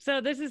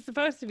 So this is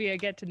supposed to be a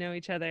get to know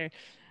each other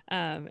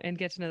and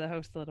get to know the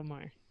host a little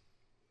more.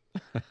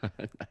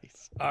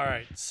 Nice. All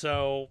right.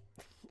 So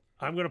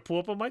I'm going to pull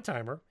up on my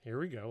timer. Here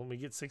we go. Let me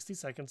get 60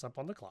 seconds up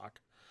on the clock.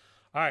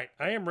 All right.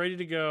 I am ready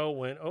to go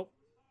when... Oh.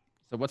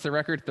 So what's the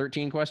record?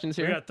 13 questions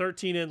here? We got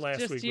 13 in last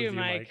week with you,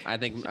 Mike. I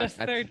think just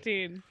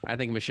 13. I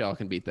think Michelle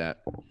can beat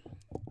that. All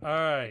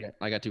right.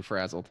 I got too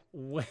frazzled.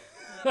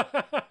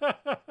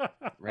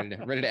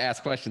 ready to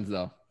ask questions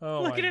though.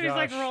 Oh, look at him! He's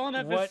like rolling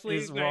up his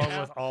sleeves. What is wrong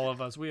with all of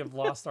us? We have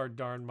lost our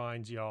darn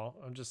minds, y'all.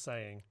 I'm just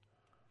saying.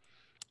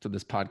 So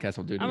this podcast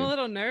will do to I'm you. a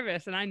little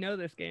nervous, and I know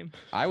this game.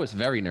 I was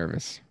very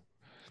nervous.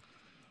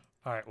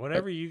 All right.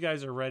 Whenever you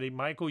guys are ready,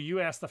 Michael,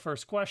 you ask the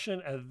first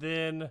question, and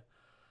then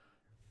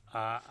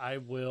I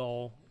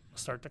will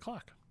start the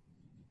clock.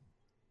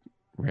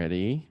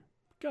 Ready?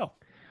 Go.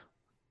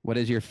 What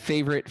is your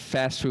favorite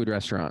fast food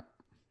restaurant?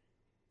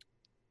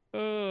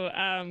 Oh,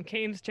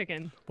 Cane's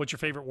Chicken. What's your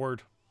favorite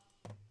word?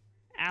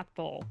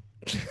 Apple.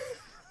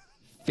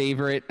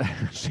 Favorite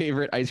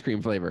ice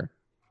cream flavor?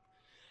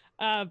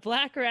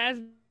 Black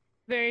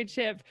raspberry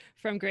chip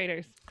from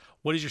Grater's.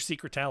 What is your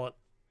secret talent?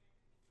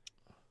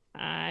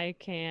 I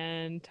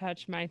can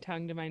touch my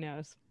tongue to my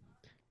nose.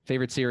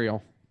 Favorite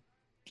cereal?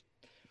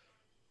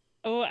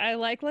 Oh, I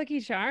like Lucky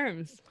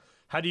Charms.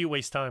 How do you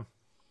waste time?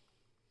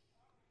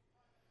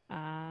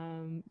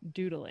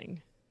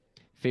 Doodling.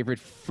 Favorite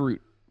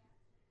fruit?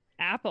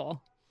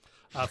 Apple.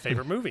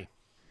 Favorite movie?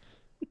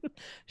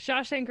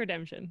 Shawshank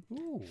Redemption.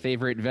 Ooh.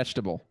 Favorite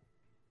vegetable?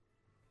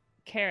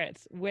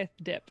 Carrots with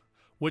dip.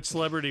 Which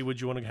celebrity would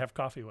you want to have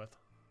coffee with?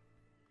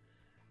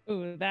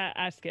 Ooh, that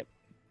I skip.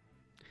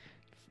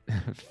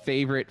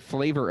 Favorite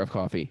flavor of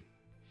coffee?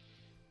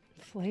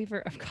 Flavor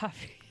of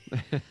coffee.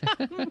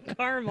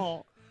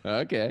 Caramel.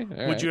 Okay.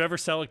 Would you ever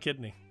sell a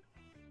kidney?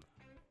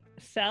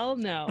 Sell?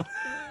 No.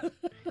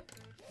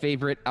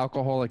 Favorite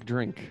alcoholic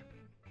drink?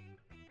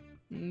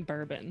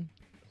 Bourbon.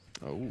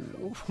 Oh.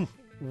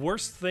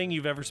 Worst thing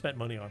you've ever spent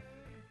money on?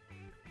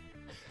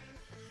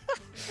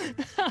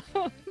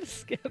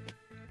 Skip.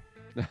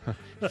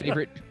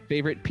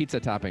 Favorite pizza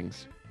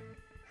toppings?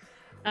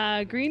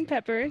 Green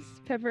peppers,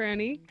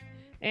 pepperoni,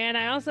 and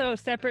I also,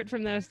 separate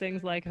from those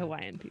things, like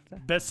Hawaiian pizza.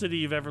 Best city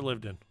you've ever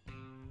lived in?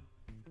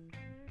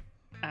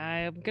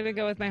 I'm going to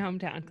go with my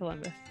hometown,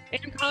 Columbus.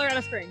 And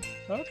Colorado Springs.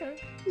 Okay.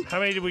 How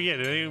many did we get?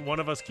 Did any one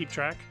of us keep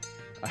track?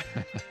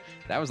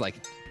 That was like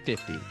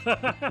 50.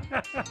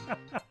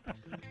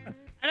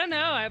 I don't know.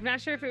 I'm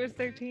not sure if it was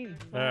 13.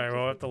 All right,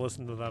 we'll have to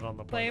listen to that on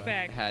the play it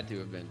back. Had to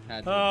have been.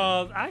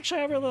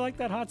 Actually, I really like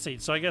that hot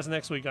seat. So I guess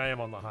next week I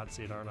am on the hot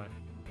seat, aren't I?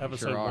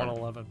 Episode Sure are.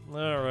 111.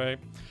 All right.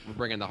 We're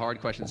bringing the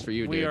hard questions for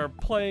you, We dude. are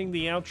playing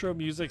the outro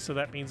music, so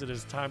that means it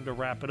is time to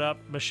wrap it up.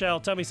 Michelle,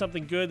 tell me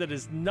something good that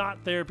is not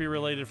therapy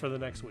related for the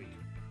next week.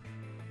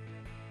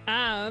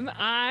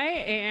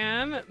 I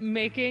am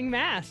making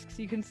masks.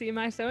 You can see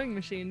my sewing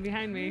machine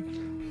behind me.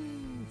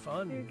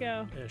 Fun. Here you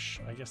go.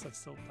 Ish. I guess that's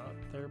still not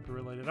therapy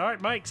related. All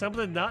right, Mike,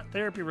 something not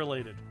therapy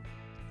related.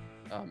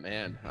 Oh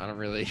man, I don't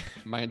really.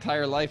 My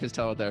entire life is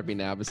teletherapy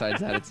now. Besides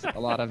that, it's a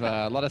lot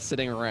of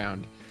sitting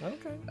around.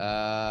 Okay.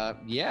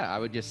 Yeah, I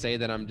would just say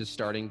that I'm just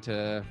starting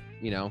to,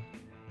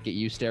 get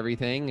used to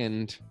everything.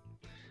 And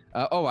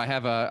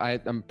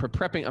I'm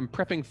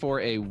prepping for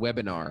a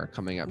webinar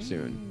coming up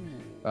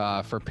soon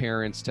for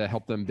parents to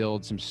help them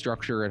build some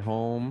structure at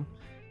home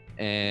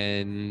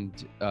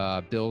and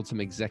build some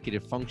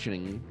executive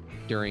functioning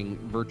during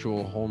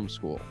virtual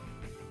homeschool.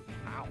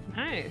 Wow.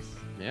 Nice.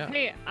 Yeah.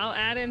 Hey, I'll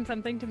add in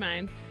something to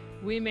mine.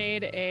 We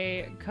made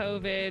a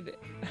COVID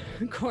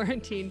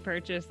quarantine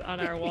purchase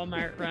on our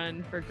Walmart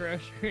run for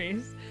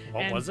groceries.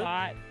 What was it?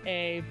 Bought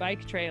a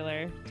bike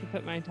trailer to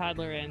put my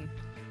toddler in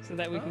so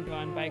that we can go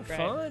on bike rides.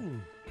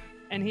 Fun.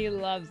 And he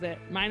loves it,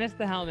 minus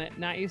the helmet.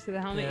 Not used to the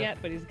helmet yet,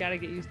 but he's got to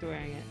get used to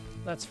wearing it.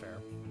 That's fair.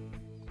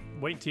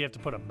 Wait until you have to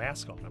put a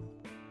mask on him.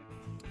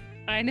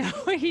 I know.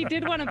 He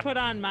did want to put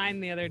on mine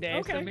the other day,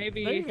 Okay, so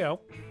maybe. there you go.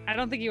 I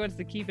don't think he wants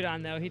to keep it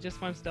on, though. He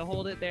just wants to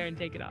hold it there and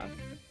take it off.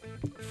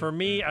 For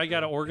me, I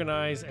got to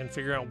organize and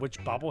figure out which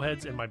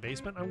bobbleheads in my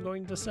basement I'm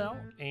going to sell.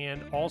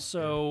 And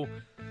also,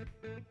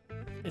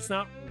 it's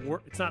not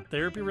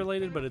therapy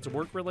related, but it's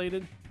work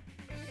related.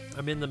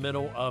 I'm in the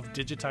middle of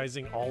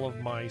digitizing all of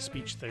my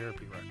speech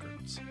therapy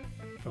records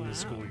from the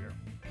school year.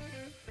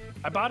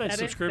 I bought a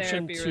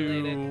subscription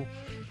to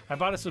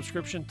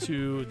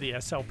the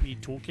SLP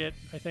Toolkit,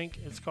 I think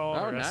it's called,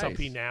 or nice.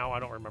 SLP Now. I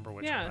don't remember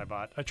which one I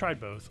bought. I tried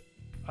both.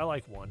 I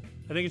like one.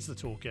 I think it's the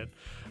Toolkit.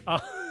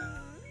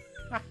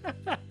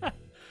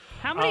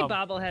 How many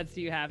bobbleheads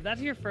do you have?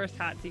 That's your first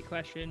hot seat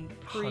question.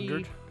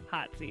 100.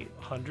 Hot seat.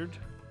 100.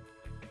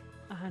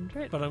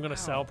 100? But I'm going to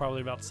sell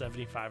probably about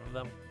 75 of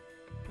them.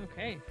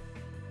 Okay.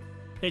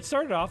 It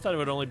started off that I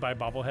would only buy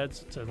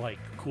bobbleheads to like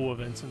cool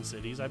events in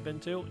cities I've been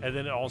to, and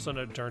then all of a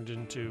sudden it turned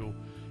into,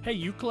 hey,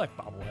 you collect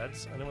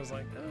bobbleheads, and it was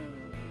like,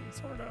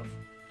 sort of.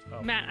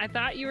 So. Matt, I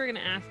thought you were going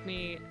to ask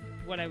me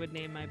what I would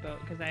name my boat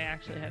because I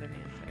actually had an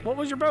answer. What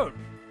was your boat?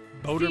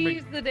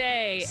 Seize the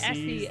Day.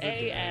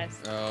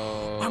 SEAS.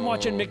 Oh. I'm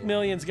watching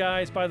McMillions,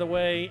 guys, by the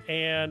way,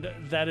 and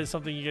that is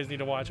something you guys need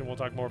to watch, and we'll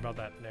talk more about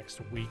that next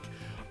week.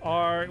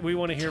 We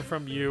want to hear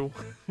from you.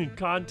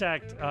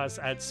 Contact us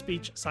at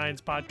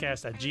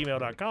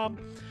speechsciencepodcast@gmail.com,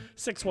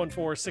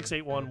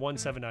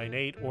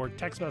 614-681-1798, or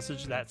text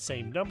message that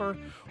same number,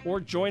 or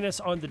join us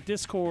on the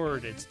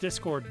Discord. It's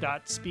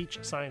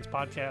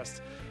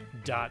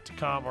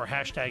discord.speechsciencepodcast.com, or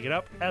hashtag it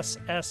up,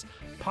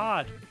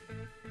 SSPod.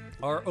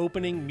 Our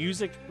opening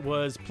music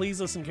was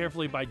Please Listen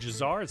Carefully by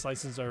Jazar. It's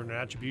licensed under an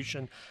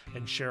attribution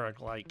and share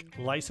alike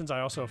license. I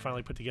also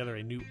finally put together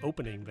a new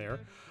opening there.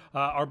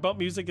 Our bump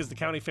music is the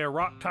County Fair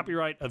Rock,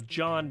 copyright of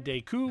John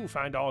Deku.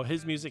 Find all of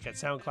his music at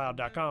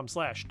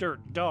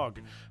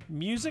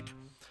soundcloud.com/dirtdogmusic.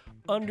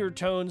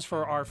 Undertones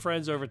for our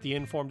friends over at the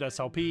Informed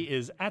SLP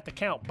is At the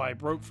Count by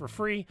Broke for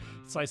Free.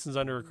 It's licensed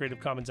under a Creative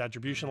Commons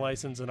Attribution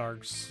license. And our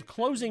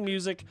closing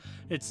music,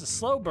 it's The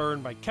Slow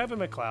Burn by Kevin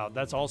MacLeod.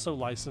 That's also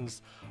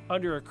licensed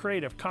under a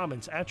Creative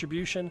Commons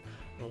Attribution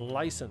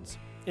license.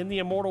 In the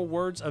immortal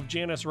words of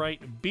Janice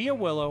Wright, be a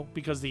willow,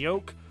 because the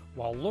oak,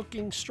 while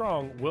looking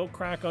strong, will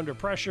crack under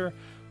pressure.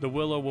 The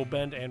willow will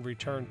bend and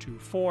return to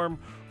form.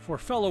 For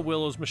fellow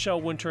willows,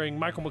 Michelle Wintering,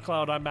 Michael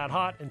McLeod, I'm Matt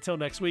Hott. Until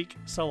next week,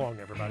 so long,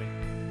 everybody.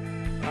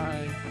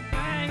 Bye.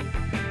 Bye.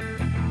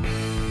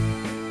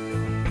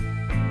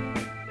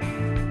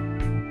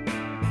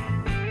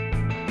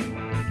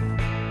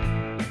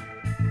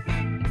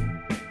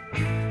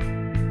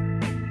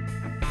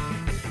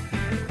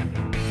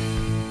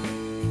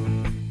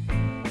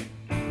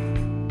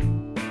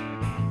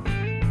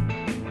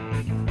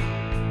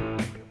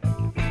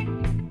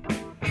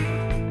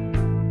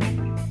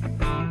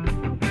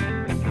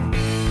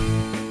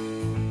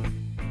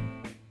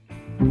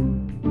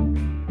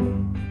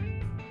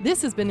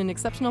 This has been an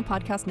Exceptional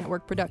Podcast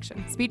Network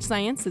production. Speech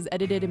Science is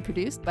edited and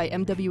produced by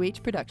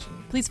MWH Production.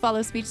 Please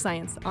follow Speech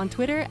Science on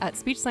Twitter at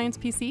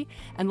SpeechSciencePC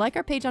and like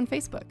our page on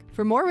Facebook.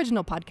 For more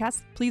original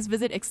podcasts, please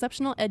visit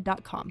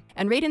exceptionaled.com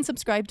and rate and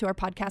subscribe to our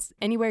podcast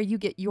anywhere you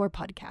get your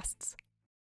podcasts.